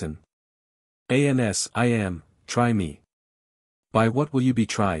craft mason? ANS, I am, try me. By what will you be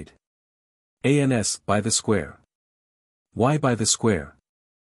tried? ANS, by the square. Why by the square?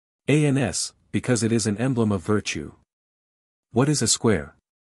 ANS, because it is an emblem of virtue. What is a square?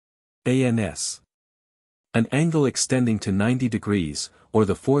 ANS. An angle extending to 90 degrees, or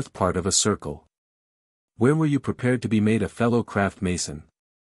the 4th part of a circle. Where were you prepared to be made a fellow craft mason?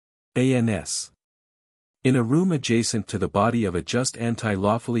 ANS. In a room adjacent to the body of a just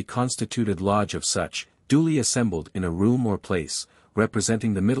anti-lawfully constituted lodge of such, duly assembled in a room or place,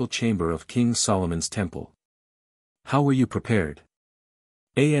 representing the middle chamber of King Solomon's temple. How were you prepared?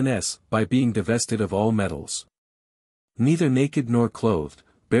 ANS, by being divested of all metals. Neither naked nor clothed,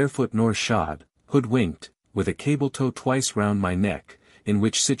 barefoot nor shod, hoodwinked, with a cable tow twice round my neck, in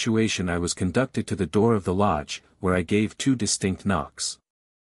which situation I was conducted to the door of the lodge, where I gave 2 distinct knocks.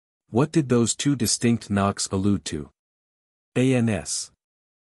 What did those 2 distinct knocks allude to? ANS.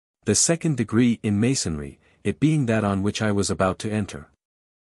 The 2nd degree in Masonry, it being that on which I was about to enter.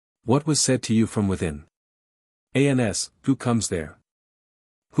 What was said to you from within? ANS, who comes there?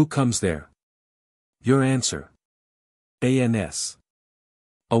 Who comes there? Your answer. ANS.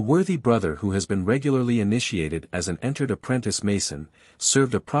 A worthy brother who has been regularly initiated as an entered apprentice mason,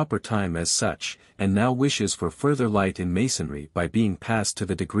 served a proper time as such, and now wishes for further light in masonry by being passed to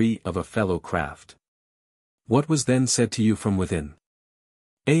the degree of a fellow craft. What was then said to you from within?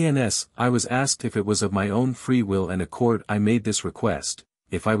 ANS, I was asked if it was of my own free will and accord I made this request,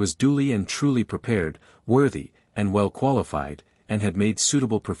 if I was duly and truly prepared, worthy, and well qualified, and had made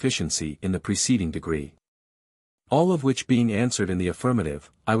suitable proficiency in the preceding degree. All of which being answered in the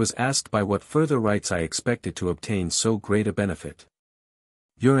affirmative, I was asked by what further rights I expected to obtain so great a benefit.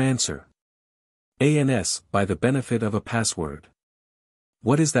 Your answer. ANS, by the benefit of a password.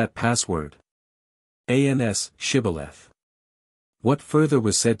 What is that password? ANS, shibboleth. What further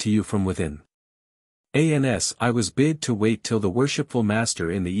was said to you from within? ANS, I was bid to wait till the worshipful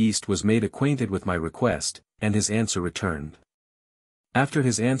master in the East was made acquainted with my request, and his answer returned. After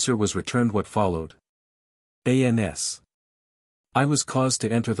his answer was returned, what followed? ANS. I was caused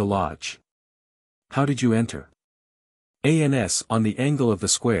to enter the lodge. How did you enter? ANS, on the angle of the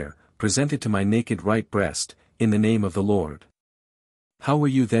square, presented to my naked right breast, in the name of the Lord. How were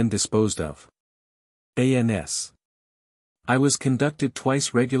you then disposed of? ANS. I was conducted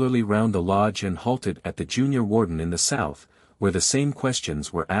twice regularly round the lodge and halted at the junior warden in the south, where the same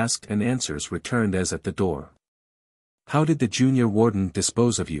questions were asked and answers returned as at the door. How did the junior warden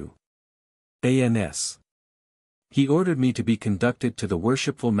dispose of you? ANS. He ordered me to be conducted to the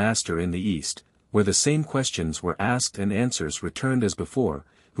worshipful master in the East, where the same questions were asked and answers returned as before,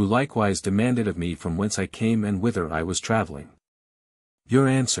 who likewise demanded of me from whence I came and whither I was traveling. Your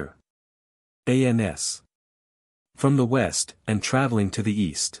answer. ANS. From the West, and traveling to the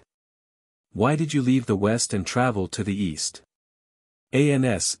East. Why did you leave the West and travel to the East?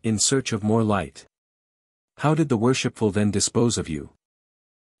 ANS, in search of more light. How did the worshipful then dispose of you?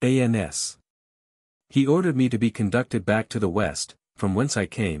 ANS. He ordered me to be conducted back to the West, from whence I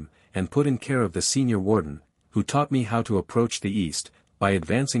came, and put in care of the senior warden, who taught me how to approach the East, by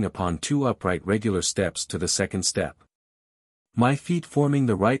advancing upon 2 upright regular steps to the 2nd step. My feet forming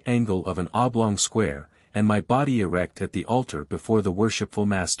the right angle of an oblong square, and my body erect at the altar before the worshipful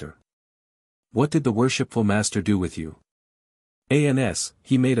master. What did the worshipful master do with you? ANS,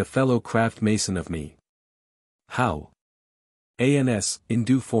 he made a fellow craft mason of me. How? ANS, in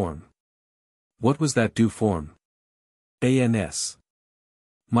due form. What was that due form? ANS.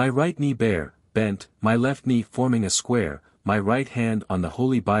 My right knee bare, bent, my left knee forming a square, my right hand on the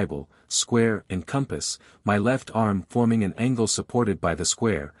Holy Bible, square and compass, my left arm forming an angle supported by the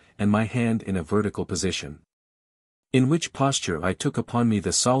square, and my hand in a vertical position. In which posture I took upon me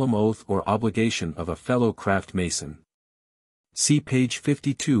the solemn oath or obligation of a fellow craft mason. See page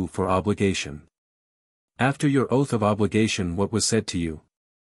 52 for obligation. After your oath of obligation, what was said to you?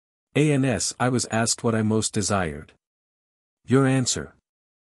 ANS. I was asked what I most desired. Your answer.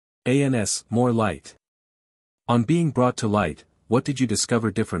 ANS. More light. On being brought to light, what did you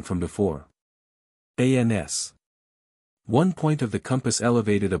discover different from before? ANS. One point of the compass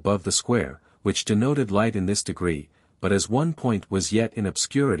elevated above the square, which denoted light in this degree, but as one point was yet in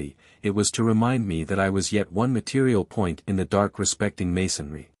obscurity, it was to remind me that I was yet one material point in the dark respecting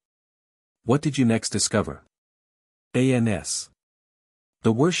Masonry. What did you next discover? ANS.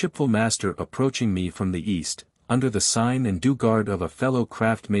 The worshipful master approaching me from the east, under the sign and due guard of a fellow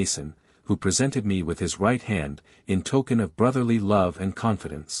craft mason, who presented me with his right hand, in token of brotherly love and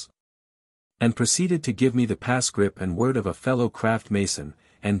confidence. And proceeded to give me the pass grip and word of a fellow craft mason,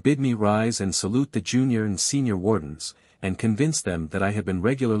 and bid me rise and salute the junior and senior wardens, and convince them that I had been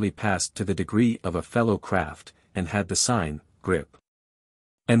regularly passed to the degree of a fellow craft, and had the sign, grip,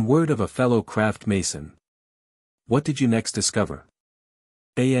 and word of a fellow craft mason. What did you next discover?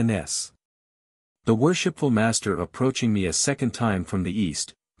 ANS. The worshipful master approaching me a second time from the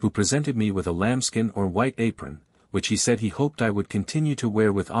east, who presented me with a lambskin or white apron, which he said he hoped I would continue to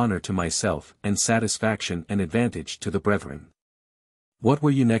wear with honor to myself and satisfaction and advantage to the brethren. What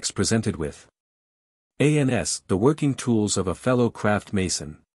were you next presented with? ANS. The working tools of a fellow craft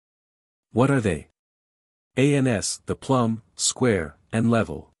mason. What are they? ANS. The plumb, square, and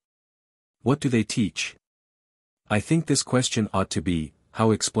level. What do they teach? I think this question ought to be,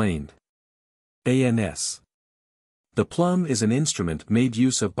 how explained? ANS. The plumb is an instrument made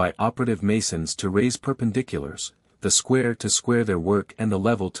use of by operative masons to raise perpendiculars, the square to square their work and the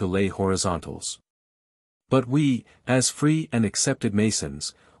level to lay horizontals. But we, as free and accepted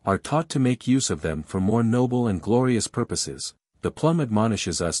masons, are taught to make use of them for more noble and glorious purposes. The plumb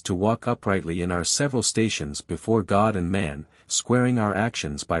admonishes us to walk uprightly in our several stations before God and man, squaring our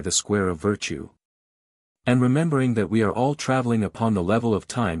actions by the square of virtue. And remembering that we are all traveling upon the level of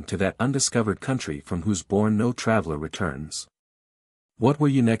time to that undiscovered country from whose bourne no traveler returns. What were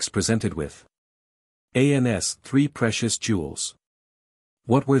you next presented with? ANS. 3 precious jewels.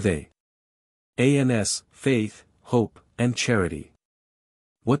 What were they? ANS. Faith, hope, and charity.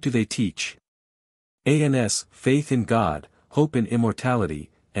 What do they teach? ANS. Faith in God, hope in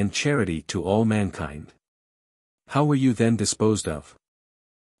immortality, and charity to all mankind. How were you then disposed of?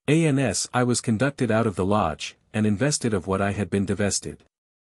 ANS. I was conducted out of the lodge, and invested of what I had been divested.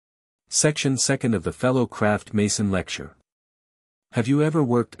 Section 2nd of the Fellow Craft Mason Lecture. Have you ever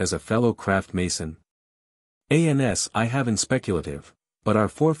worked as a fellow craft mason? ANS. I have in speculative, but our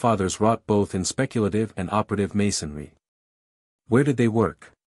forefathers wrought both in speculative and operative masonry. Where did they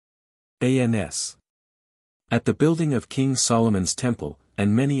work? ANS. At the building of King Solomon's Temple,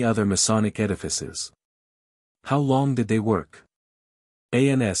 and many other Masonic edifices. How long did they work?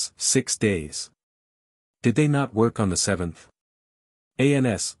 ANS. 6 days. Did they not work on the 7th?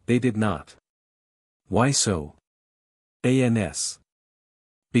 ANS. They did not. Why so? ANS.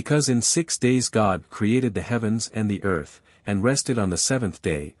 Because in 6 days God created the heavens and the earth, and rested on the 7th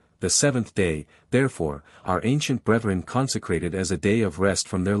day, the 7th day, therefore, our ancient brethren consecrated as a day of rest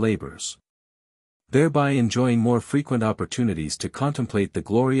from their labors. Thereby enjoying more frequent opportunities to contemplate the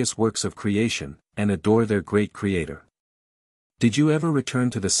glorious works of creation, and adore their great Creator. Did you ever return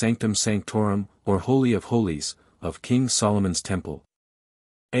to the Sanctum Sanctorum, or Holy of Holies, of King Solomon's Temple?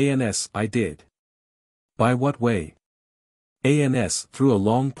 ANS. I did. By what way? ANS. Through a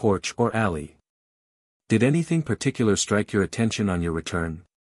long porch or alley. Did anything particular strike your attention on your return?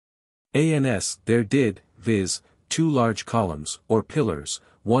 ANS. There did, viz., 2 large columns, or pillars,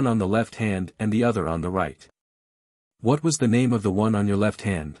 one on the left hand and the other on the right. What was the name of the one on your left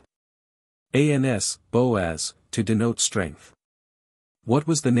hand? ANS. Boaz, to denote strength. What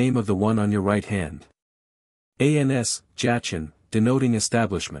was the name of the one on your right hand? ANS. Jachin, denoting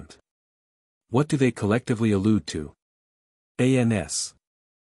establishment. What do they collectively allude to? ANS.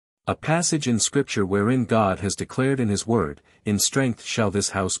 A passage in Scripture wherein God has declared in His Word, in strength shall this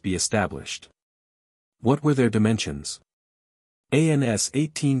house be established. What were their dimensions? ANS.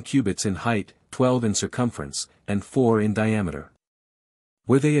 18 cubits in height, 12 in circumference, and 4 in diameter.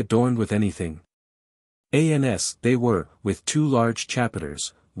 Were they adorned with anything? ANS. They were, with 2 large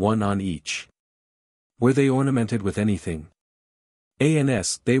chapiters, one on each. Were they ornamented with anything?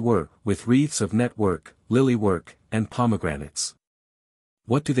 ANS. They were, with wreaths of network, lily work, and pomegranates.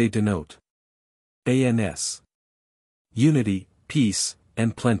 What do they denote? ANS. Unity, peace,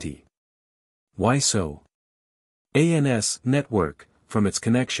 and plenty. Why so? ANS. Network, from its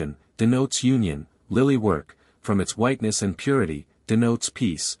connection, denotes union, lily work, from its whiteness and purity, denotes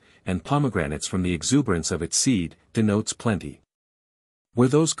peace, and pomegranates from the exuberance of its seed, denotes plenty. Were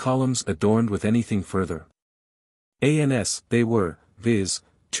those columns adorned with anything further? Ans, they were, viz.,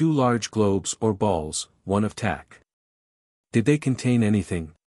 2 large globes or balls, one of tack. Did they contain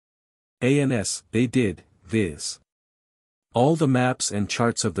anything? Ans, they did, viz. all the maps and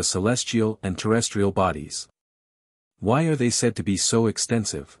charts of the celestial and terrestrial bodies. Why are they said to be so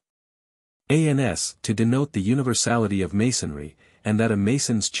extensive? Ans, to denote the universality of Masonry, and that a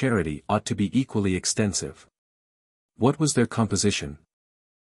Mason's charity ought to be equally extensive. What was their composition?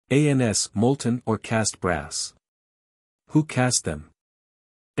 Ans, molten or cast brass. Who cast them?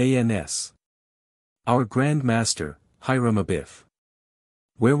 Ans. Our Grand Master, Hiram Abiff.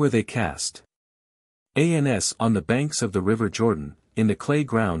 Where were they cast? Ans, on the banks of the river Jordan, in the clay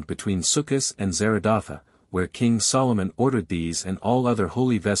ground between Succos and Zaradatha, where King Solomon ordered these and all other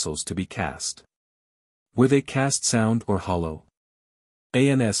holy vessels to be cast. Were they cast sound or hollow?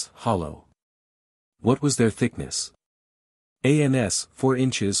 Ans, hollow. What was their thickness? Ans, 4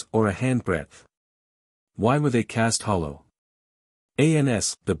 inches or a handbreadth. Why were they cast hollow?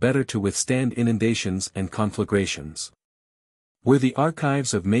 Ans, the better to withstand inundations and conflagrations. Were the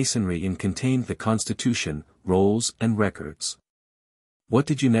archives of Masonry in contained the Constitution, rolls and records? What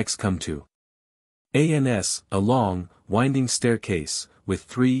did you next come to? Ans, a long, winding staircase, with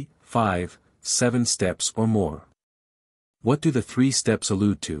 3, 5, 7 steps or more. What do the 3 steps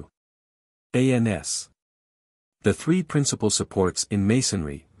allude to? Ans. The 3 principal supports in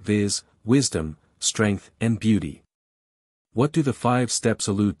Masonry, viz., wisdom, strength and beauty. What do the 5 steps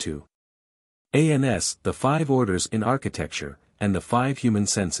allude to? Ans, the 5 orders in architecture, and the 5 human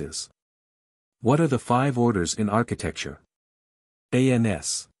senses. What are the 5 orders in architecture?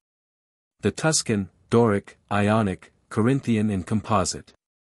 Ans. The Tuscan, Doric, Ionic, Corinthian and Composite.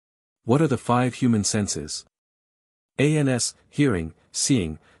 What are the 5 human senses? Ans, hearing,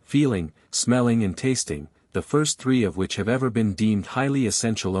 seeing, feeling, smelling and tasting, the first 3 of which have ever been deemed highly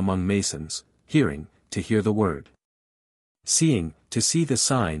essential among Masons: hearing, to hear the word; seeing, to see the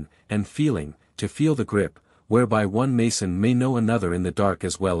sign; and feeling, to feel the grip, whereby one Mason may know another in the dark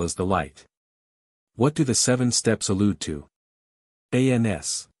as well as the light. What do the 7 steps allude to?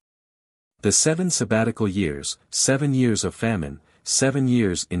 Ans. The 7 sabbatical years, 7 years of famine, 7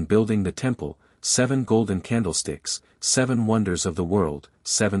 years in building the temple, 7 golden candlesticks, 7 wonders of the world,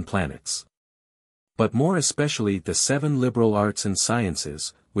 7 planets. But more especially the 7 liberal arts and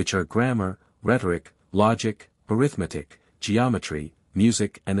sciences, which are grammar, rhetoric, logic, arithmetic, geometry,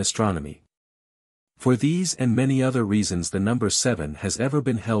 music and astronomy. For these and many other reasons the number 7 has ever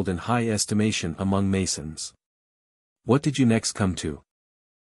been held in high estimation among Masons. What did you next come to?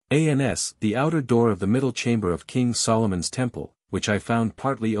 Ans, the outer door of the middle chamber of King Solomon's temple, which I found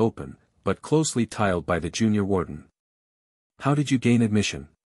partly open, but closely tiled by the junior warden. How did you gain admission?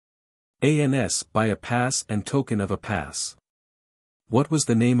 Ans, by a pass and token of a pass. What was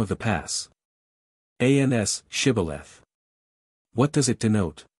the name of the pass? Ans, shibboleth. What does it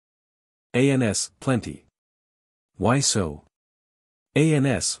denote? Ans, plenty. Why so?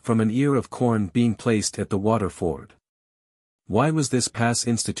 Ans, from an ear of corn being placed at the water ford. Why was this pass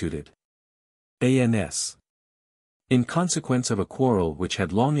instituted? Ans. In consequence of a quarrel which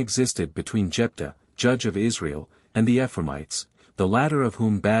had long existed between Jephthah, judge of Israel, and the Ephraimites, the latter of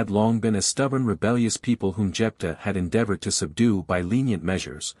whom had long been a stubborn rebellious people whom Jephthah had endeavored to subdue by lenient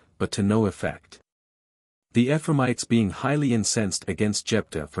measures, but to no effect. The Ephraimites being highly incensed against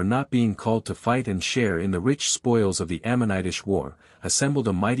Jephthah for not being called to fight and share in the rich spoils of the Ammonitish war, assembled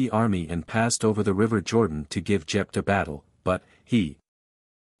a mighty army and passed over the river Jordan to give Jephthah battle, but he,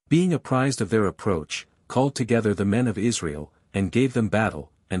 being apprised of their approach, called together the men of Israel, and gave them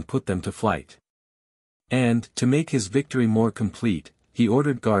battle, and put them to flight. And, to make his victory more complete, he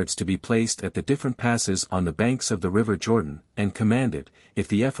ordered guards to be placed at the different passes on the banks of the river Jordan, and commanded, if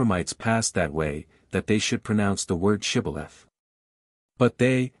the Ephraimites passed that way, that they should pronounce the word shibboleth. But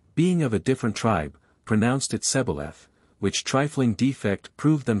they, being of a different tribe, pronounced it sebeleth, which trifling defect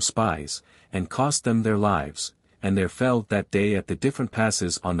proved them spies, and cost them their lives, and there fell that day at the different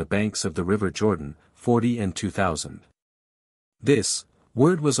passes on the banks of the river Jordan, 40 and 2,000. This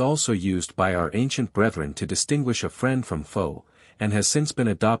word was also used by our ancient brethren to distinguish a friend from foe, and has since been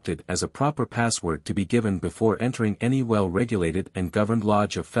adopted as a proper password to be given before entering any well-regulated and governed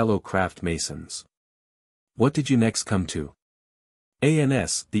lodge of fellow craft Masons. What did you next come to?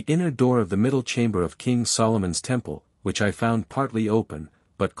 Ans, the inner door of the middle chamber of King Solomon's temple, which I found partly open,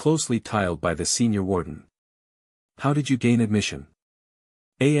 but closely tiled by the senior warden. How did you gain admission?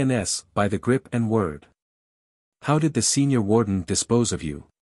 Ans, by the grip and word. How did the senior warden dispose of you?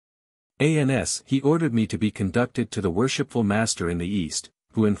 Ans, he ordered me to be conducted to the worshipful master in the east,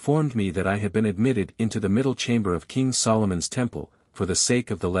 who informed me that I had been admitted into the middle chamber of King Solomon's temple, for the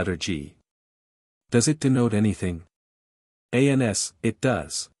sake of the letter G. Does it denote anything? Ans, it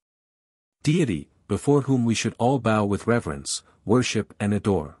does. Deity, before whom we should all bow with reverence, worship and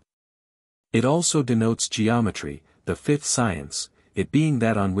adore. It also denotes geometry, the fifth science, it being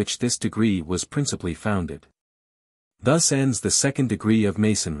that on which this degree was principally founded. Thus ends the second degree of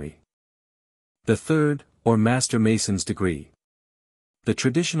Masonry. The third, or Master Mason's degree. The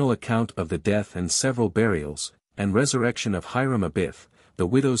traditional account of the death and several burials, and resurrection of Hiram Abiff, the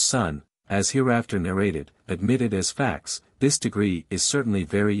widow's son, as hereafter narrated, admitted as facts, this degree is certainly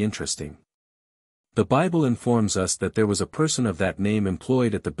very interesting. The Bible informs us that there was a person of that name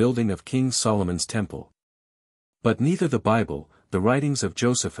employed at the building of King Solomon's temple. But neither the Bible, the writings of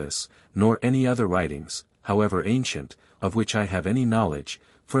Josephus, nor any other writings, however ancient, of which I have any knowledge,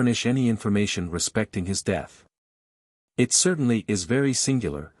 furnish any information respecting his death. It certainly is very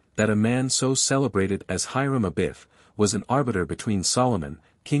singular, that a man so celebrated as Hiram Abiff, was an arbiter between Solomon,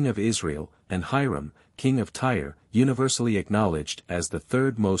 king of Israel, and Hiram, king of Tyre, universally acknowledged as the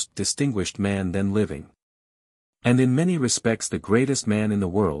third most distinguished man then living. And in many respects the greatest man in the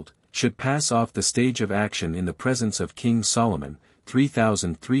world, should pass off the stage of action in the presence of King Solomon,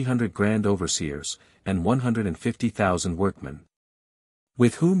 3,300 grand overseers, and 150,000 workmen,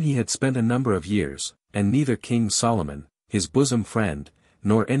 with whom he had spent a number of years, and neither King Solomon, his bosom friend,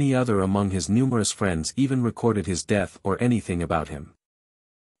 nor any other among his numerous friends even recorded his death or anything about him.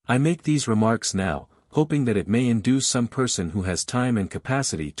 I make these remarks now, hoping that it may induce some person who has time and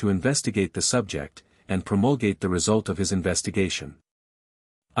capacity to investigate the subject, and promulgate the result of his investigation.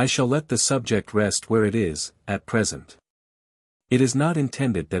 I shall let the subject rest where it is, at present. It is not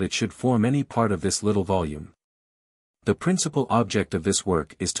intended that it should form any part of this little volume. The principal object of this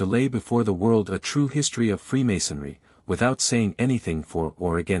work is to lay before the world a true history of Freemasonry, without saying anything for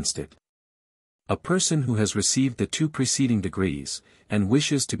or against it. A person who has received the two preceding degrees, and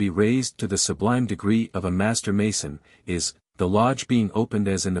wishes to be raised to the sublime degree of a Master Mason, is, the lodge being opened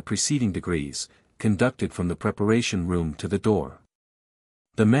as in the preceding degrees, conducted from the preparation room to the door.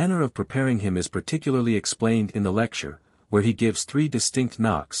 The manner of preparing him is particularly explained in the lecture, where he gives 3 distinct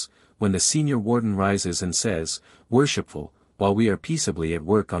knocks, when the senior warden rises and says, "Worshipful," while we are peaceably at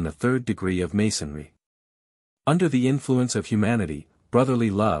work on the third degree of Masonry. Under the influence of humanity, brotherly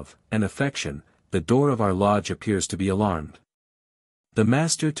love, and affection, the door of our lodge appears to be alarmed. The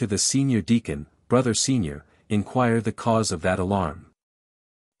master to the senior deacon, "Brother senior," inquire the cause of that alarm.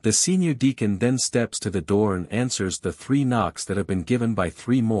 The senior deacon then steps to the door and answers the 3 knocks that have been given by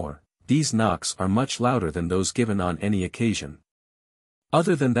 3 more. These knocks are much louder than those given on any occasion.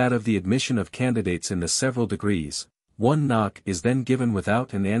 Other than that of the admission of candidates in the several degrees, 1 knock is then given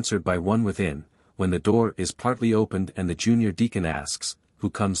without and answered by 1 within, when the door is partly opened and the junior deacon asks, "Who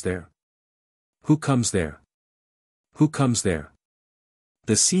comes there? Who comes there? Who comes there?"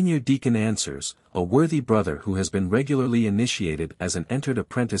 The senior deacon answers, "A worthy brother who has been regularly initiated as an entered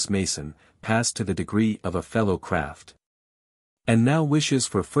apprentice mason, passed to the degree of a fellow craft, and now wishes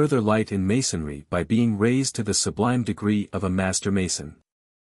for further light in masonry by being raised to the sublime degree of a master mason."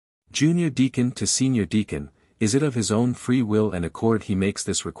 Junior deacon to senior deacon, is it of his own free will and accord he makes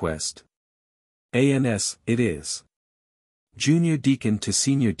this request? Ans, it is. Junior deacon to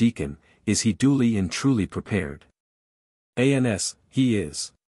senior deacon, is he duly and truly prepared? Ans, he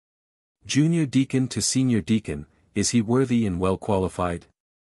is. Junior deacon to senior deacon, is he worthy and well qualified?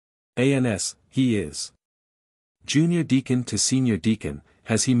 Ans, he is. Junior deacon to senior deacon,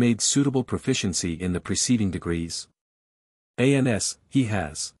 has he made suitable proficiency in the preceding degrees? Ans, he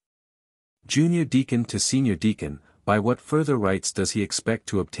has. Junior deacon to senior deacon, by what further rites does he expect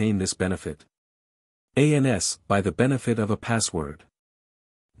to obtain this benefit? Ans, by the benefit of a password.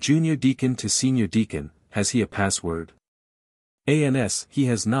 Junior deacon to senior deacon, has he a password? Ans, he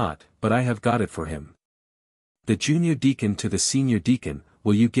has not, but I have got it for him. The junior deacon to the senior deacon,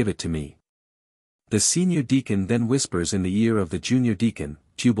 will you give it to me? The senior deacon then whispers in the ear of the junior deacon,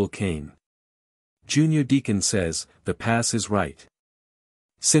 Tubal Cain. Junior deacon says, "The pass is right."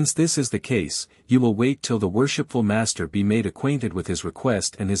 Since this is the case, you will wait till the worshipful master be made acquainted with his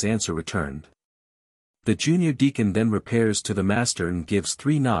request and his answer returned. The junior deacon then repairs to the master and gives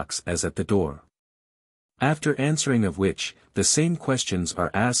 3 knocks as at the door. After answering of which, the same questions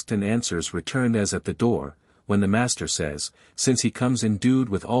are asked and answers returned as at the door, when the master says, "Since he comes endued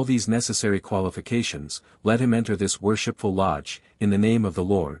with all these necessary qualifications, let him enter this worshipful lodge, in the name of the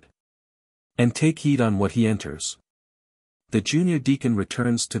Lord. And take heed on what he enters." The junior deacon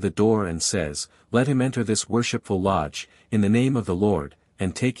returns to the door and says, "Let him enter this worshipful lodge, in the name of the Lord,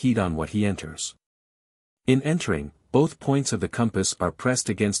 and take heed on what he enters." In entering, both points of the compass are pressed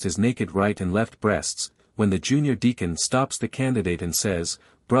against his naked right and left breasts, when the junior deacon stops the candidate and says,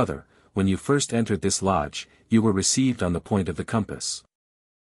 "Brother, when you first entered this lodge, you were received on the point of the compass,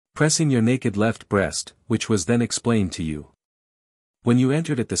 pressing your naked left breast, which was then explained to you. When you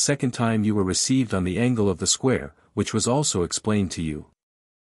entered it the second time you were received on the angle of the square, which was also explained to you.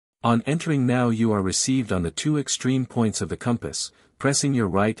 On entering now you are received on the two extreme points of the compass, pressing your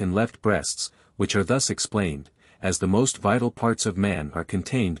right and left breasts, which are thus explained, as the most vital parts of man are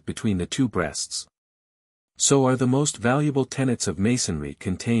contained between the two breasts. So are the most valuable tenets of Masonry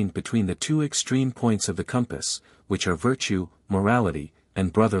contained between the two extreme points of the compass, which are virtue, morality,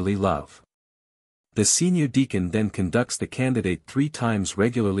 and brotherly love." The senior deacon then conducts the candidate 3 times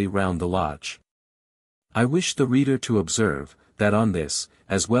regularly round the lodge. I wish the reader to observe, that on this,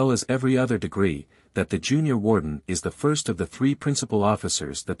 as well as every other degree, that the junior warden is the first of the 3 principal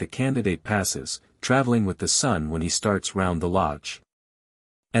officers that the candidate passes, traveling with the sun when he starts round the lodge.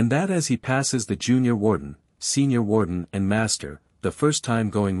 And that as he passes the junior warden, senior warden and master, the first time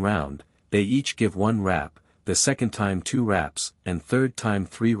going round, they each give 1 rap, the second time 2 raps, and third time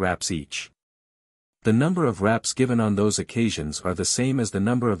 3 raps each. The number of raps given on those occasions are the same as the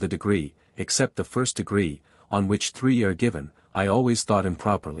number of the degree, except the first degree, on which 3 are given, I always thought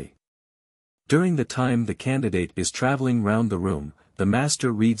improperly. During the time the candidate is traveling round the room, the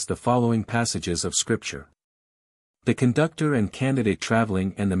master reads the following passages of Scripture. The conductor and candidate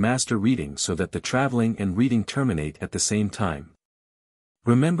traveling and the master reading so that the traveling and reading terminate at the same time.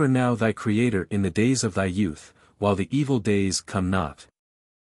 Remember now thy Creator in the days of thy youth, while the evil days come not.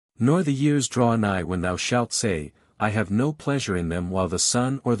 Nor the years draw nigh when thou shalt say, I have no pleasure in them while the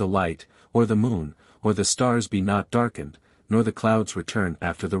sun or the light, or the moon, or the stars be not darkened, nor the clouds return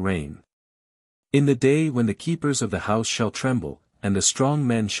after the rain. In the day when the keepers of the house shall tremble, and the strong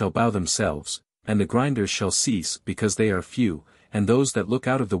men shall bow themselves, and the grinders shall cease because they are few, and those that look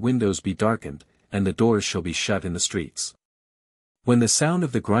out of the windows be darkened, and the doors shall be shut in the streets. When the sound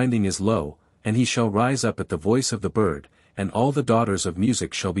of the grinding is low, and he shall rise up at the voice of the bird, and all the daughters of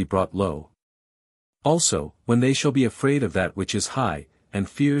music shall be brought low. Also, when they shall be afraid of that which is high, and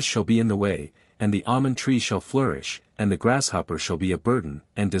fears shall be in the way, and the almond tree shall flourish, and the grasshopper shall be a burden,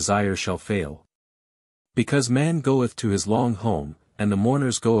 and desire shall fail. Because man goeth to his long home, and the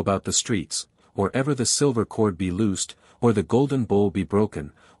mourners go about the streets, or ever the silver cord be loosed, or the golden bowl be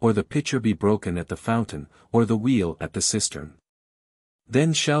broken, or the pitcher be broken at the fountain, or the wheel at the cistern.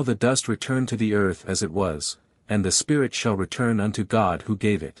 Then shall the dust return to the earth as it was, and the spirit shall return unto God who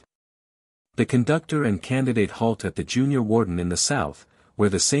gave it. The conductor and candidate halt at the junior warden in the south, where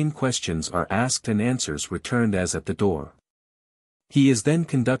the same questions are asked and answers returned as at the door. He is then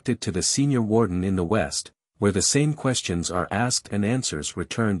conducted to the senior warden in the west, where the same questions are asked and answers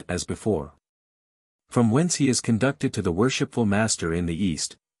returned as before. From whence he is conducted to the worshipful master in the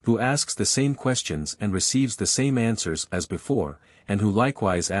east, who asks the same questions and receives the same answers as before, and who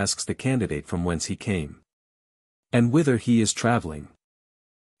likewise asks the candidate from whence he came, and whither he is traveling.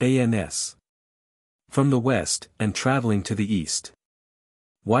 Ans. From the west, and traveling to the east.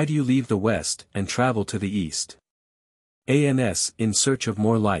 Why do you leave the west, and travel to the east? Ans. In search of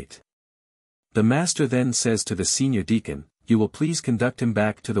more light. The master then says to the senior deacon, you will please conduct him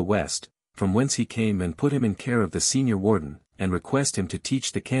back to the west, from whence he came, and put him in care of the senior warden, and request him to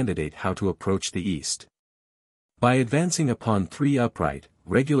teach the candidate how to approach the east. By advancing upon 3 upright,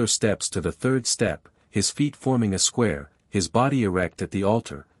 regular steps to the 3rd step, his feet forming a square, his body erect at the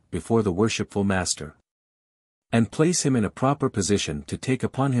altar, before the worshipful master. And place him in a proper position to take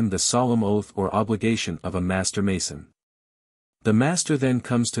upon him the solemn oath or obligation of a master mason. The master then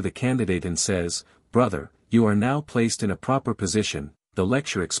comes to the candidate and says, brother, you are now placed in a proper position, the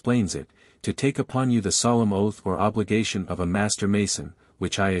lecture explains it, to take upon you the solemn oath or obligation of a master mason,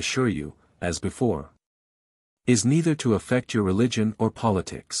 which I assure you, as before, is neither to affect your religion or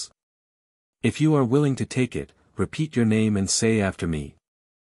politics. If you are willing to take it, repeat your name and say after me.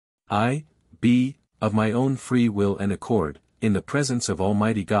 I, B, of my own free will and accord, in the presence of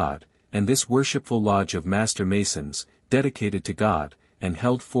Almighty God, and this worshipful lodge of Master Masons, dedicated to God, and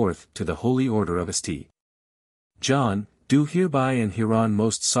held forth to the Holy Order of St. John, do hereby and hereon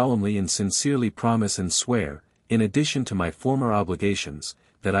most solemnly and sincerely promise and swear, in addition to my former obligations,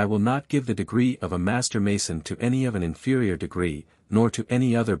 that I will not give the degree of a Master Mason to any of an inferior degree, nor to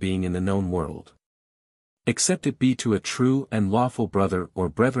any other being in the known world, except it be to a true and lawful brother or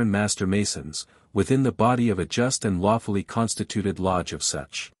brethren Master Masons, within the body of a just and lawfully constituted lodge of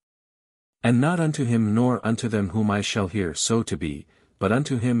such. And not unto him nor unto them whom I shall hear so to be, but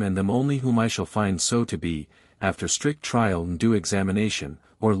unto him and them only whom I shall find so to be, after strict trial and due examination,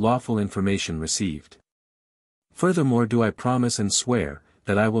 or lawful information received. Furthermore do I promise and swear,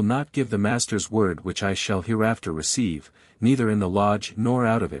 that I will not give the Master's word which I shall hereafter receive, neither in the lodge nor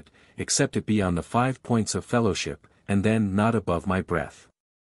out of it, except it be on the 5 points of fellowship, and then not above my breath.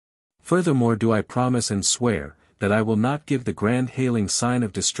 Furthermore do I promise and swear, that I will not give the grand hailing sign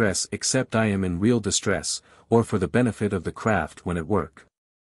of distress except I am in real distress, or for the benefit of the craft when at work.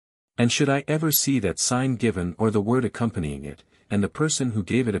 And should I ever see that sign given or the word accompanying it, and the person who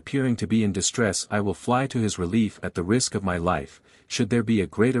gave it appearing to be in distress, I will fly to his relief at the risk of my life, should there be a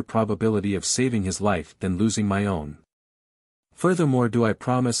greater probability of saving his life than losing my own. Furthermore do I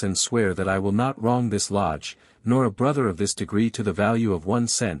promise and swear that I will not wrong this lodge, nor a brother of this degree to the value of 1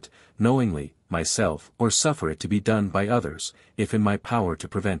 cent, knowingly, myself, or suffer it to be done by others, if in my power to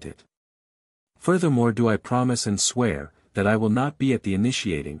prevent it. Furthermore do I promise and swear, that I will not be at the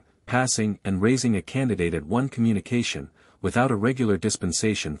initiating, passing and raising a candidate at one communication, without a regular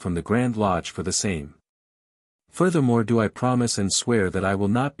dispensation from the Grand Lodge for the same. Furthermore do I promise and swear that I will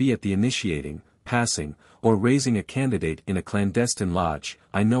not be at the initiating, passing, or raising a candidate in a clandestine lodge,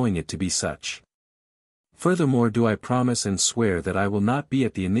 I knowing it to be such. Furthermore do I promise and swear that I will not be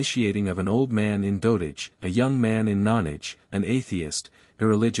at the initiating of an old man in dotage, a young man in nonage, an atheist,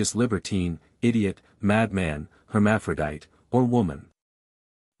 irreligious libertine, idiot, madman, hermaphrodite, or woman.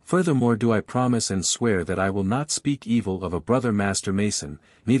 Furthermore do I promise and swear that I will not speak evil of a brother Master Mason,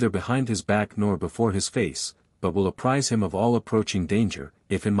 neither behind his back nor before his face, but will apprise him of all approaching danger,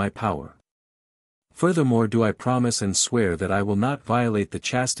 if in my power. Furthermore do I promise and swear that I will not violate the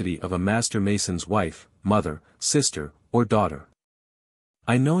chastity of a Master Mason's wife, mother, sister, or daughter,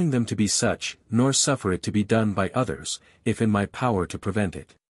 I knowing them to be such, nor suffer it to be done by others, if in my power to prevent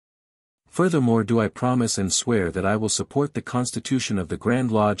it. Furthermore do I promise and swear that I will support the Constitution of the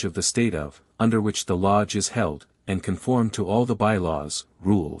Grand Lodge of the State of, under which the Lodge is held, and conform to all the bylaws,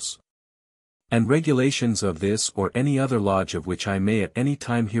 rules, and regulations of this or any other lodge of which I may at any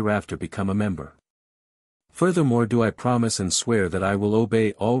time hereafter become a member. Furthermore do I promise and swear that I will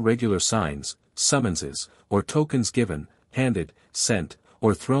obey all regular signs, summonses, or tokens given, handed, sent,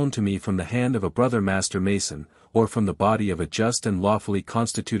 or thrown to me from the hand of a brother Master Mason, or from the body of a just and lawfully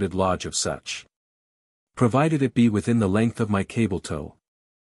constituted lodge of such, provided it be within the length of my cable tow.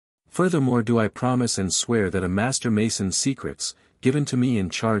 Furthermore do I promise and swear that a Master Mason's secrets, given to me in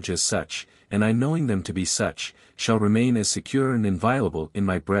charge as such, and I knowing them to be such, shall remain as secure and inviolable in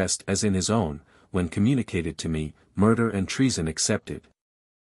my breast as in his own, when communicated to me, murder and treason excepted,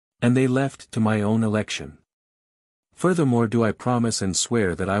 and they left to my own election. Furthermore do I promise and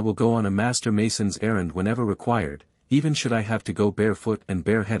swear that I will go on a Master Mason's errand whenever required, even should I have to go barefoot and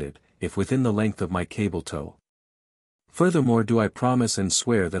bareheaded, if within the length of my cable tow. Furthermore do I promise and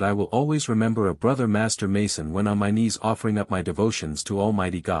swear that I will always remember a brother Master Mason when on my knees offering up my devotions to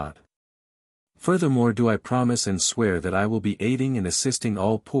Almighty God. Furthermore do I promise and swear that I will be aiding and assisting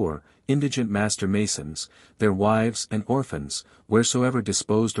all poor, indigent Master Masons, their wives and orphans, wheresoever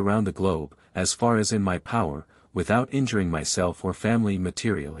disposed around the globe, as far as in my power, without injuring myself or family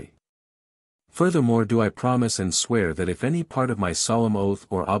materially. Furthermore do I promise and swear that if any part of my solemn oath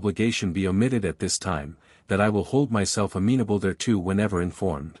or obligation be omitted at this time, that I will hold myself amenable thereto whenever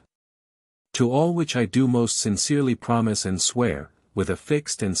informed. To all which I do most sincerely promise and swear, with a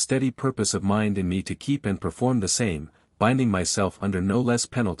fixed and steady purpose of mind in me to keep and perform the same, binding myself under no less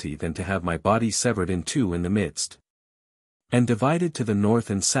penalty than to have my body severed in two in the midst, and divided to the north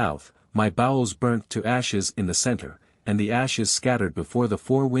and south, my bowels burnt to ashes in the center, and the ashes scattered before the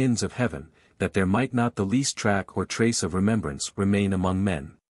four winds of heaven, that there might not the least track or trace of remembrance remain among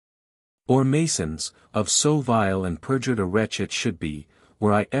men, or Masons, of so vile and perjured a wretch it should be,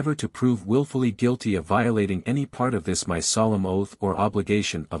 were I ever to prove willfully guilty of violating any part of this my solemn oath or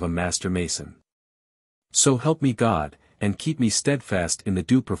obligation of a Master Mason. So help me God, and keep me steadfast in the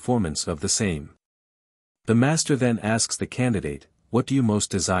due performance of the same. The Master then asks the candidate, "What do you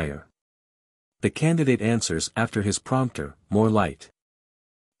most desire?" The candidate answers after his prompter, "More light."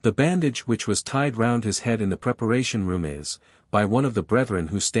 The bandage which was tied round his head in the preparation room is, by one of the brethren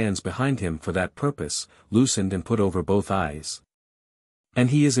who stands behind him for that purpose, loosened and put over both eyes,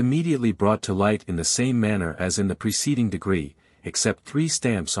 and he is immediately brought to light in the same manner as in the preceding degree, except 3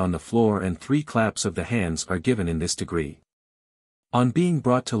 stamps on the floor and 3 claps of the hands are given in this degree. On being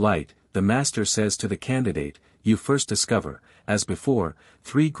brought to light, the Master says to the candidate, "You first discover, as before,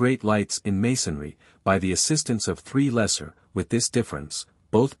 3 great lights in Masonry, by the assistance of 3 lesser, with this difference,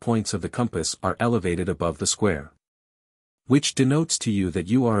 both points of the compass are elevated above the square, which denotes to you that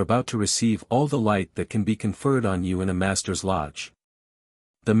you are about to receive all the light that can be conferred on you in a Master's lodge."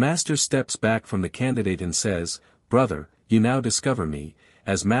 The Master steps back from the candidate and says, "Brother, you now discover me,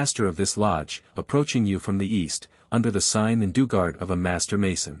 as master of this lodge, approaching you from the east, under the sign and due-guard of a Master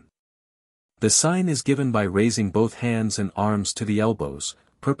Mason. The sign is given by raising both hands and arms to the elbows,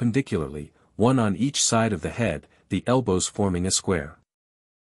 perpendicularly, one on each side of the head, the elbows forming a square.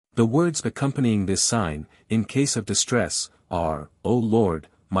 The words accompanying this sign, in case of distress, are, O Lord,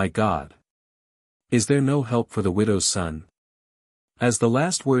 my God. Is there no help for the widow's son? As the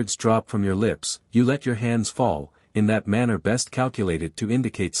last words drop from your lips, you let your hands fall, in that manner best calculated to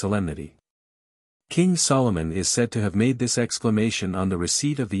indicate solemnity. King Solomon is said to have made this exclamation on the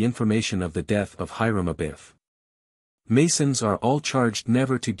receipt of the information of the death of Hiram Abiff. Masons are all charged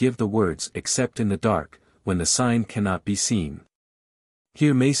never to give the words except in the dark, when the sign cannot be seen.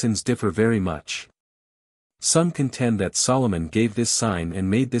 Here Masons differ very much. Some contend that Solomon gave this sign and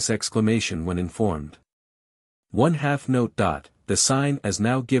made this exclamation when informed. 1/2 note. The sign as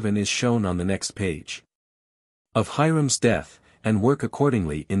now given is shown on the next page. Of Hiram's death, and work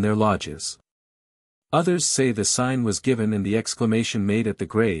accordingly in their lodges. Others say the sign was given and the exclamation made at the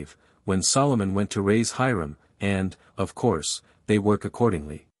grave, when Solomon went to raise Hiram, and, of course, they work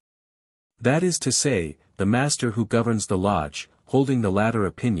accordingly. That is to say, the master who governs the lodge, holding the latter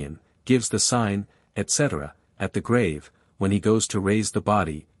opinion, gives the sign, etc., at the grave, when he goes to raise the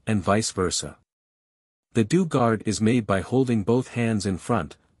body, and vice versa. The due guard is made by holding both hands in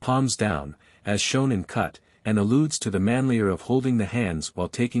front, palms down, as shown in cut, and alludes to the manlier of holding the hands while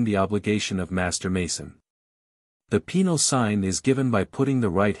taking the obligation of Master Mason. The penal sign is given by putting the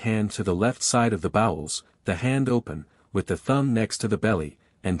right hand to the left side of the bowels, the hand open, with the thumb next to the belly,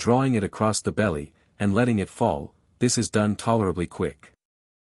 and drawing it across the belly, and letting it fall. This is done tolerably quick.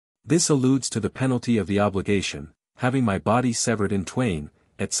 This alludes to the penalty of the obligation, having my body severed in twain,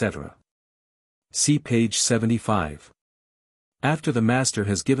 etc. See page 75. After the master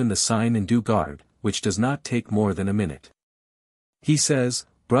has given the sign and due guard, which does not take more than a minute, he says,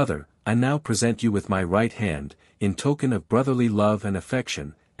 Brother, I now present you with my right hand, in token of brotherly love and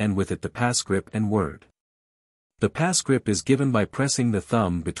affection, and with it the passgrip and word. The passgrip is given by pressing the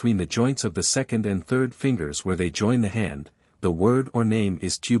thumb between the joints of the second and third fingers where they join the hand. The word or name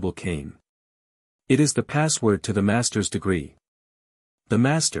is tubal cain. It is the password to the master's degree. The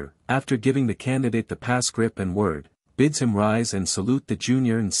master, after giving the candidate the passgrip and word, bids him rise and salute the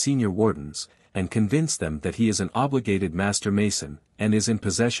junior and senior wardens, and convince them that he is an obligated Master Mason, and is in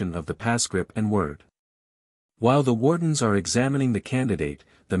possession of the passgrip and word. While the wardens are examining the candidate,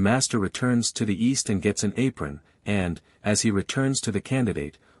 the master returns to the east and gets an apron, and, as he returns to the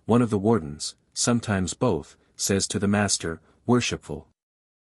candidate, one of the wardens, sometimes both, says to the master, worshipful,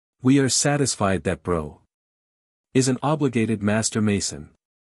 we are satisfied that bro is an obligated Master Mason.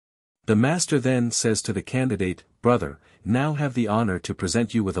 The master then says to the candidate, Brother, now have the honor to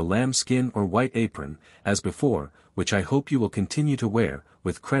present you with a lambskin or white apron, as before, which I hope you will continue to wear,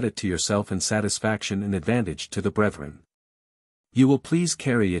 with credit to yourself and satisfaction and advantage to the brethren. You will please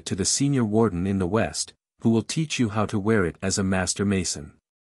carry it to the senior warden in the west, who will teach you how to wear it as a Master Mason.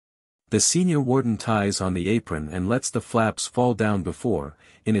 The senior warden ties on the apron and lets the flaps fall down before,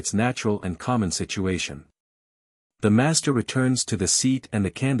 in its natural and common situation. The master returns to the seat and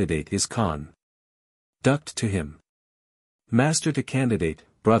the candidate is conducted to him. Master to candidate,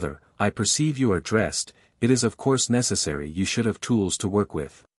 Brother, I perceive you are dressed, it is of course necessary you should have tools to work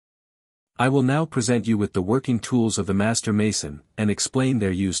with. I will now present you with the working tools of the Master Mason, and explain their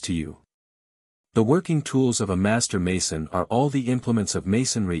use to you. The working tools of a Master Mason are all the implements of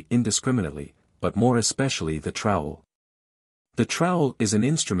masonry indiscriminately, but more especially the trowel. The trowel is an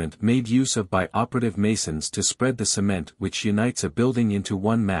instrument made use of by operative masons to spread the cement which unites a building into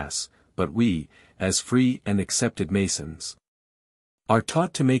one mass, but we, as free and accepted masons, are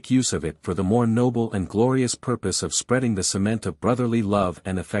taught to make use of it for the more noble and glorious purpose of spreading the cement of brotherly love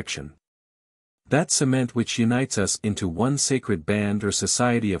and affection. That cement which unites us into one sacred band or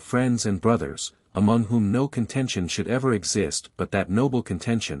society of friends and brothers, among whom no contention should ever exist but that noble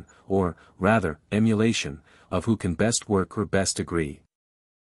contention, or, rather, emulation, of who can best work or best agree.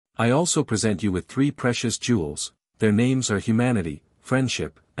 I also present you with 3 precious jewels, their names are humanity,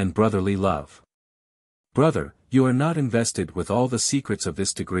 friendship, and brotherly love. Brother, you are not invested with all the secrets of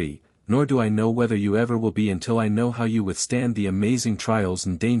this degree, nor do I know whether you ever will be until I know how you withstand the amazing trials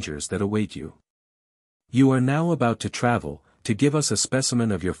and dangers that await you. You are now about to travel, to give us a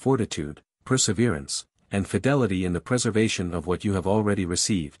specimen of your fortitude, perseverance, and fidelity in the preservation of what you have already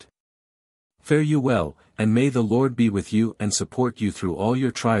received. Fare you well, and may the Lord be with you and support you through all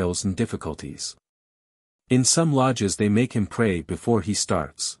your trials and difficulties. In some lodges they make him pray before he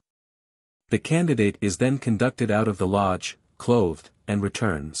starts. The candidate is then conducted out of the lodge, clothed, and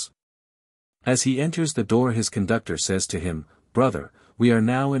returns. As he enters the door his conductor says to him, Brother, we are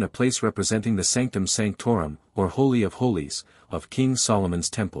now in a place representing the Sanctum Sanctorum, or Holy of Holies, of King Solomon's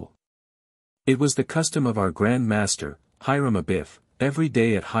temple. It was the custom of our Grand Master, Hiram Abiff, every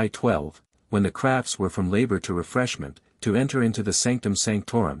day at high 12, when the crafts were from labor to refreshment, to enter into the Sanctum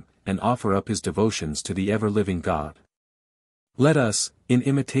Sanctorum, and offer up his devotions to the ever-living God. Let us, in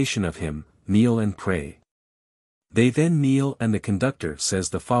imitation of him, kneel and pray. They then kneel, and the conductor says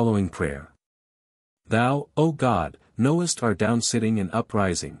the following prayer. Thou, O God, knowest our downsitting and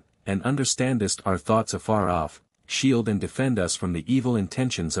uprising, and understandest our thoughts afar off, shield and defend us from the evil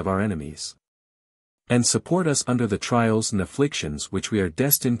intentions of our enemies. And support us under the trials and afflictions which we are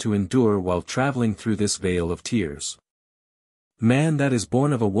destined to endure while traveling through this vale of tears. Man that is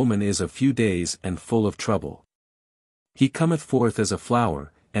born of a woman is of few days and full of trouble. He cometh forth as a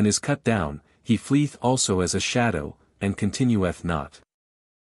flower, and is cut down, he fleeth also as a shadow, and continueth not.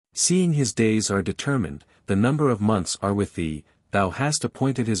 Seeing his days are determined, the number of months are with thee, thou hast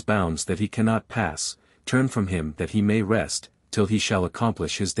appointed his bounds that he cannot pass, turn from him that he may rest, till he shall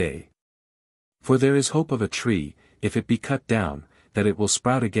accomplish his day. For there is hope of a tree, if it be cut down, that it will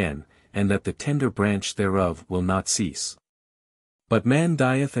sprout again, and that the tender branch thereof will not cease. But man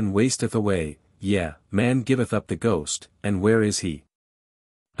dieth and wasteth away, yea, man giveth up the ghost, and where is he?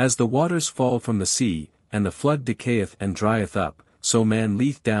 As the waters fall from the sea, and the flood decayeth and drieth up, so man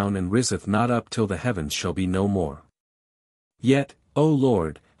leeth down and riseth not up till the heavens shall be no more. Yet, O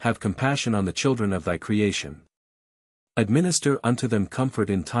Lord, have compassion on the children of thy creation. Administer unto them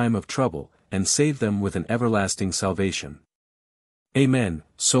comfort in time of trouble, and save them with an everlasting salvation. Amen,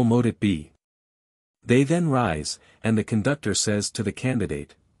 so mote it be. They then rise, and the conductor says to the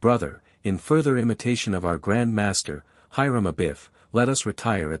candidate, Brother, in further imitation of our Grand Master, Hiram Abiff, let us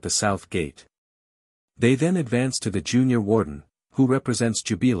retire at the south gate. They then advance to the junior warden, who represents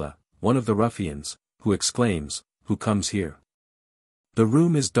Jubila, one of the ruffians, who exclaims, Who comes here? The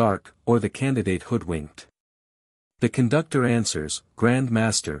room is dark, or the candidate hoodwinked. The conductor answers, Grand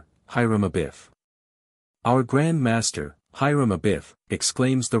Master, Hiram Abiff. Our Grand Master, Hiram Abiff,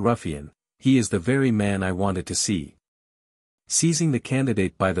 exclaims the ruffian, he is the very man I wanted to see. Seizing the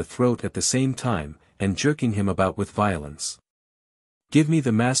candidate by the throat at the same time, and jerking him about with violence. Give me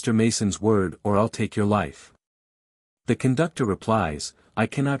the Master Mason's word or I'll take your life. The conductor replies, I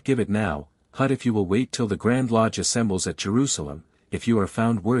cannot give it now, but if you will wait till the Grand Lodge assembles at Jerusalem, if you are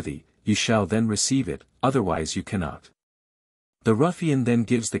found worthy, you shall then receive it, otherwise you cannot. The ruffian then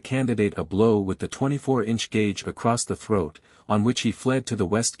gives the candidate a blow with the 24-inch gauge across the throat, on which he fled to the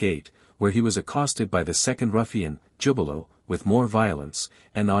west gate, where he was accosted by the second ruffian, Jubilo, with more violence,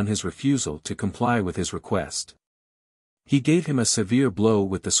 and on his refusal to comply with his request. He gave him a severe blow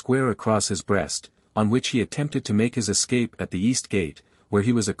with the square across his breast, on which he attempted to make his escape at the east gate, where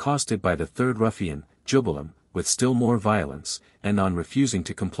he was accosted by the third ruffian, Jubilam, with still more violence, and on refusing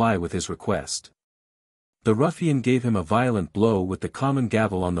to comply with his request. The ruffian gave him a violent blow with the common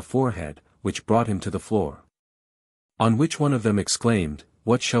gavel on the forehead, which brought him to the floor. On which one of them exclaimed,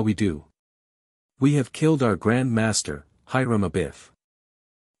 What shall we do? We have killed our Grand Master, Hiram Abiff.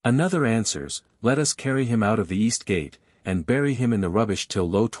 Another answers, Let us carry him out of the east gate, and bury him in the rubbish till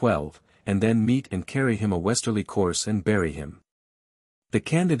low 12, and then meet and carry him a westerly course and bury him. The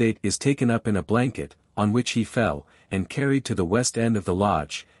candidate is taken up in a blanket, on which he fell, and carried to the west end of the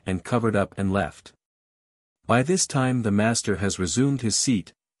lodge, and covered up and left. By this time the master has resumed his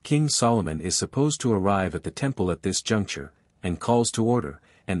seat. King Solomon is supposed to arrive at the temple at this juncture, and calls to order,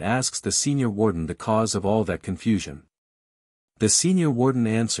 and asks the senior warden the cause of all that confusion. The senior warden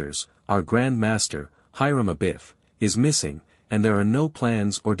answers, Our Grand Master, Hiram Abiff, is missing, and there are no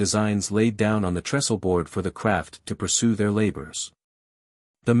plans or designs laid down on the trestle board for the craft to pursue their labors.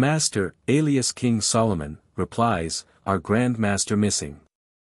 The master, alias King Solomon, replies, Our Grand Master missing.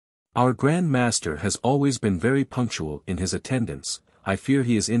 Our Grand Master has always been very punctual in his attendance, I fear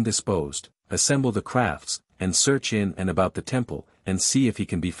he is indisposed, assemble the crafts, and search in and about the temple, and see if he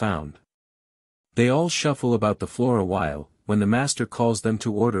can be found. They all shuffle about the floor a while, when the master calls them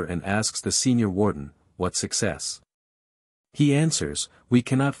to order and asks the senior warden, What success? He answers, We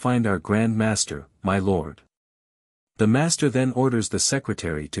cannot find our Grand Master, my lord. The master then orders the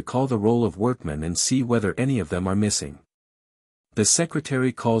secretary to call the roll of workmen and see whether any of them are missing. The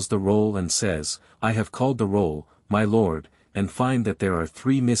secretary calls the roll and says, I have called the roll, my lord, and find that there are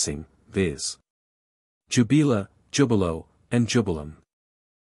 3 missing, viz. Jubila, Jubilo, and Jubilam.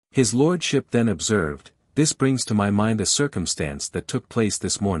 His lordship then observed, This brings to my mind a circumstance that took place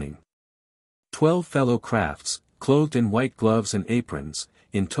this morning. 12 fellow crafts, clothed in white gloves and aprons,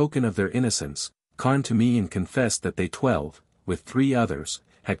 in token of their innocence, came to me and confessed that they 12, with 3 others,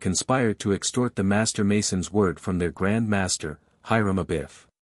 had conspired to extort the Master Mason's word from their Grand Master, Hiram Abiff.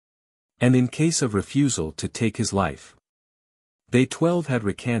 And in case of refusal to take his life. They 12 had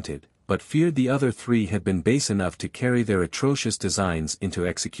recanted, but feared the other 3 had been base enough to carry their atrocious designs into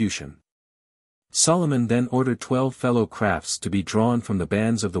execution. Solomon then ordered 12 fellow crafts to be drawn from the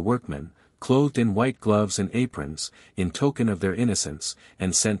bands of the workmen, clothed in white gloves and aprons, in token of their innocence,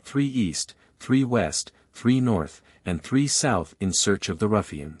 and sent 3 east, 3 west, 3 north, and 3 south in search of the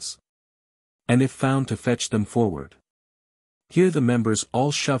ruffians. And if found, to fetch them forward. Here the members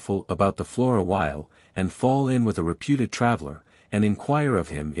all shuffle about the floor a while, and fall in with a reputed traveler, and inquire of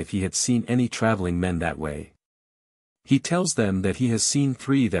him if he had seen any traveling men that way. He tells them that he has seen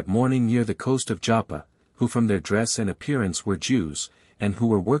 3 that morning near the coast of Joppa, who from their dress and appearance were Jews, and who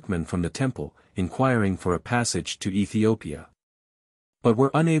were workmen from the temple, inquiring for a passage to Ethiopia. But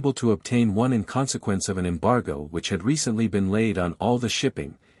were unable to obtain one in consequence of an embargo which had recently been laid on all the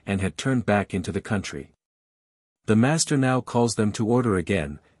shipping, and had turned back into the country. The master now calls them to order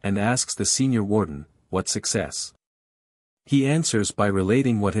again, and asks the senior warden, what success? He answers by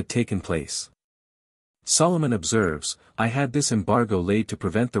relating what had taken place. Solomon observes, I had this embargo laid to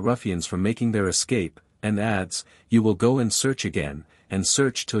prevent the ruffians from making their escape, and adds, you will go and search again, and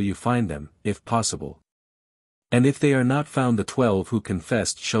search till you find them, if possible. And if they are not found, the 12 who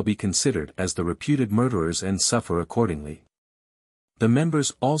confessed shall be considered as the reputed murderers and suffer accordingly. The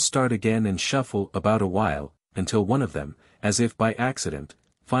members all start again and shuffle about a while, until one of them, as if by accident,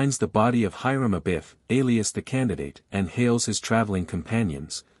 finds the body of Hiram Abiff, alias the candidate, and hails his traveling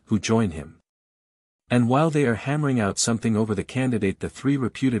companions, who join him. And while they are hammering out something over the candidate, the 3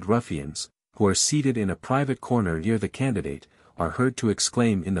 reputed ruffians, who are seated in a private corner near the candidate, are heard to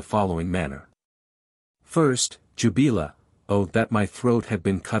exclaim in the following manner. First, Jubilah, oh that my throat had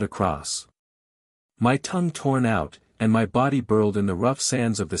been cut across. My tongue torn out, and my body burled in the rough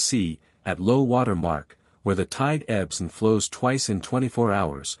sands of the sea, at low water mark, where the tide ebbs and flows twice in 24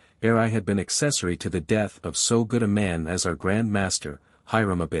 hours, ere I had been accessory to the death of so good a man as our Grand Master,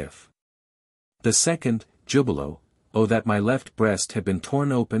 Hiram Abiff. The second, Jubilee, oh that my left breast had been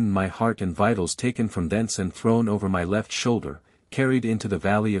torn open, my heart and vitals taken from thence and thrown over my left shoulder, carried into the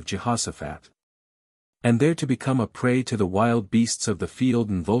valley of Jehoshaphat. And there to become a prey to the wild beasts of the field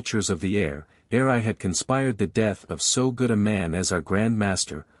and vultures of the air, ere I had conspired the death of so good a man as our Grand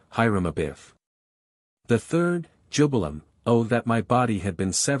Master, Hiram Abiff. The third, Jubilee, oh that my body had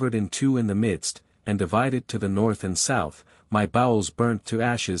been severed in 2 in the midst, and divided to the north and south, my bowels burnt to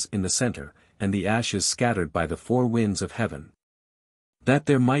ashes in the center, and the ashes scattered by the 4 winds of heaven. That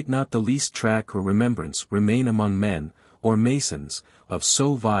there might not the least track or remembrance remain among men, or Masons, of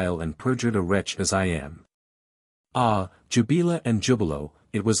so vile and perjured a wretch as I am. Ah, Jubilee and Jubilee,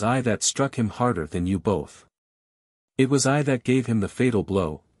 it was I that struck him harder than you both. It was I that gave him the fatal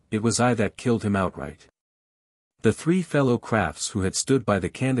blow, it was I that killed him outright. The 3 fellow crafts who had stood by the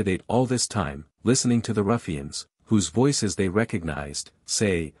candidate all this time, listening to the ruffians, whose voices they recognized,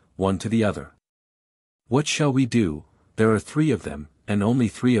 say, one to the other. What shall we do? There are 3 of them, and only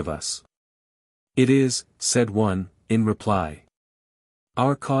 3 of us. It is, said one, in reply.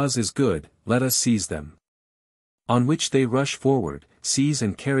 Our cause is good, let us seize them. On which they rush forward, seize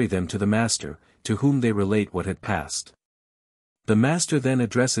and carry them to the master, to whom they relate what had passed. The master then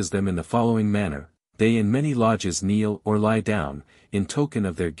addresses them in the following manner, they in many lodges kneel or lie down, in token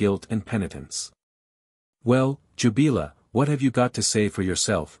of their guilt and penitence. Well, Jubilee, what have you got to say for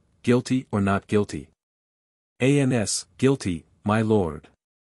yourself, guilty or not guilty? Ans, guilty, my lord.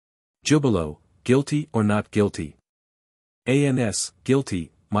 Jubilee, guilty or not guilty? Ans,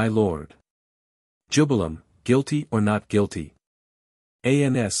 guilty, my lord. Jubilee, guilty or not guilty?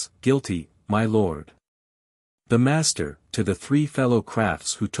 Ans, guilty, my lord. The master, to the 3 fellow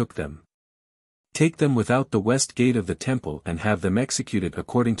crafts who took them. Take them without the west gate of the temple and have them executed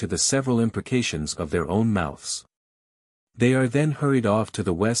according to the several imprecations of their own mouths. They are then hurried off to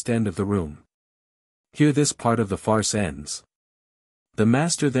the west end of the room. Here this part of the farce ends. The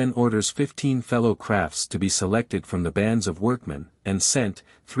master then orders 15 fellow crafts to be selected from the bands of workmen, and sent,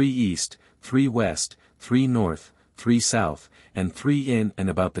 3 east, 3 west, 3 north, 3 south, and 3 in and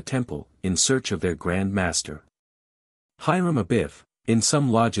about the temple, in search of their Grand Master. Hiram Abiff, in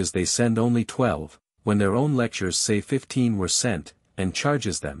some lodges they send only 12, when their own lectures say 15 were sent, and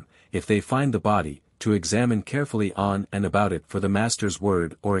charges them, if they find the body, to examine carefully on and about it for the master's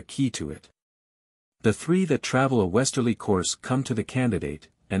word or a key to it. The 3 that travel a westerly course come to the candidate,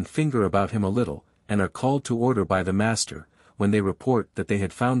 and finger about him a little, and are called to order by the master, when they report that they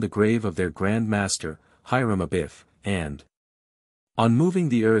had found the grave of their Grand Master, Hiram Abiff, and on moving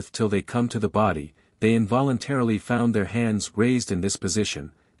the earth till they come to the body, they involuntarily found their hands raised in this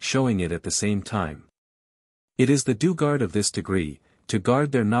position, showing it at the same time. It is the due guard of this degree, to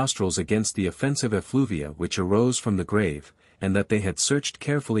guard their nostrils against the offensive effluvia which arose from the grave, and that they had searched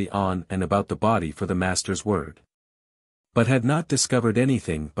carefully on and about the body for the Master's word, but had not discovered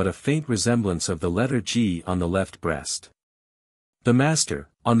anything but a faint resemblance of the letter G on the left breast. The Master,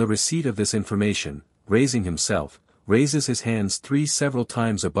 on the receipt of this information, raising himself, raises his hands 3 several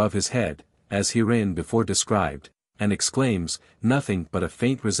times above his head, as herein before described, and exclaims, "Nothing but a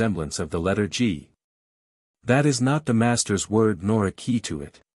faint resemblance of the letter G. That is not the Master's word nor a key to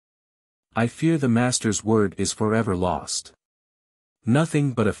it. I fear the Master's word is forever lost.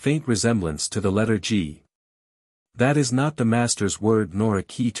 Nothing but a faint resemblance to the letter G. That is not the Master's word nor a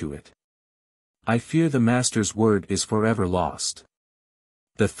key to it. I fear the Master's word is forever lost."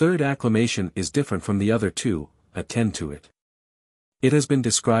 The third acclamation is different from the other two, attend to it. It has been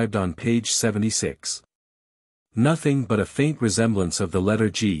described on page 76. Nothing but a faint resemblance of the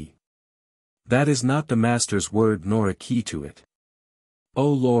letter G. That is not the Master's word nor a key to it.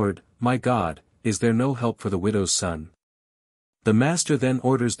 O Lord, my God, is there no help for the widow's son? The Master then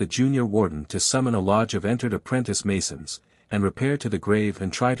orders the junior warden to summon a lodge of entered apprentice masons, and repair to the grave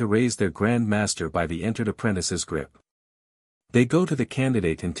and try to raise their Grand Master by the entered apprentice's grip. They go to the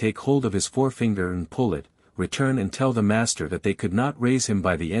candidate and take hold of his forefinger and pull it, return and tell the Master that they could not raise him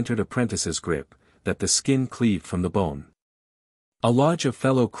by the entered apprentice's grip, that the skin cleaved from the bone. A lodge of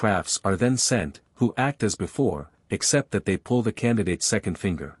fellow crafts are then sent, who act as before, except that they pull the candidate's second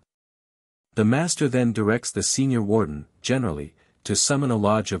finger. The Master then directs the senior warden, generally, to summon a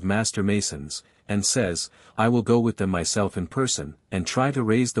lodge of master masons, and says, "I will go with them myself in person, and try to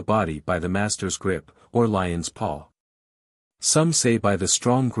raise the body by the Master's grip, or lion's paw." Some say by the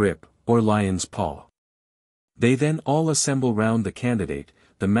strong grip, or lion's paw. They then all assemble round the candidate,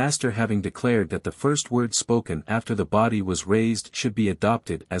 the Master having declared that the first word spoken after the body was raised should be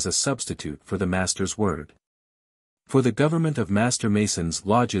adopted as a substitute for the Master's word. For the government of Master Masons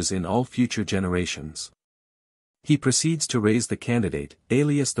lodges in all future generations. He proceeds to raise the candidate,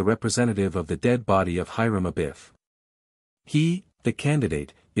 alias the representative of the dead body of Hiram Abiff. He, the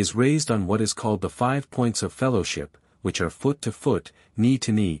candidate, is raised on what is called the 5 points of fellowship, which are foot to foot, knee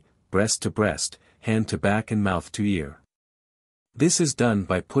to knee, breast to breast, hand to back and mouth to ear. This is done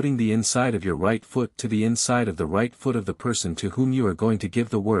by putting the inside of your right foot to the inside of the right foot of the person to whom you are going to give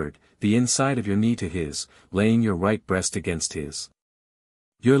the word, the inside of your knee to his, laying your right breast against his.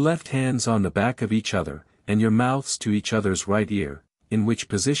 Your left hands on the back of each other, and your mouths to each other's right ear, in which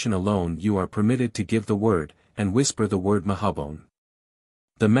position alone you are permitted to give the word, and whisper the word Mahabon.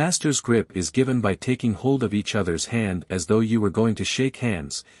 The Master's grip is given by taking hold of each other's hand as though you were going to shake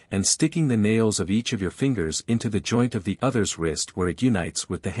hands, and sticking the nails of each of your fingers into the joint of the other's wrist where it unites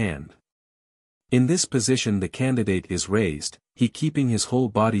with the hand. In this position the candidate is raised, he keeping his whole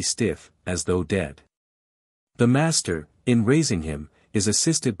body stiff, as though dead. The Master, in raising him, is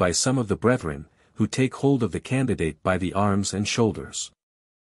assisted by some of the brethren, who take hold of the candidate by the arms and shoulders.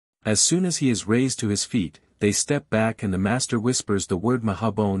 As soon as he is raised to his feet, they step back and the Master whispers the word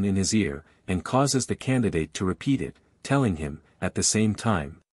Mahabon in his ear, and causes the candidate to repeat it, telling him, at the same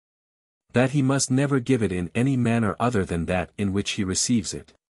time, that he must never give it in any manner other than that in which he receives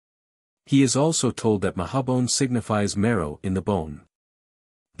it. He is also told that Mahabon signifies marrow in the bone.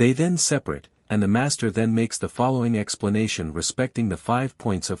 They then separate, and the Master then makes the following explanation respecting the 5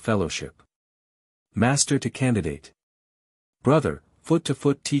 points of fellowship. Master to candidate. Brother, foot to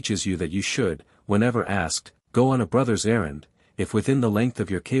foot teaches you that you should, whenever asked, go on a brother's errand, if within the length of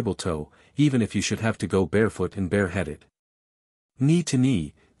your cable toe, even if you should have to go barefoot and bareheaded. Knee to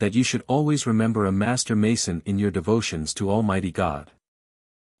knee, that you should always remember a Master Mason in your devotions to Almighty God.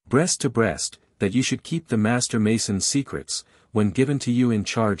 Breast to breast, that you should keep the Master Mason's secrets, when given to you in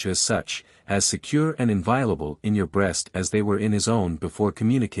charge as such, as secure and inviolable in your breast as they were in his own before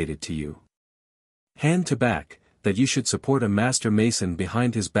communicated to you. Hand to back, that you should support a Master Mason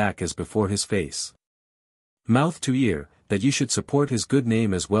behind his back as before his face. Mouth to ear, that you should support his good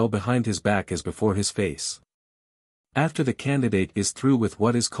name as well behind his back as before his face. After the candidate is through with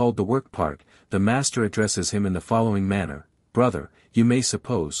what is called the work part, the Master addresses him in the following manner: Brother, you may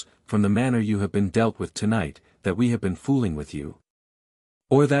suppose, from the manner you have been dealt with tonight, that we have been fooling with you,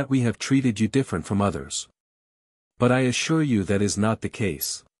 or that we have treated you different from others. But I assure you that is not the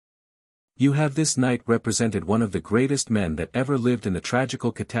case. You have this night represented one of the greatest men that ever lived in the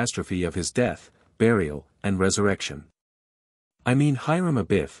tragical catastrophe of his death, burial, and resurrection. I mean Hiram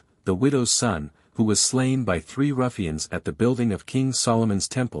Abiff, the widow's son, who was slain by 3 ruffians at the building of King Solomon's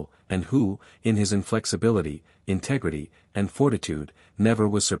temple, and who, in his inflexibility, integrity, and fortitude, never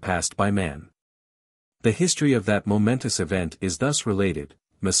was surpassed by man. The history of that momentous event is thus related.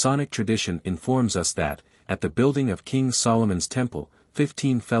 Masonic tradition informs us that, at the building of King Solomon's temple,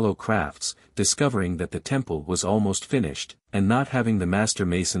 15 fellow crafts, discovering that the temple was almost finished, and not having the master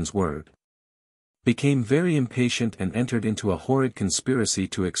mason's word, became very impatient and entered into a horrid conspiracy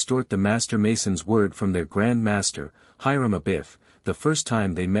to extort the master mason's word from their grand master, Hiram Abiff, the first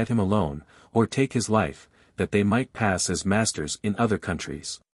time they met him alone, or take his life, that they might pass as masters in other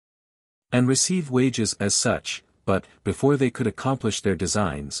countries, and receive wages as such. But, before they could accomplish their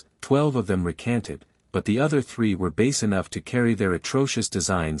designs, 12 of them recanted, but the other 3 were base enough to carry their atrocious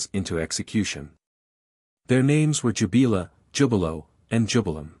designs into execution. Their names were Jubila, Jubilo, and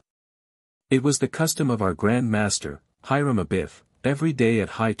Jubilam. It was the custom of our Grand Master, Hiram Abiff, every day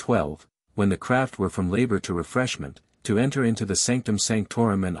at high 12, when the craft were from labor to refreshment, to enter into the sanctum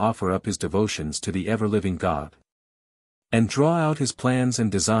sanctorum and offer up his devotions to the ever-living God, and draw out his plans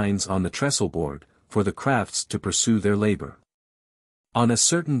and designs on the trestle board, for the crafts to pursue their labor. On a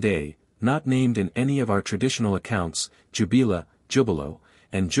certain day, not named in any of our traditional accounts, Jubila, Jubilo,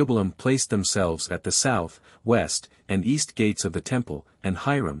 and Jubilam placed themselves at the south, west, and east gates of the temple, and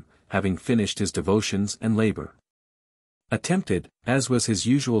Hiram, having finished his devotions and labor, attempted, as was his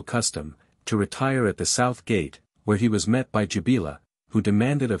usual custom, to retire at the south gate, where he was met by Jubila, who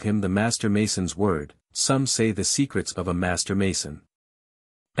demanded of him the master mason's word, some say the secrets of a master mason.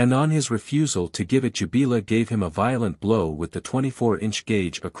 And on his refusal to give it, Jubila gave him a violent blow with the 24-inch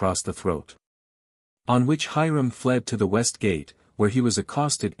gauge across the throat. On which Hiram fled to the west gate, where he was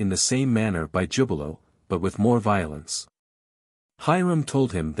accosted in the same manner by Jubilo, but with more violence. Hiram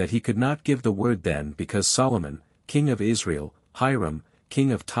told him that he could not give the word then because Solomon, king of Israel, Hiram,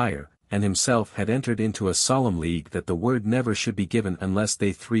 king of Tyre, and himself had entered into a solemn league that the word never should be given unless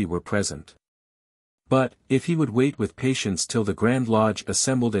they 3 were present. But, if he would wait with patience till the Grand Lodge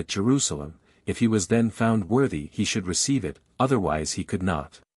assembled at Jerusalem, if he was then found worthy he should receive it, otherwise he could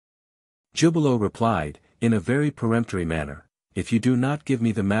not. Jubilo replied, in a very peremptory manner, "If you do not give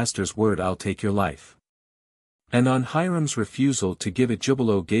me the master's word I'll take your life." And on Hiram's refusal to give it,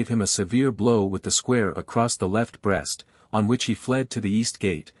 Jubilo gave him a severe blow with the square across the left breast, on which he fled to the east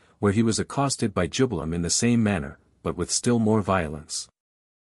gate, where he was accosted by Jubilam in the same manner, but with still more violence.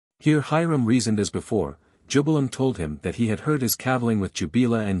 Here Hiram reasoned as before. Jubilam told him that he had heard his cavilling with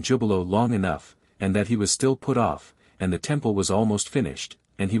Jubila and Jubilo long enough, and that he was still put off, and the temple was almost finished,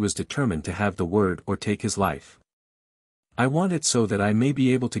 and he was determined to have the word or take his life. "I want it so that I may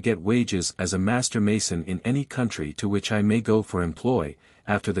be able to get wages as a master mason in any country to which I may go for employ,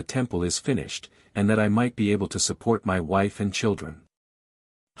 after the temple is finished, and that I might be able to support my wife and children."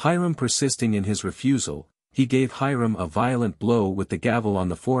 Hiram persisting in his refusal, he gave Hiram a violent blow with the gavel on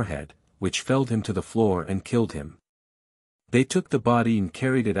the forehead, which felled him to the floor and killed him. They took the body and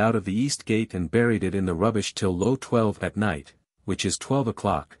carried it out of the east gate and buried it in the rubbish till low 12 at night, which is 12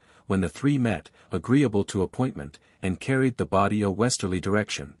 o'clock, when the 3 met, agreeable to appointment, and carried the body a westerly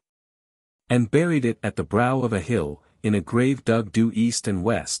direction, and buried it at the brow of a hill, in a grave dug due east and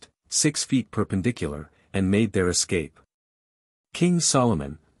west, 6 feet perpendicular, and made their escape. King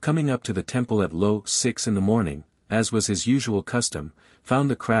Solomon, coming up to the temple at low 6 in the morning, as was his usual custom, found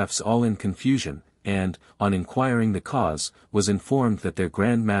the crafts all in confusion, and, on inquiring the cause, was informed that their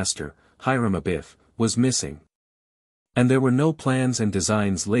Grand Master, Hiram Abiff, was missing. And there were no plans and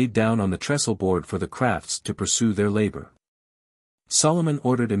designs laid down on the trestle board for the crafts to pursue their labor. Solomon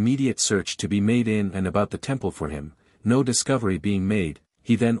ordered immediate search to be made in and about the temple for him. No discovery being made,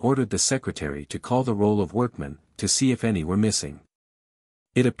 he then ordered the secretary to call the roll of workmen, to see if any were missing.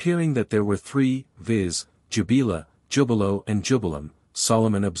 It appearing that there were 3, viz., Jubila, Jubilo and Jubilam,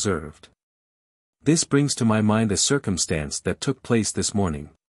 Solomon observed, "This brings to my mind a circumstance that took place this morning.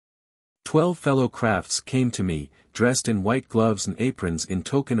 12 fellow crafts came to me, dressed in white gloves and aprons in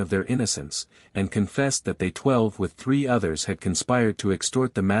token of their innocence, and confessed that they 12 with 3 others had conspired to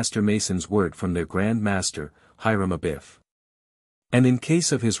extort the master mason's word from their Grand Master, Hiram Abiff, and in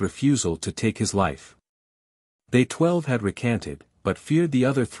case of his refusal to take his life. They 12 had recanted, but feared the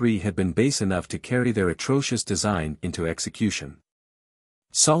other 3 had been base enough to carry their atrocious design into execution.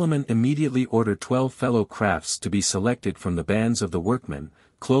 Solomon immediately ordered 12 fellow crafts to be selected from the bands of the workmen,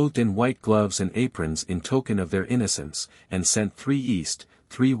 clothed in white gloves and aprons in token of their innocence, and sent 3 east,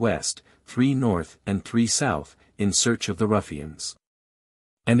 3 west, 3 north and 3 south, in search of the ruffians,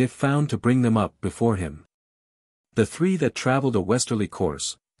 and if found to bring them up before him. The 3 that travelled a westerly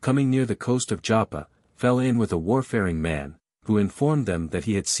course, coming near the coast of Joppa, fell in with a warfaring man, who informed them that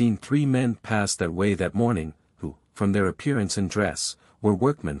he had seen 3 men pass that way that morning, who, from their appearance and dress, were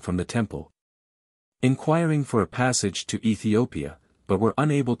workmen from the temple, inquiring for a passage to Ethiopia, but were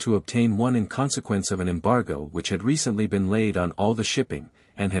unable to obtain one in consequence of an embargo which had recently been laid on all the shipping,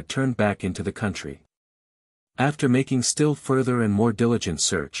 and had turned back into the country. After making still further and more diligent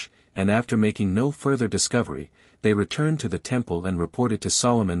search, and after making no further discovery, they returned to the temple and reported to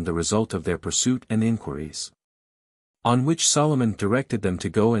Solomon the result of their pursuit and inquiries. On which Solomon directed them to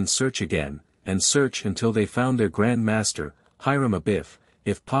go and search again, and search until they found their Grand Master, Hiram Abiff,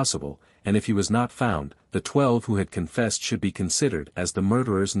 if possible, and if he was not found, the 12 who had confessed should be considered as the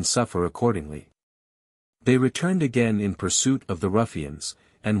murderers and suffer accordingly. They returned again in pursuit of the ruffians,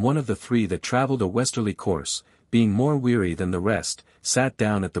 and one of the 3 that travelled a westerly course, being more weary than the rest, sat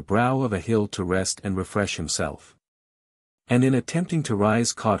down at the brow of a hill to rest and refresh himself. And in attempting to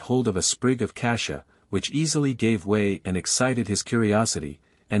rise caught hold of a sprig of cassia, which easily gave way and excited his curiosity,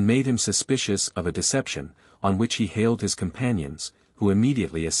 and made him suspicious of a deception, on which he hailed his companions, who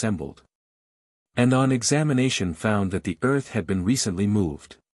immediately assembled. And on examination found that the earth had been recently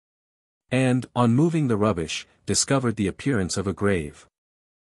moved. And, on moving the rubbish, discovered the appearance of a grave.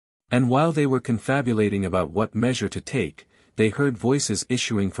 And while they were confabulating about what measure to take, they heard voices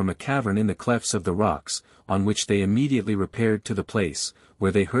issuing from a cavern in the clefts of the rocks, on which they immediately repaired to the place,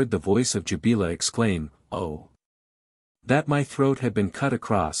 where they heard the voice of Jubila exclaim, "Oh! That my throat had been cut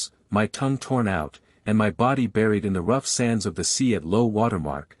across, my tongue torn out, and my body buried in the rough sands of the sea at low water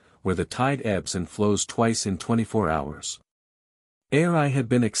mark, where the tide ebbs and flows twice in 24 hours. Ere I had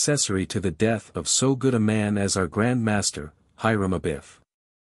been accessory to the death of so good a man as our Grand Master, Hiram Abiff."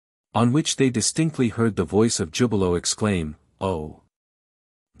 On which they distinctly heard the voice of Jubilo exclaim, "Oh!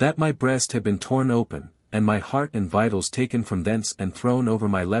 That my breast had been torn open, and my heart and vitals taken from thence and thrown over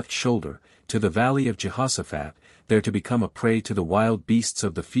my left shoulder, to the valley of Jehoshaphat, there to become a prey to the wild beasts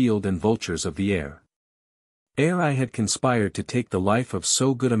of the field and vultures of the air. Ere I had conspired to take the life of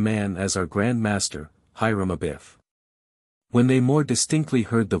so good a man as our Grand Master, Hiram Abiff." When they more distinctly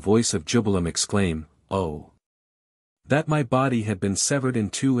heard the voice of Jubilam exclaim, "Oh! That my body had been severed in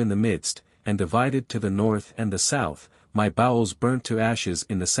 2 in the midst, and divided to the north and the south, my bowels burnt to ashes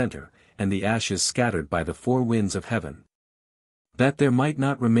in the center, and the ashes scattered by the 4 winds of heaven. That there might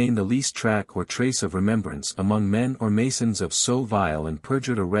not remain the least track or trace of remembrance among men or masons of so vile and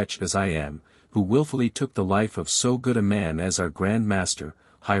perjured a wretch as I am, who wilfully took the life of so good a man as our Grand Master,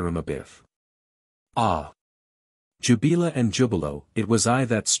 Hiram Abiff. Ah! Jubila and Jubilo, it was I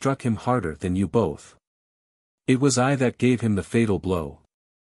that struck him harder than you both. It was I that gave him the fatal blow.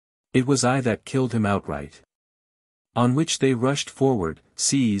 It was I that killed him outright." On which they rushed forward,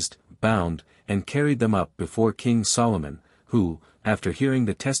 seized, bound, and carried them up before King Solomon, who, after hearing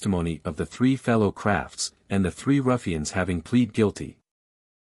the testimony of the 3 fellow crafts, and the 3 ruffians having plead guilty,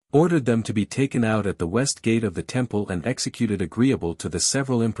 ordered them to be taken out at the west gate of the temple and executed agreeable to the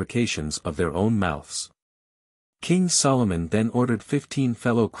several imprecations of their own mouths. King Solomon then ordered 15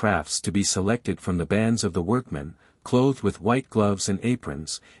 fellow crafts to be selected from the bands of the workmen, clothed with white gloves and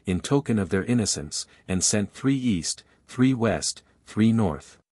aprons, in token of their innocence, and sent 3 east, 3 west, 3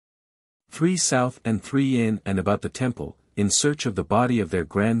 north, 3 south and 3 in and about the temple, in search of the body of their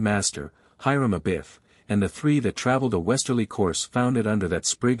Grand Master, Hiram Abiff, and the 3 that travelled a westerly course found it under that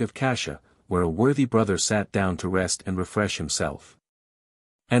sprig of cassia, where a worthy brother sat down to rest and refresh himself.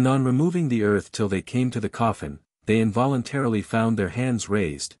 And on removing the earth till they came to the coffin, they involuntarily found their hands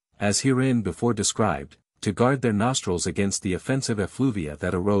raised, as herein before described, to guard their nostrils against the offensive effluvia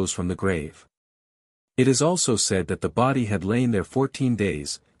that arose from the grave. It is also said that the body had lain there 14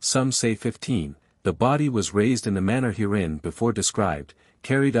 days, some say 15, the body was raised in the manner herein before described,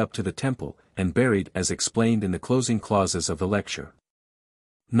 carried up to the temple, and buried as explained in the closing clauses of the lecture.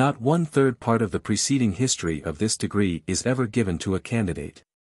 Not 1/3 part of the preceding history of this degree is ever given to a candidate.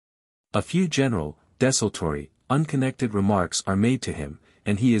 A few general, desultory, unconnected remarks are made to him,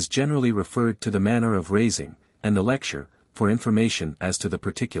 and he is generally referred to the manner of raising, and the lecture, for information as to the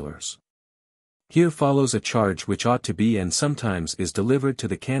particulars. Here follows a charge which ought to be and sometimes is delivered to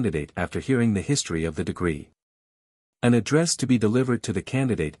the candidate after hearing the history of the degree. An address to be delivered to the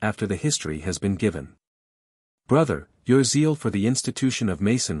candidate after the history has been given. Brother, your zeal for the institution of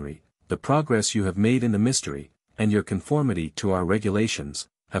Masonry, the progress you have made in the mystery, and your conformity to our regulations,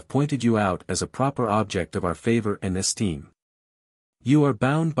 have pointed you out as a proper object of our favor and esteem. You are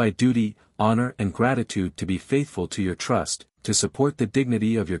bound by duty, honor and gratitude to be faithful to your trust, to support the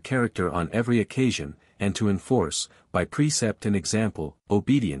dignity of your character on every occasion, and to enforce, by precept and example,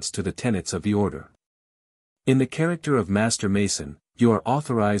 obedience to the tenets of the order. In the character of Master Mason, you are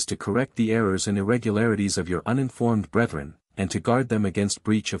authorized to correct the errors and irregularities of your uninformed brethren, and to guard them against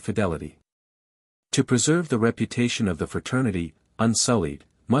breach of fidelity. To preserve the reputation of the fraternity, unsullied,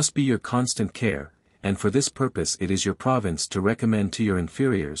 must be your constant care, and for this purpose it is your province to recommend to your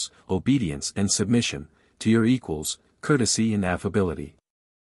inferiors, obedience and submission, to your equals, courtesy and affability.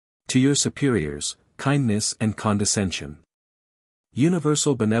 To your superiors, kindness and condescension.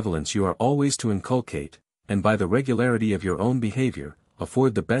 Universal benevolence you are always to inculcate, and by the regularity of your own behavior,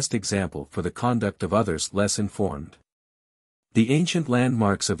 afford the best example for the conduct of others less informed. The ancient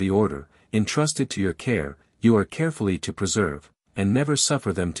landmarks of the order, entrusted to your care, you are carefully to preserve, and never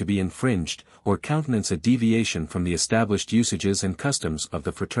suffer them to be infringed, or countenance a deviation from the established usages and customs of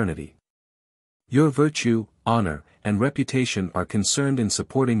the fraternity. Your virtue, honor, and reputation are concerned in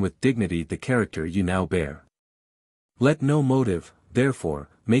supporting with dignity the character you now bear. Let no motive, therefore,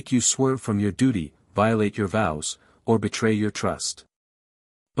 make you swerve from your duty, violate your vows, or betray your trust.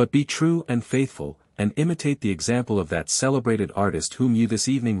 But be true and faithful, and imitate the example of that celebrated artist whom you this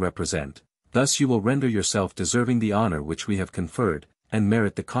evening represent. Thus you will render yourself deserving the honor which we have conferred, and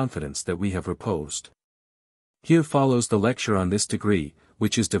merit the confidence that we have reposed. Here follows the lecture on this degree,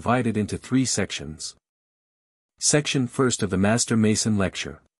 which is divided into 3 sections. Section 1 of the Master Mason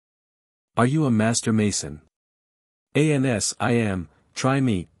Lecture. Are you a Master Mason? ANS I am, try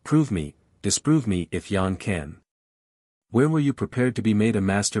me, prove me, disprove me if yon can. Where were you prepared to be made a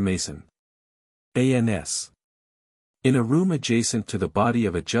Master Mason? ANS. In a room adjacent to the body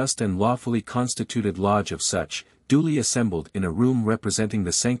of a just and lawfully constituted lodge of such, duly assembled in a room representing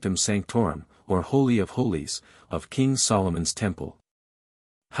the Sanctum Sanctorum, or Holy of Holies, of King Solomon's Temple.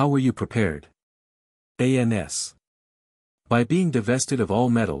 How were you prepared? ANS. By being divested of all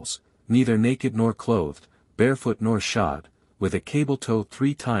metals, neither naked nor clothed, barefoot nor shod, with a cable tow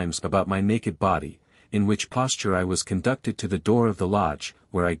 3 times about my naked body, in which posture I was conducted to the door of the lodge,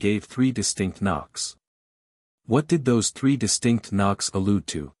 where I gave 3 distinct knocks. What did those 3 distinct knocks allude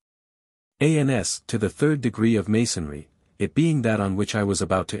to? ANS to the 3rd degree of Masonry, it being that on which I was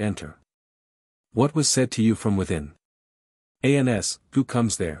about to enter. What was said to you from within? ANS, who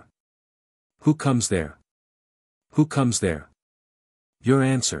comes there? Who comes there? Who comes there? Your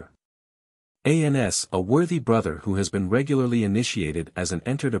answer. ANS, a worthy brother who has been regularly initiated as an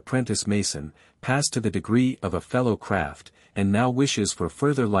entered apprentice Mason, passed to the degree of a fellow craft, and now wishes for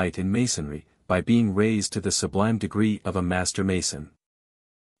further light in Masonry, by being raised to the sublime degree of a Master Mason.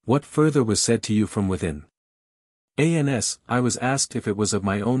 What further was said to you from within? ANS, I was asked if it was of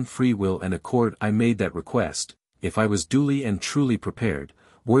my own free will and accord I made that request, if I was duly and truly prepared,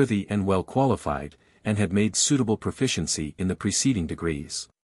 worthy and well qualified, and had made suitable proficiency in the preceding degrees.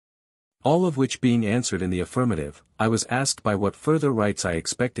 All of which being answered in the affirmative, I was asked by what further rights I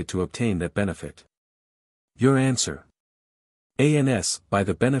expected to obtain that benefit. Your answer. ANS, by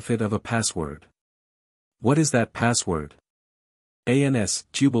the benefit of a password. What is that password? ANS,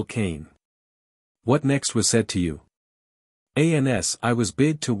 Tubal Cain. What next was said to you? ANS, I was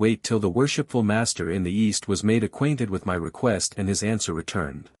bid to wait till the worshipful Master in the East was made acquainted with my request and his answer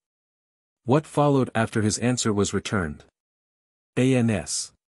returned. What followed after his answer was returned?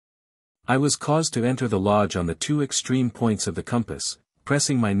 ANS. I was caused to enter the lodge on the 2 extreme points of the compass,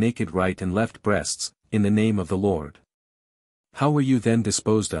 pressing my naked right and left breasts, in the name of the Lord. How were you then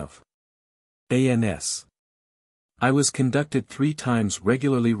disposed of? ANS. I was conducted 3 times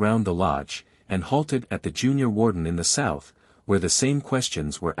regularly round the lodge, and halted at the junior warden in the south, where the same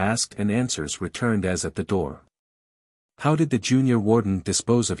questions were asked and answers returned as at the door. How did the junior warden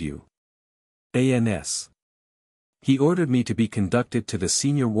dispose of you? ANS. He ordered me to be conducted to the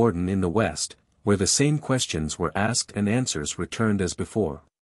senior warden in the west, where the same questions were asked and answers returned as before.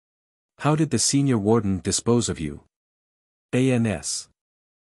 How did the senior warden dispose of you? ANS.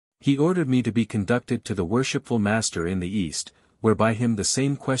 He ordered me to be conducted to the worshipful Master in the east, where by him the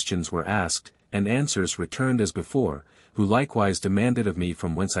same questions were asked, and answers returned as before, who likewise demanded of me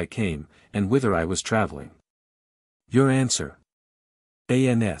from whence I came, and whither I was traveling. Your answer.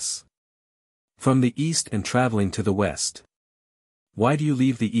 ANS. From the east and traveling to the west. Why do you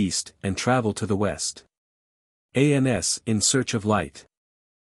leave the east and travel to the west? ANS, in search of light.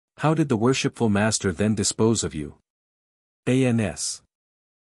 How did the worshipful Master then dispose of you? ANS.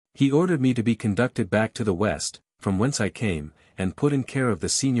 He ordered me to be conducted back to the west, from whence I came, and put in care of the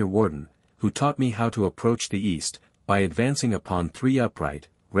senior warden, who taught me how to approach the east, by advancing upon 3 upright,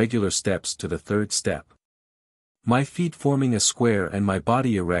 regular steps to the 3rd step. My feet forming a square and my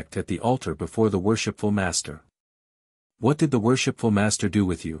body erect at the altar before the worshipful Master. What did the worshipful Master do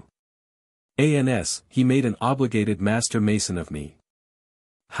with you? ANS, he made an obligated Master Mason of me.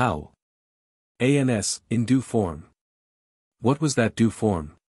 How? ANS, in due form. What was that due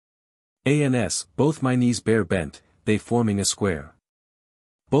form? ANS, both my knees bare bent, they forming a square.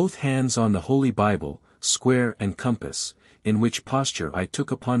 Both hands on the Holy Bible, square and compass, in which posture I took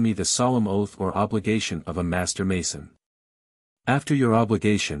upon me the solemn oath or obligation of a Master Mason. After your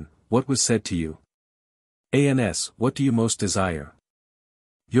obligation, what was said to you? ANS, what do you most desire?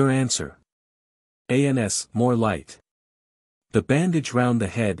 Your answer. ANS, more light. The bandage round the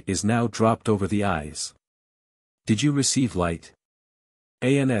head is now dropped over the eyes. Did you receive light?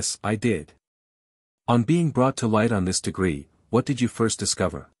 ANS, I did. On being brought to light on this degree, what did you first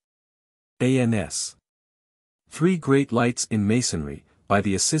discover? ANS. 3 great lights in Masonry, by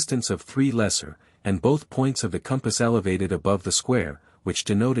the assistance of 3 lesser, and both points of the compass elevated above the square, which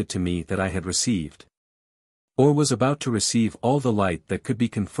denoted to me that I had received, or was about to receive all the light that could be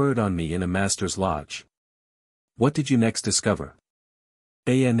conferred on me in a master's lodge. What did you next discover?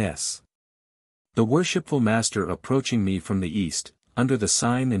 ANS. The worshipful master approaching me from the east, under the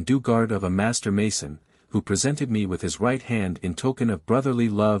sign and due guard of a master mason, who presented me with his right hand in token of brotherly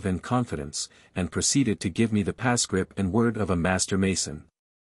love and confidence, and proceeded to give me the passgrip and word of a master mason.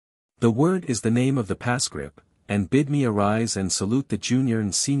 The word is the name of the passgrip, and bid me arise and salute the junior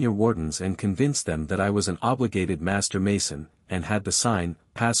and senior wardens and convince them that I was an obligated master mason, and had the sign,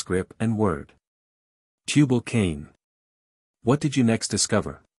 passgrip and word. Tubal Cain. What did you next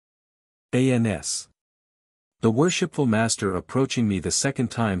discover? ANS. The worshipful master approaching me the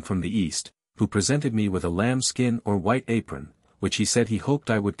second time from the east, who presented me with a lambskin or white apron, which he said he hoped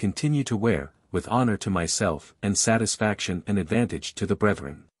I would continue to wear, with honor to myself and satisfaction and advantage to the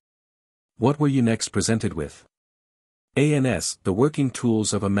brethren. What were you next presented with? ANS, the working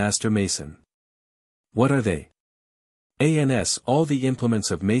tools of a master mason. What are they? ANS, all the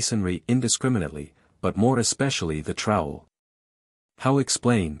implements of masonry indiscriminately, but more especially the trowel. How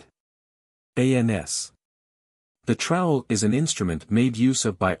explained? ANS. The trowel is an instrument made use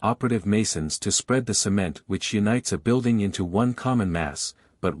of by operative masons to spread the cement which unites a building into one common mass,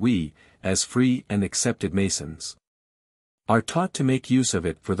 but we, as free and accepted masons, are taught to make use of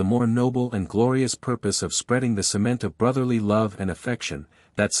it for the more noble and glorious purpose of spreading the cement of brotherly love and affection,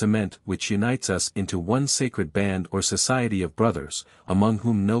 that cement which unites us into one sacred band or society of brothers, among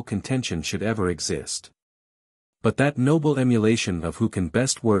whom no contention should ever exist, but that noble emulation of who can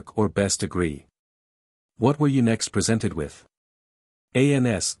best work or best agree. What were you next presented with?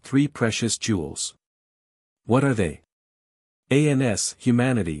 ANS, 3 precious jewels. What are they? ANS,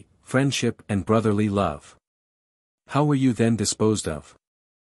 humanity, friendship and brotherly love. How were you then disposed of?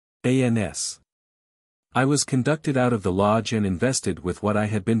 ANS. I was conducted out of the lodge and invested with what I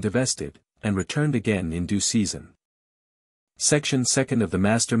had been divested, and returned again in due season. Section 2nd of the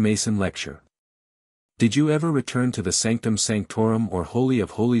Master Mason Lecture. Did you ever return to the Sanctum Sanctorum or Holy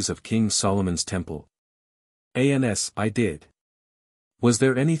of Holies of King Solomon's Temple? ANS, I did. Was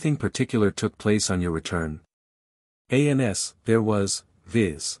there anything particular took place on your return? ANS, there was,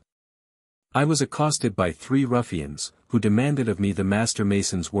 viz. I was accosted by 3 ruffians, who demanded of me the master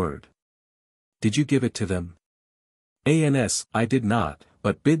mason's word. Did you give it to them? ANS, I did not,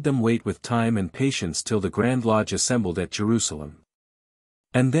 but bid them wait with time and patience till the Grand Lodge assembled at Jerusalem.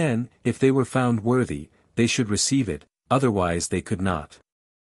 And then, if they were found worthy, they should receive it, otherwise they could not.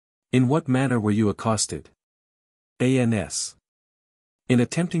 In what manner were you accosted? ANS. In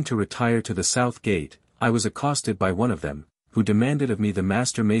attempting to retire to the south gate, I was accosted by one of them, who demanded of me the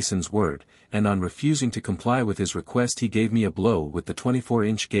master mason's word, and on refusing to comply with his request he gave me a blow with the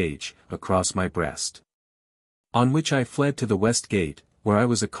 24-inch gauge, across my breast. On which I fled to the west gate, where I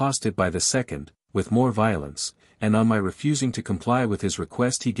was accosted by the second, with more violence, and on my refusing to comply with his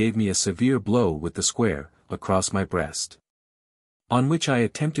request he gave me a severe blow with the square, across my breast. On which I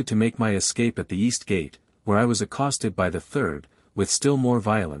attempted to make my escape at the east gate, where I was accosted by the third, with still more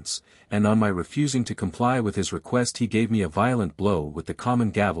violence, and on my refusing to comply with his request he gave me a violent blow with the common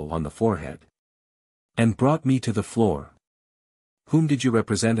gavel on the forehead, and brought me to the floor. Whom did you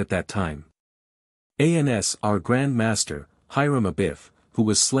represent at that time? ANS, our Grand Master, Hiram Abiff, who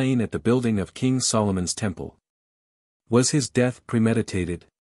was slain at the building of King Solomon's Temple. Was his death premeditated?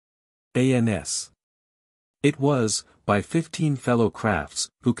 ANS. It was, by 15 fellow crafts,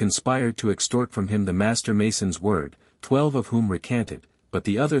 who conspired to extort from him the master mason's word, 12 of whom recanted, but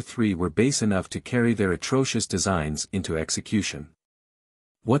the other 3 were base enough to carry their atrocious designs into execution.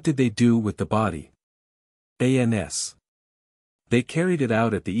 What did they do with the body? ANS. They carried it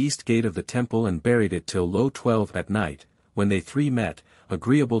out at the east gate of the temple and buried it till low 12 at night, when they 3 met,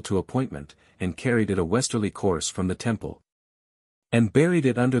 agreeable to appointment, and carried it a westerly course from the temple, and buried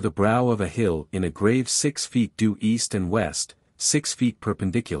it under the brow of a hill in a grave 6 feet due east and west, 6 feet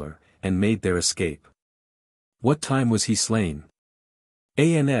perpendicular, and made their escape. What time was he slain?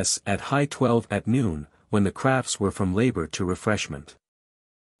 ANS, at high 12 at noon, when the crafts were from labor to refreshment.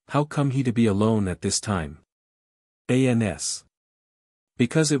 How come he to be alone at this time? ANS.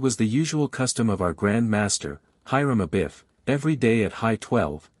 Because it was the usual custom of our Grand Master, Hiram Abiff, every day at high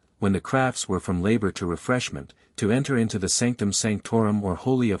 12, when the crafts were from labor to refreshment, to enter into the sanctum sanctorum or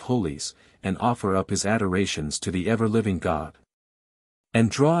holy of holies, and offer up his adorations to the ever-living God.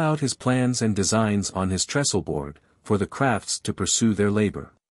 And draw out his plans and designs on his trestle board, for the crafts to pursue their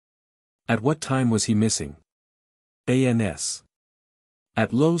labor. At what time was he missing? Ans.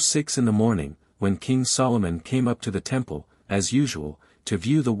 At low 6 in the morning, when King Solomon came up to the temple, as usual, to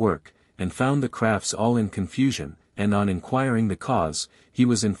view the work, and found the crafts all in confusion, and on inquiring the cause, he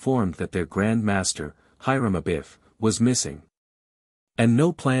was informed that their Grand Master, Hiram Abiff, was missing. And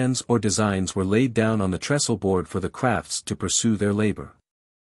no plans or designs were laid down on the trestle board for the crafts to pursue their labor.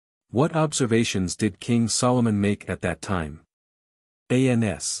 What observations did King Solomon make at that time?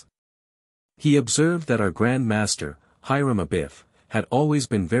 Ans. He observed that our Grand Master, Hiram Abiff, had always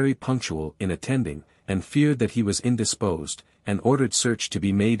been very punctual in attending, and feared that he was indisposed, and ordered search to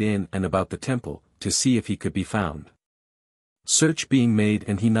be made in and about the temple, to see if he could be found. Search being made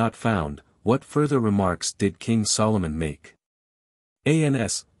and he not found, what further remarks did King Solomon make?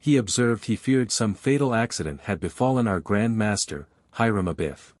 Ans. He observed he feared some fatal accident had befallen our Grand Master, Hiram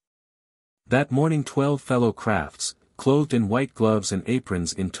Abiff. That morning 12 fellow crafts, clothed in white gloves and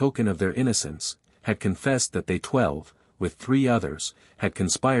aprons in token of their innocence, had confessed that they 12, with 3 others, had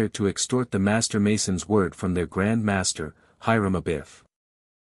conspired to extort the Master Mason's word from their Grand Master, Hiram Abiff,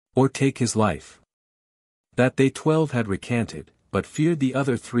 or take his life. That they 12 had recanted, but feared the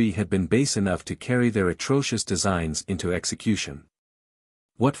other 3 had been base enough to carry their atrocious designs into execution.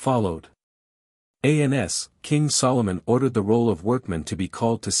 What followed? Ans. King Solomon ordered the roll of workmen to be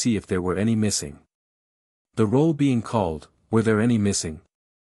called to see if there were any missing. The roll being called, were there any missing?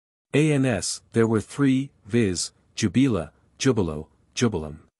 Ans. There were 3, viz., Jubila, Jubilo,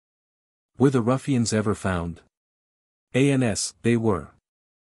 Jubilam. Were the ruffians ever found? Ans. They were.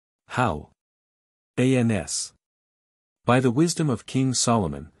 How? Ans. By the wisdom of King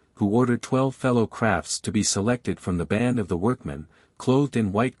Solomon, who ordered 12 fellow crafts to be selected from the band of the workmen, clothed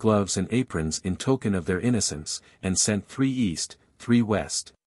in white gloves and aprons in token of their innocence, and sent 3 east, 3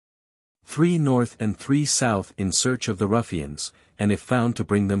 west, 3 north and 3 south in search of the ruffians, and if found to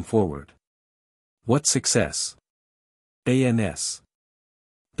bring them forward. What success? Ans.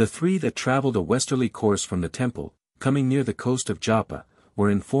 The 3 that traveled a westerly course from the temple, coming near the coast of Joppa, were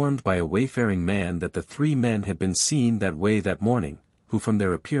informed by a wayfaring man that the 3 men had been seen that way that morning, who from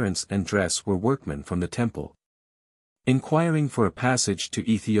their appearance and dress were workmen from the temple, inquiring for a passage to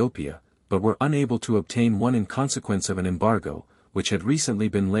Ethiopia, but were unable to obtain one in consequence of an embargo, which had recently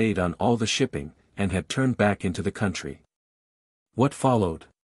been laid on all the shipping, and had turned back into the country. What followed?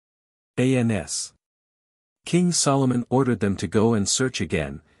 Ans. King Solomon ordered them to go and search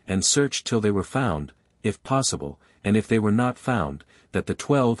again, and search till they were found, if possible, and if they were not found, that the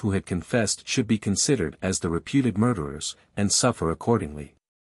 12 who had confessed should be considered as the reputed murderers, and suffer accordingly.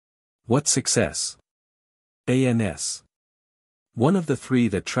 What success? Ans. One of the 3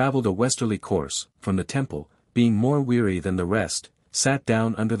 that traveled a westerly course, from the temple, being more weary than the rest, sat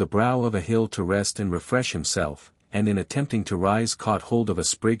down under the brow of a hill to rest and refresh himself, and in attempting to rise caught hold of a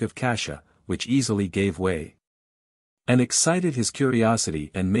sprig of cassia, which easily gave way, and excited his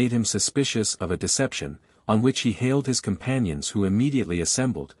curiosity and made him suspicious of a deception, on which he hailed his companions who immediately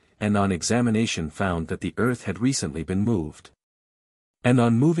assembled, and on examination found that the earth had recently been moved, and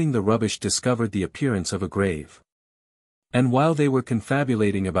on moving the rubbish discovered the appearance of a grave. And while they were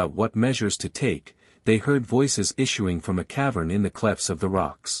confabulating about what measures to take, they heard voices issuing from a cavern in the clefts of the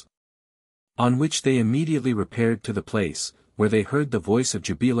rocks. On which they immediately repaired to the place, where they heard the voice of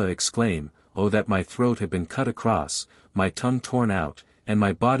Jubila exclaim, "Oh that my throat had been cut across, my tongue torn out, and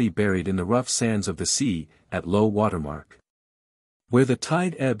my body buried in the rough sands of the sea, at low water mark, where the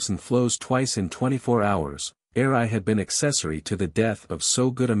tide ebbs and flows twice in 24 hours, ere I had been accessory to the death of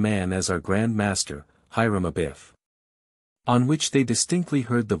so good a man as our Grand Master, Hiram Abiff." On which they distinctly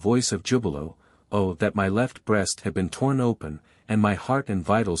heard the voice of Jubilo, "Oh that my left breast had been torn open, and my heart and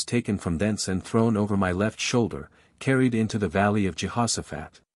vitals taken from thence and thrown over my left shoulder, carried into the valley of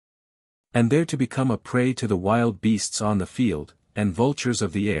Jehoshaphat, and there to become a prey to the wild beasts on the field, and vultures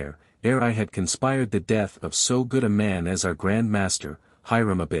of the air, ere I had conspired the death of so good a man as our Grand Master,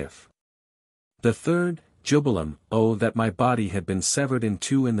 Hiram Abiff." The third, Jubilam, "Oh that my body had been severed in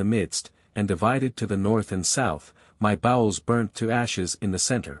 2 in the midst, and divided to the north and south, my bowels burnt to ashes in the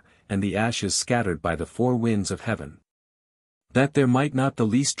center, and the ashes scattered by the 4 winds of heaven, that there might not the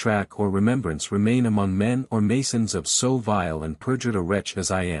least track or remembrance remain among men or masons of so vile and perjured a wretch as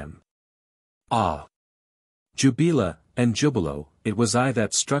I am." Ah! Jubila, and Jubilo, it was I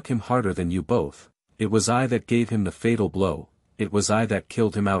that struck him harder than you both, it was I that gave him the fatal blow, it was I that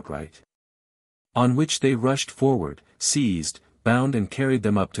killed him outright. On which they rushed forward, seized, bound and carried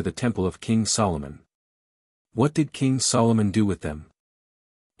them up to the temple of King Solomon. What did King Solomon do with them?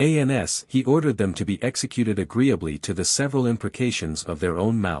 Ans. He ordered them to be executed agreeably to the several imprecations of their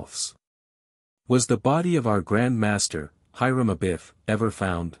own mouths. Was the body of our Grand Master, Hiram Abiff, ever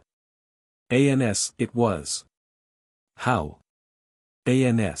found? Ans. It was. How?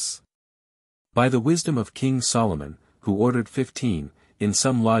 Ans. By the wisdom of King Solomon, who ordered 15, in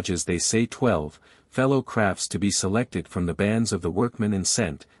some lodges they say 12, fellow crafts to be selected from the bands of the workmen and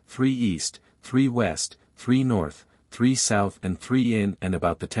sent, 3 east, 3 west, 3 north, 3 south and 3 in and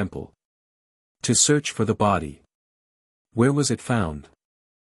about the temple, to search for the body. Where was it found?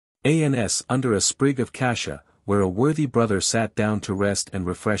 Ans. Under a sprig of cassia, where a worthy brother sat down to rest and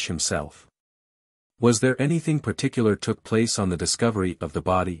refresh himself. Was there anything particular took place on the discovery of the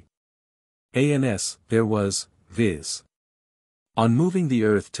body? Ans. There was, viz. On moving the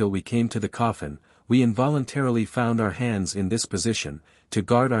earth till we came to the coffin, we involuntarily found our hands in this position, to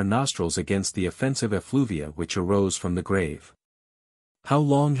guard our nostrils against the offensive effluvia which arose from the grave. How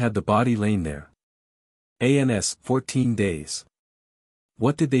long had the body lain there? Ans. 14 days.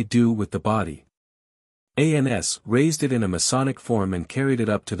 What did they do with the body? Ans. Raised it in a Masonic form and carried it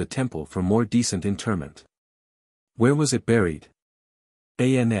up to the temple for more decent interment. Where was it buried?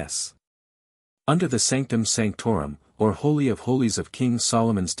 Ans. Under the Sanctum Sanctorum, or Holy of Holies of King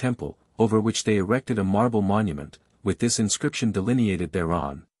Solomon's temple, over which they erected a marble monument, with this inscription delineated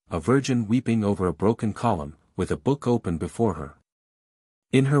thereon, a virgin weeping over a broken column, with a book open before her.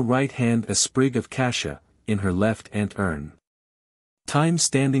 In her right hand a sprig of cassia, in her left an urn. Time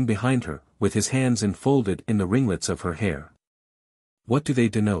standing behind her, with his hands enfolded in the ringlets of her hair. What do they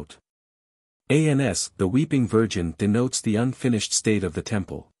denote? Ans. The weeping virgin denotes the unfinished state of the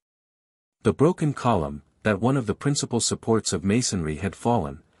temple. The broken column, that one of the principal supports of Masonry had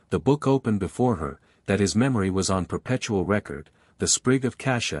fallen, the book open before her, that his memory was on perpetual record, the sprig of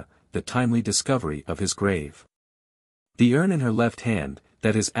cassia, the timely discovery of his grave. The urn in her left hand,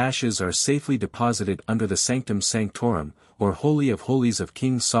 that his ashes are safely deposited under the Sanctum Sanctorum, or Holy of Holies of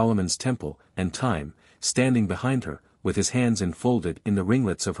King Solomon's temple, and time, standing behind her, with his hands enfolded in the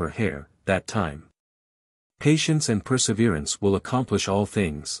ringlets of her hair, that time. Patience and perseverance will accomplish all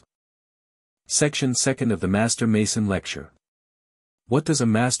things. Section 2nd of the Master Mason Lecture. What does a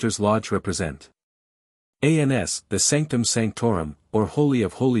Master's Lodge represent? Ans. The Sanctum Sanctorum, or Holy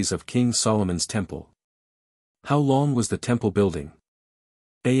of Holies of King Solomon's temple. How long was the temple building?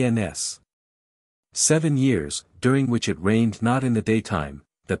 Ans. 7 years, during which it rained not in the daytime,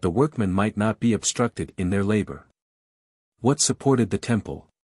 that the workmen might not be obstructed in their labor. What supported the temple?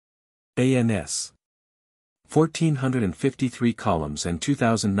 Ans. 1,453 columns and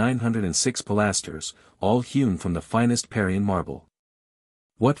 2,906 pilasters, all hewn from the finest Parian marble.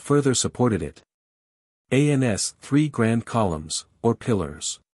 What further supported it? Ans. 3 grand columns, or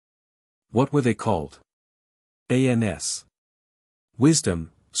pillars. What were they called? Ans.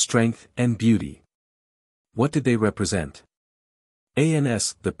 Wisdom, strength and beauty. What did they represent?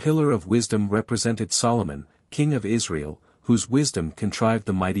 Ans. The pillar of wisdom represented Solomon, king of Israel, whose wisdom contrived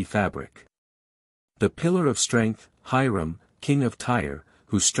the mighty fabric. The pillar of strength, Hiram, king of Tyre,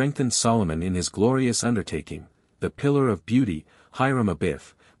 who strengthened Solomon in his glorious undertaking. The pillar of beauty, Hiram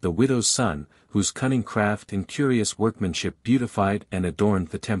Abiff, the widow's son, whose cunning craft and curious workmanship beautified and adorned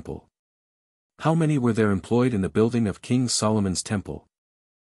the temple. How many were there employed in the building of King Solomon's temple?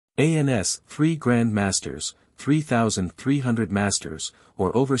 Ans. 3 grand masters, 3,300 masters,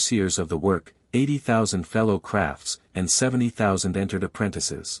 or overseers of the work, 80,000 fellow crafts, and 70,000 entered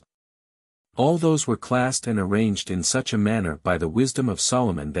apprentices. All those were classed and arranged in such a manner by the wisdom of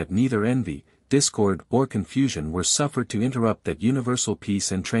Solomon that neither envy, discord or confusion were suffered to interrupt that universal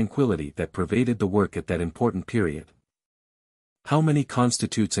peace and tranquility that pervaded the work at that important period. How many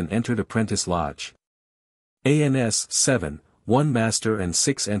constitutes an entered apprentice lodge? Ans. 7, 1 master and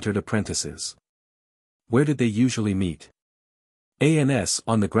 6 entered apprentices. Where did they usually meet? Ans.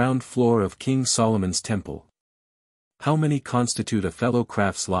 On the ground floor of King Solomon's temple. How many constitute a fellow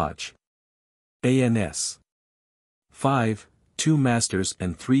crafts lodge? Ans. 5, 2 masters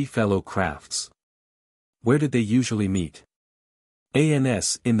and 3 fellow crafts. Where did they usually meet?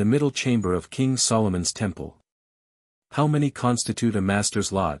 Ans. In the middle chamber of King Solomon's temple. How many constitute a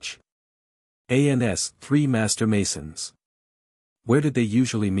master's lodge? Ans. 3 master masons. Where did they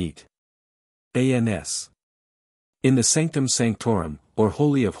usually meet? Ans. In the Sanctum Sanctorum, or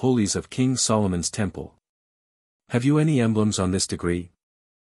Holy of Holies of King Solomon's temple. Have you any emblems on this degree?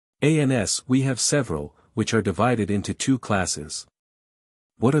 Ans. We have several, which are divided into 2 classes.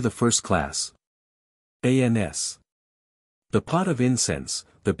 What are the first class? Ans. The pot of incense,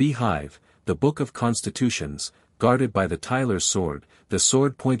 the beehive, the book of constitutions, guarded by the tiler's sword, the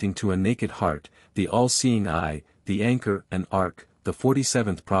sword pointing to a naked heart, the all-seeing eye, the anchor and arc, the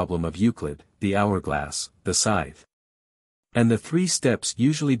 47th problem of Euclid, the hourglass, the scythe. And the 3 steps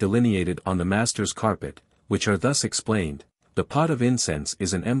usually delineated on the master's carpet, which are thus explained: the pot of incense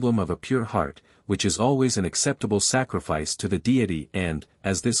is an emblem of a pure heart, which is always an acceptable sacrifice to the deity, and,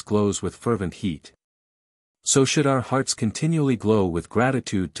 as this glows with fervent heat, so should our hearts continually glow with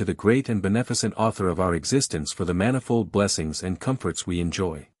gratitude to the great and beneficent author of our existence for the manifold blessings and comforts we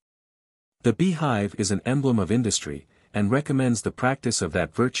enjoy. The beehive is an emblem of industry, and recommends the practice of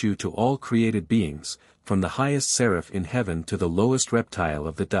that virtue to all created beings, from the highest seraph in heaven to the lowest reptile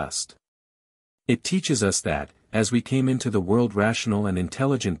of the dust. It teaches us that, as we came into the world rational and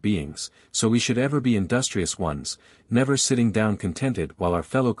intelligent beings, so we should ever be industrious ones, never sitting down contented while our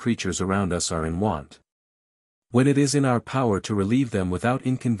fellow creatures around us are in want, when it is in our power to relieve them without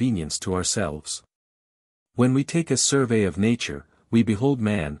inconvenience to ourselves. When we take a survey of nature, we behold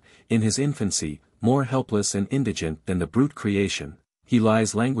man, in his infancy, more helpless and indigent than the brute creation. He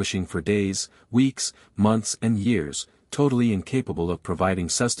lies languishing for days, weeks, months and years, totally incapable of providing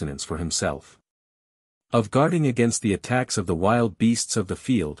sustenance for himself, of guarding against the attacks of the wild beasts of the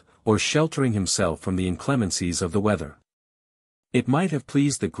field, or sheltering himself from the inclemencies of the weather. It might have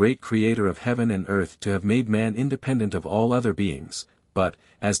pleased the great Creator of heaven and earth to have made man independent of all other beings, but,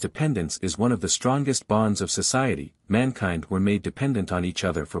 as dependence is one of the strongest bonds of society, mankind were made dependent on each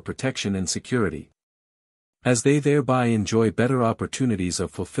other for protection and security, as they thereby enjoy better opportunities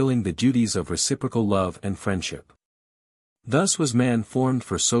of fulfilling the duties of reciprocal love and friendship. Thus was man formed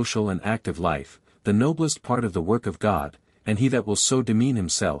for social and active life, the noblest part of the work of God, and he that will so demean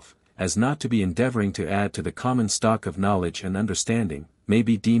himself, as not to be endeavoring to add to the common stock of knowledge and understanding, may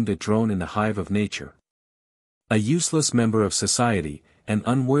be deemed a drone in the hive of nature, a useless member of society, and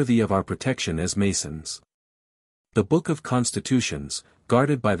unworthy of our protection as Masons. The Book of Constitutions,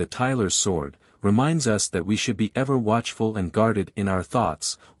 guarded by the tiler's sword, reminds us that we should be ever watchful and guarded in our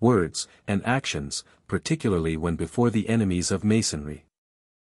thoughts, words, and actions, particularly when before the enemies of Masonry,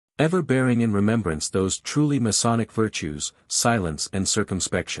 ever bearing in remembrance those truly Masonic virtues, silence and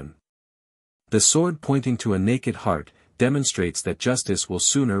circumspection. The sword pointing to a naked heart, demonstrates that justice will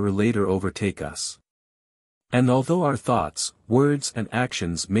sooner or later overtake us. And although our thoughts, words and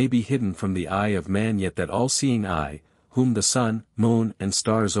actions may be hidden from the eye of man, yet that all-seeing eye, whom the sun, moon and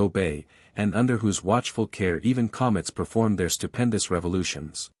stars obey, and under whose watchful care even comets perform their stupendous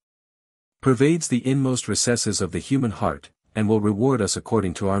revolutions, pervades the inmost recesses of the human heart, and will reward us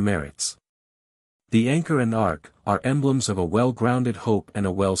according to our merits. The anchor and arc are emblems of a well-grounded hope and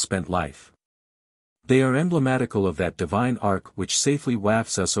a well-spent life. They are emblematical of that divine arc which safely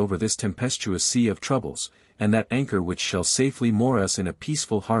wafts us over this tempestuous sea of troubles, and that anchor which shall safely moor us in a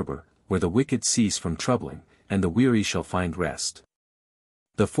peaceful harbor, where the wicked cease from troubling, and the weary shall find rest.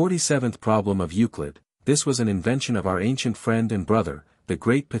 The 47th problem of Euclid, this was an invention of our ancient friend and brother, the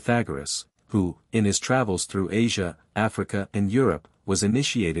great Pythagoras, who, in his travels through Asia, Africa and Europe, was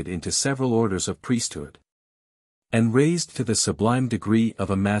initiated into several orders of priesthood, and raised to the sublime degree of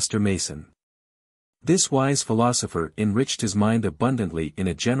a master mason. This wise philosopher enriched his mind abundantly in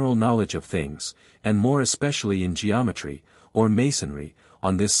a general knowledge of things, and more especially in geometry, or masonry.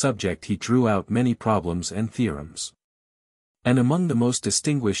 On this subject he drew out many problems and theorems. And among the most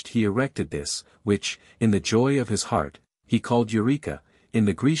distinguished he erected this, which, in the joy of his heart, he called Eureka, in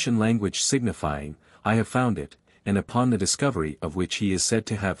the Grecian language signifying, I have found it, and upon the discovery of which he is said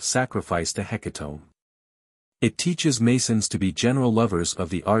to have sacrificed a hecatomb. It teaches Masons to be general lovers of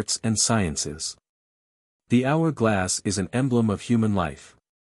the arts and sciences. The hourglass is an emblem of human life.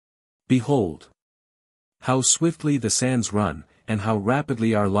 Behold how swiftly the sands run, and how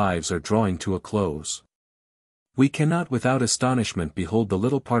rapidly our lives are drawing to a close. We cannot without astonishment behold the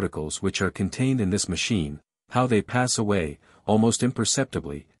little particles which are contained in this machine, how they pass away, almost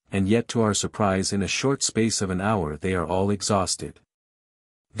imperceptibly, and yet to our surprise in a short space of an hour they are all exhausted.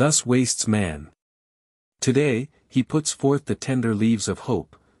 Thus wastes man. Today, he puts forth the tender leaves of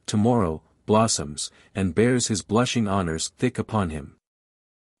hope, tomorrow, blossoms, and bears his blushing honors thick upon him.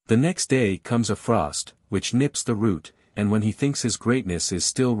 The next day comes a frost, which nips the root, and when he thinks his greatness is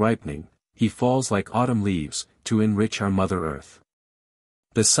still ripening, he falls like autumn leaves, to enrich our Mother Earth.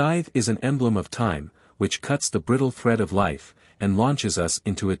 The scythe is an emblem of time, which cuts the brittle thread of life, and launches us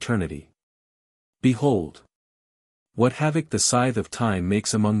into eternity. Behold what havoc the scythe of time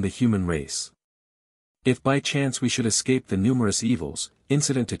makes among the human race. If by chance we should escape the numerous evils,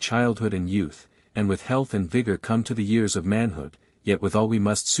 incident to childhood and youth, and with health and vigor come to the years of manhood, yet withal we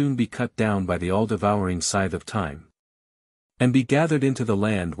must soon be cut down by the all-devouring scythe of time, and be gathered into the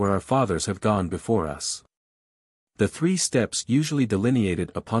land where our fathers have gone before us. The 3 steps usually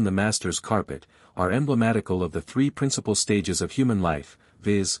delineated upon the master's carpet, are emblematical of the 3 principal stages of human life,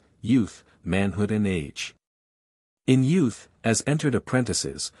 viz., youth, manhood and age. In youth, as entered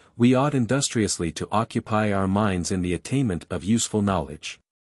apprentices, we ought industriously to occupy our minds in the attainment of useful knowledge.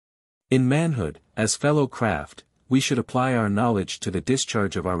 In manhood, as fellow craft, we should apply our knowledge to the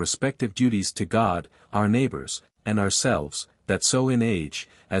discharge of our respective duties to God, our neighbors, and ourselves, that so in age,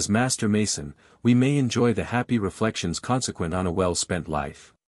 as Master Mason, we may enjoy the happy reflections consequent on a well-spent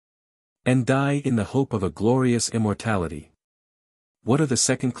life. And die in the hope of a glorious immortality. What are the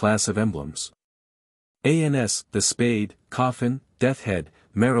second class of emblems? Ans, the spade, coffin, death head,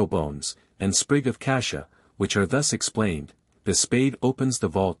 marrow bones, and sprig of cassia, which are thus explained. The spade opens the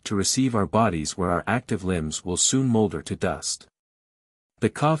vault to receive our bodies where our active limbs will soon moulder to dust. The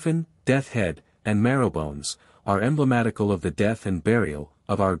coffin, death head, and marrow bones, are emblematical of the death and burial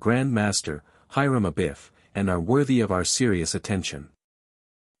of our Grand Master, Hiram Abiff, and are worthy of our serious attention.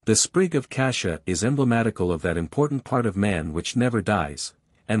 The sprig of cassia is emblematical of that important part of man which never dies,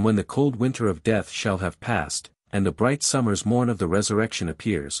 and when the cold winter of death shall have passed, and the bright summer's morn of the resurrection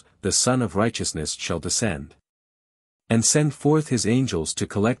appears, the Sun of Righteousness shall descend, and send forth his angels to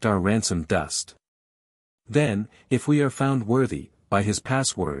collect our ransomed dust. Then, if we are found worthy, by his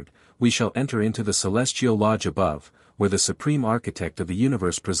password, we shall enter into the celestial lodge above, where the supreme architect of the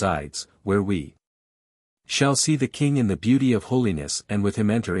universe presides, where we shall see the King in the beauty of holiness and with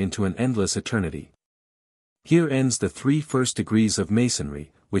him enter into an endless eternity. Here ends the 3 first degrees of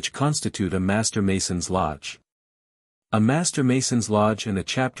Masonry, which constitute a Master Mason's Lodge. A Master Mason's Lodge and a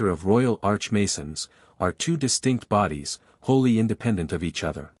chapter of Royal Arch-Masons, are 2 distinct bodies, wholly independent of each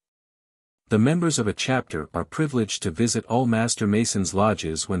other. The members of a chapter are privileged to visit all Master Masons'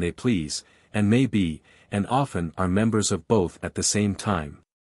 lodges when they please, and may be, and often are members of both at the same time.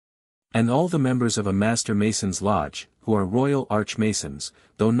 And all the members of a Master Mason's Lodge, who are Royal Arch-Masons,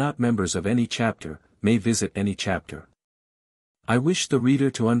 though not members of any chapter, may visit any chapter. I wish the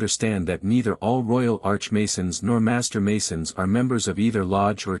reader to understand that neither all Royal Arch-Masons nor Master Masons are members of either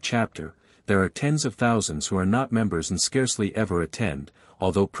lodge or chapter. There are tens of thousands who are not members and scarcely ever attend,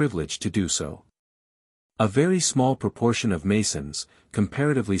 although privileged to do so. A very small proportion of Masons,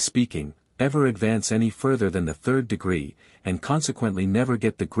 comparatively speaking, ever advance any further than the 3rd degree, and consequently never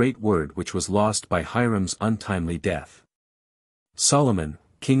get the great word which was lost by Hiram's untimely death. Solomon,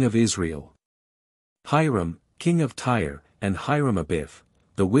 king of Israel. Hiram, king of Tyre, and Hiram Abiff,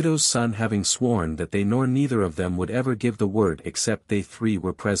 the widow's son, having sworn that they nor neither of them would ever give the word except they 3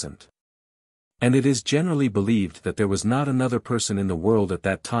 were present. And it is generally believed that there was not another person in the world at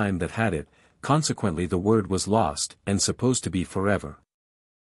that time that had it, consequently the word was lost, and supposed to be forever.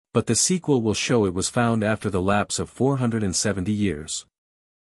 But the sequel will show it was found after the lapse of 470 years.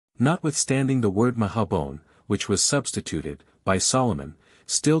 Notwithstanding the word Mahabon, which was substituted, by Solomon,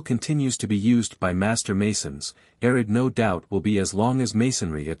 still continues to be used by Master Masons, ere it no doubt will be as long as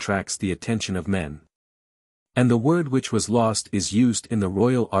Masonry attracts the attention of men. And the word which was lost is used in the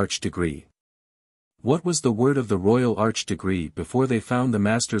Royal Arch degree. What was the word of the Royal Arch degree before they found the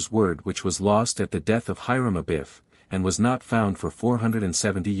Master's word which was lost at the death of Hiram Abiff, and was not found for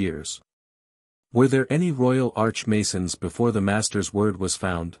 470 years? Were there any Royal Arch Masons before the Master's word was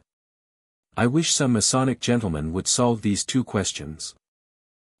found? I wish some Masonic gentleman would solve these 2 questions.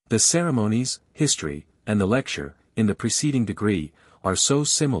 The ceremonies, history, and the lecture, in the preceding degree, are so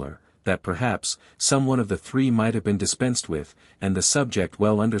similar, that perhaps, some one of the 3 might have been dispensed with, and the subject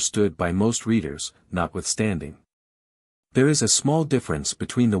well understood by most readers, notwithstanding. There is a small difference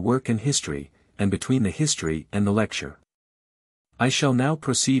between the work and history, and between the history and the lecture. I shall now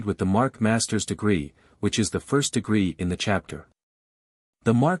proceed with the Mark Master's degree, which is the 1st degree in the chapter.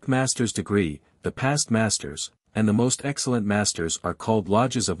 The Mark Master's degree, the past Masters, and the most excellent Masters are called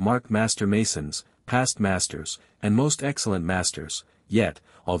lodges of Mark Master Masons, past Masters, and most excellent Masters, yet,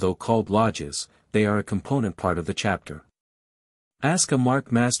 although called lodges, they are a component part of the chapter. Ask a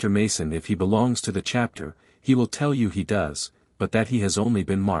Mark Master Mason if he belongs to the chapter, he will tell you he does, but that he has only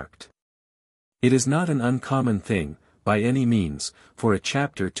been marked. It is not an uncommon thing, by any means, for a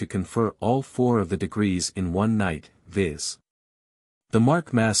chapter to confer all 4 of the degrees in one night, viz. the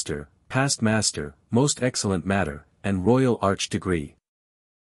Mark Master, Past Master, Most Excellent Matter, and Royal Arch degree.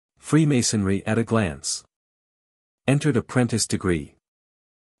 Freemasonry at a glance. Entered Apprentice degree.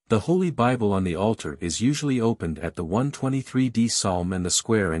 The Holy Bible on the altar is usually opened at the 123d Psalm and the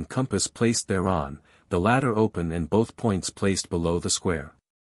square and compass placed thereon, the latter open and both points placed below the square.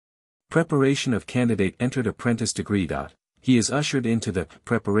 Preparation of candidate entered apprentice degree. He is ushered into the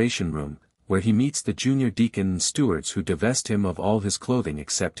preparation room, where he meets the junior deacon and stewards who divest him of all his clothing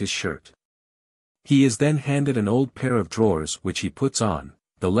except his shirt. He is then handed an old pair of drawers which he puts on.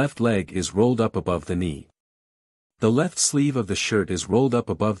 The left leg is rolled up above the knee. The left sleeve of the shirt is rolled up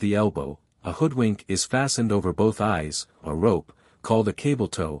above the elbow, a hoodwink is fastened over both eyes, a rope, called a cable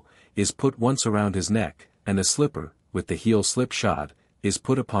toe, is put once around his neck, and a slipper, with the heel slipshod, is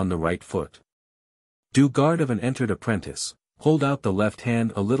put upon the right foot. Do guard of an entered apprentice, hold out the left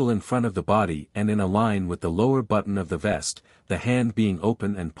hand a little in front of the body and in a line with the lower button of the vest, the hand being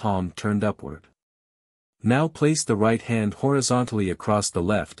open and palm turned upward. Now place the right hand horizontally across the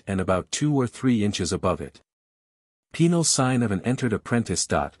left and about 2 or 3 inches above it. Penal sign of an entered apprentice.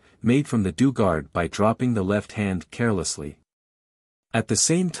 Made from the do guard by dropping the left hand carelessly. At the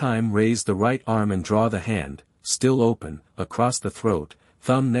same time raise the right arm and draw the hand, still open, across the throat,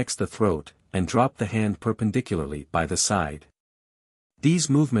 thumb next the throat, and drop the hand perpendicularly by the side. These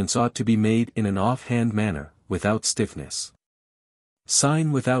movements ought to be made in an off-hand manner, without stiffness.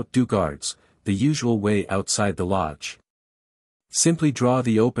 Sign without do guards, the usual way outside the lodge. Simply draw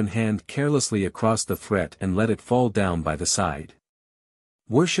the open hand carelessly across the threat and let it fall down by the side.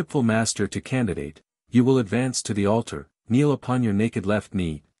 Worshipful Master to candidate, you will advance to the altar, kneel upon your naked left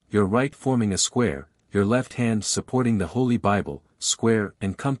knee, your right forming a square, your left hand supporting the Holy Bible, square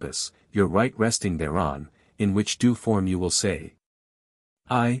and compass, your right resting thereon, in which due form you will say,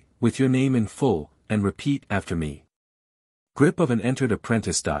 I, with your name in full, and repeat after me. Grip of an entered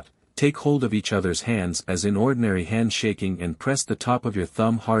apprentice. Take hold of each other's hands as in ordinary handshaking and press the top of your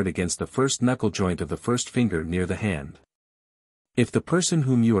thumb hard against the first knuckle joint of the first finger near the hand. If the person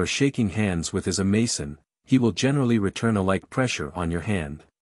whom you are shaking hands with is a Mason, he will generally return a like pressure on your hand.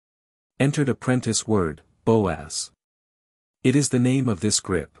 Entered apprentice word, Boaz. It is the name of this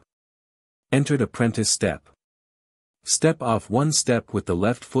grip. Entered apprentice step. Step off one step with the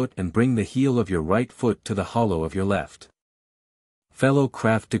left foot and bring the heel of your right foot to the hollow of your left. Fellow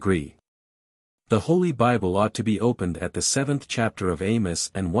craft degree. The Holy Bible ought to be opened at the 7th chapter of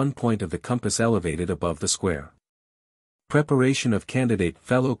Amos and one point of the compass elevated above the square. Preparation of candidate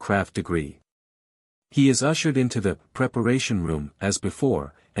fellow craft degree. He is ushered into the preparation room as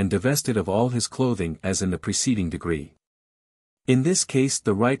before, and divested of all his clothing as in the preceding degree. In this case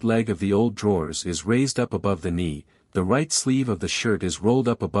the right leg of the old drawers is raised up above the knee, the right sleeve of the shirt is rolled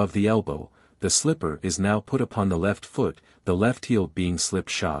up above the elbow, the slipper is now put upon the left foot, the left heel being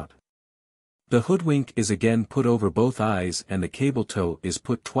slipshod. The hoodwink is again put over both eyes and the cable toe is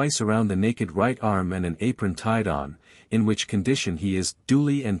put twice around the naked right arm and an apron tied on, in which condition he is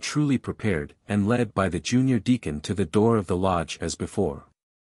duly and truly prepared and led by the junior deacon to the door of the lodge as before.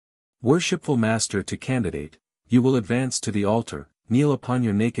 Worshipful Master to candidate, you will advance to the altar, kneel upon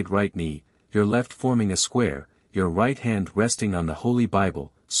your naked right knee, your left forming a square, your right hand resting on the Holy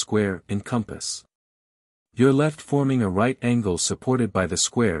Bible, square and compass. Your left forming a right angle supported by the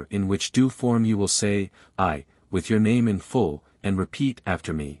square in which due form you will say, I, with your name in full, and repeat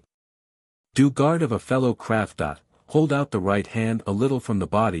after me. Do guard of a fellow craft. Hold out the right hand a little from the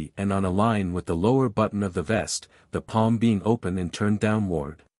body and on a line with the lower button of the vest, the palm being open and turned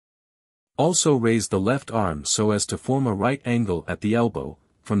downward. Also raise the left arm so as to form a right angle at the elbow,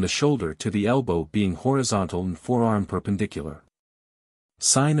 from the shoulder to the elbow being horizontal and forearm perpendicular.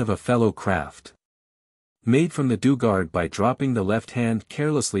 Sign of a fellow craft. Made from the do guard by dropping the left hand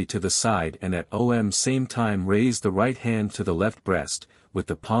carelessly to the side and at same time raise the right hand to the left breast, with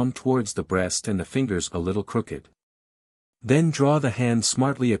the palm towards the breast and the fingers a little crooked. Then draw the hand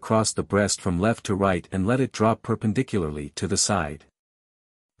smartly across the breast from left to right and let it drop perpendicularly to the side.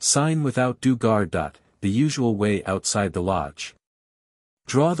 Sign without do guard. The usual way outside the lodge.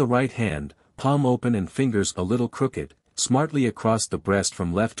 Draw the right hand, palm open and fingers a little crooked, smartly across the breast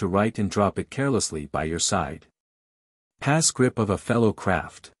from left to right and drop it carelessly by your side. Pass grip of a fellow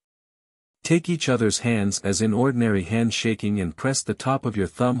craft. Take each other's hands as in ordinary handshaking and press the top of your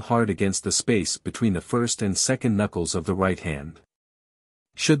thumb hard against the space between the first and second knuckles of the right hand.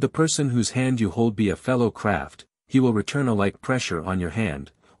 Should the person whose hand you hold be a fellow craft, he will return a like pressure on your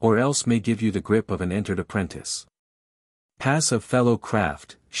hand, or else may give you the grip of an entered apprentice. Pass of fellow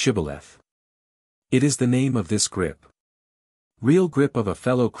craft, shibboleth. It is the name of this grip. Real grip of a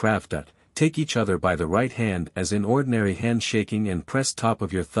fellow craft. Take each other by the right hand as in ordinary handshaking and press top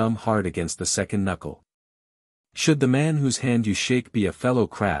of your thumb hard against the second knuckle. Should the man whose hand you shake be a fellow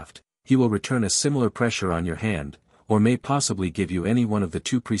craft, he will return a similar pressure on your hand, or may possibly give you any one of the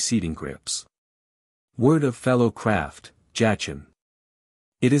two preceding grips. Word of fellow craft, Jachin.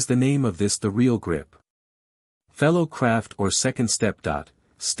 It is the name of this the real grip. Fellow craft or second step.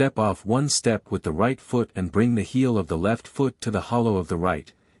 Step off one step with the right foot and bring the heel of the left foot to the hollow of the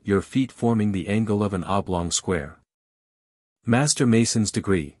right, your feet forming the angle of an oblong square. Master Mason's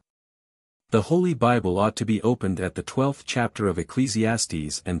degree. The Holy Bible ought to be opened at the 12th chapter of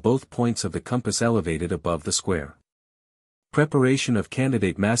Ecclesiastes and both points of the compass elevated above the square. Preparation of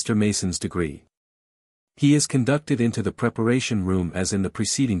Candidate Master Mason's degree. He is conducted into the preparation room as in the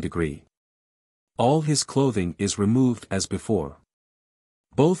preceding degree. All his clothing is removed as before.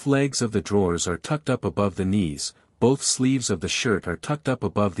 Both legs of the drawers are tucked up above the knees, both sleeves of the shirt are tucked up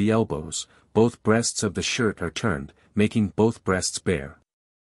above the elbows, both breasts of the shirt are turned, making both breasts bare.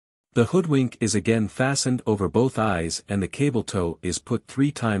 The hoodwink is again fastened over both eyes and the cable toe is put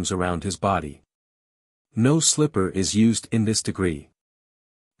 3 times around his body. No slipper is used in this degree.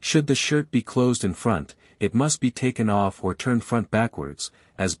 Should the shirt be closed in front, it must be taken off or turned front backwards,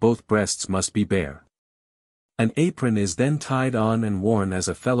 as both breasts must be bare. An apron is then tied on and worn as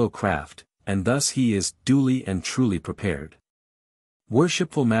a fellow craft, and thus he is duly and truly prepared.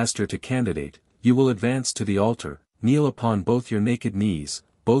 Worshipful Master to Candidate, you will advance to the altar, kneel upon both your naked knees,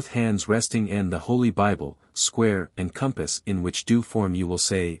 both hands resting in the Holy Bible, square and compass in which due form you will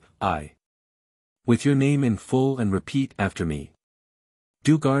say, I. With your name in full and repeat after me.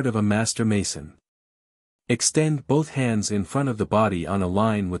 Due guard of a Master Mason. Extend both hands in front of the body on a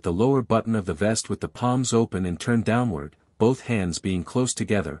line with the lower button of the vest with the palms open and turned downward, both hands being close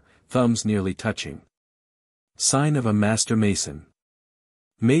together, thumbs nearly touching. Sign of a Master Mason.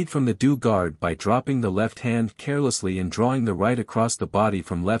 Made from the due guard by dropping the left hand carelessly and drawing the right across the body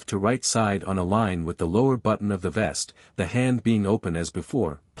from left to right side on a line with the lower button of the vest, the hand being open as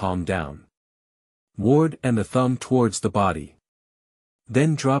before, palm down. Ward and the thumb towards the body.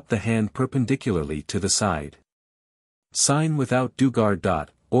 Then drop the hand perpendicularly to the side. Sign without due guard.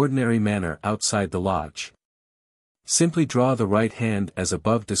 Ordinary manner outside the lodge. Simply draw the right hand as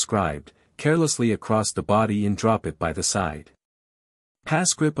above described, carelessly across the body and drop it by the side.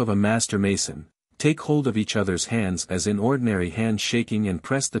 Pass grip of a Master Mason, take hold of each other's hands as in ordinary hand shaking and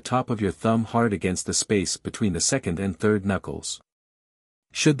press the top of your thumb hard against the space between the second and third knuckles.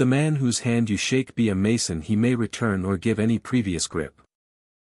 Should the man whose hand you shake be a Mason he may return or give any previous grip.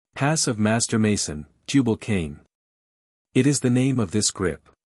 Pass of Master Mason, Jubal Cain. It is the name of this grip.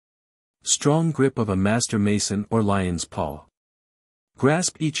 Strong grip of a Master Mason or lion's paw.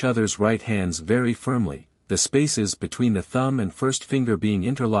 Grasp each other's right hands very firmly, the spaces between the thumb and first finger being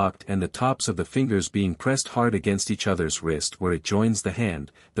interlocked and the tops of the fingers being pressed hard against each other's wrist where it joins the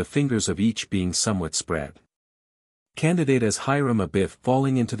hand, the fingers of each being somewhat spread. Candidate as Hiram Abiff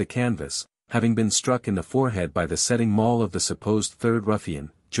falling into the canvas, having been struck in the forehead by the setting maul of the supposed third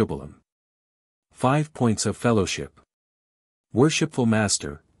ruffian, Jubilam. 5 points of fellowship. Worshipful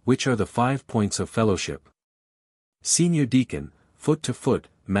Master, which are the 5 points of fellowship? Senior Deacon, foot to foot,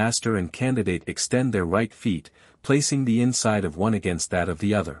 Master and Candidate extend their right feet, placing the inside of one against that of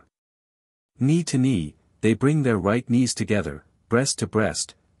the other. Knee to knee, they bring their right knees together, breast to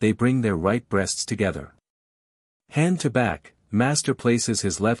breast, they bring their right breasts together. Hand to back, Master places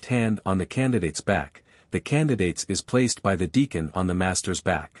his left hand on the Candidate's back, the Candidate's is placed by the Deacon on the Master's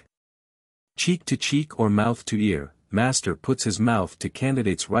back. Cheek to cheek or mouth to ear, Master puts his mouth to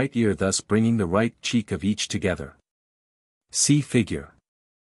Candidate's right ear thus bringing the right cheek of each together. See figure.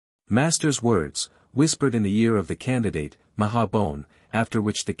 Master's words, whispered in the ear of the Candidate, Mahabone, after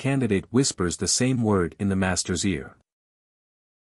which the Candidate whispers the same word in the Master's ear.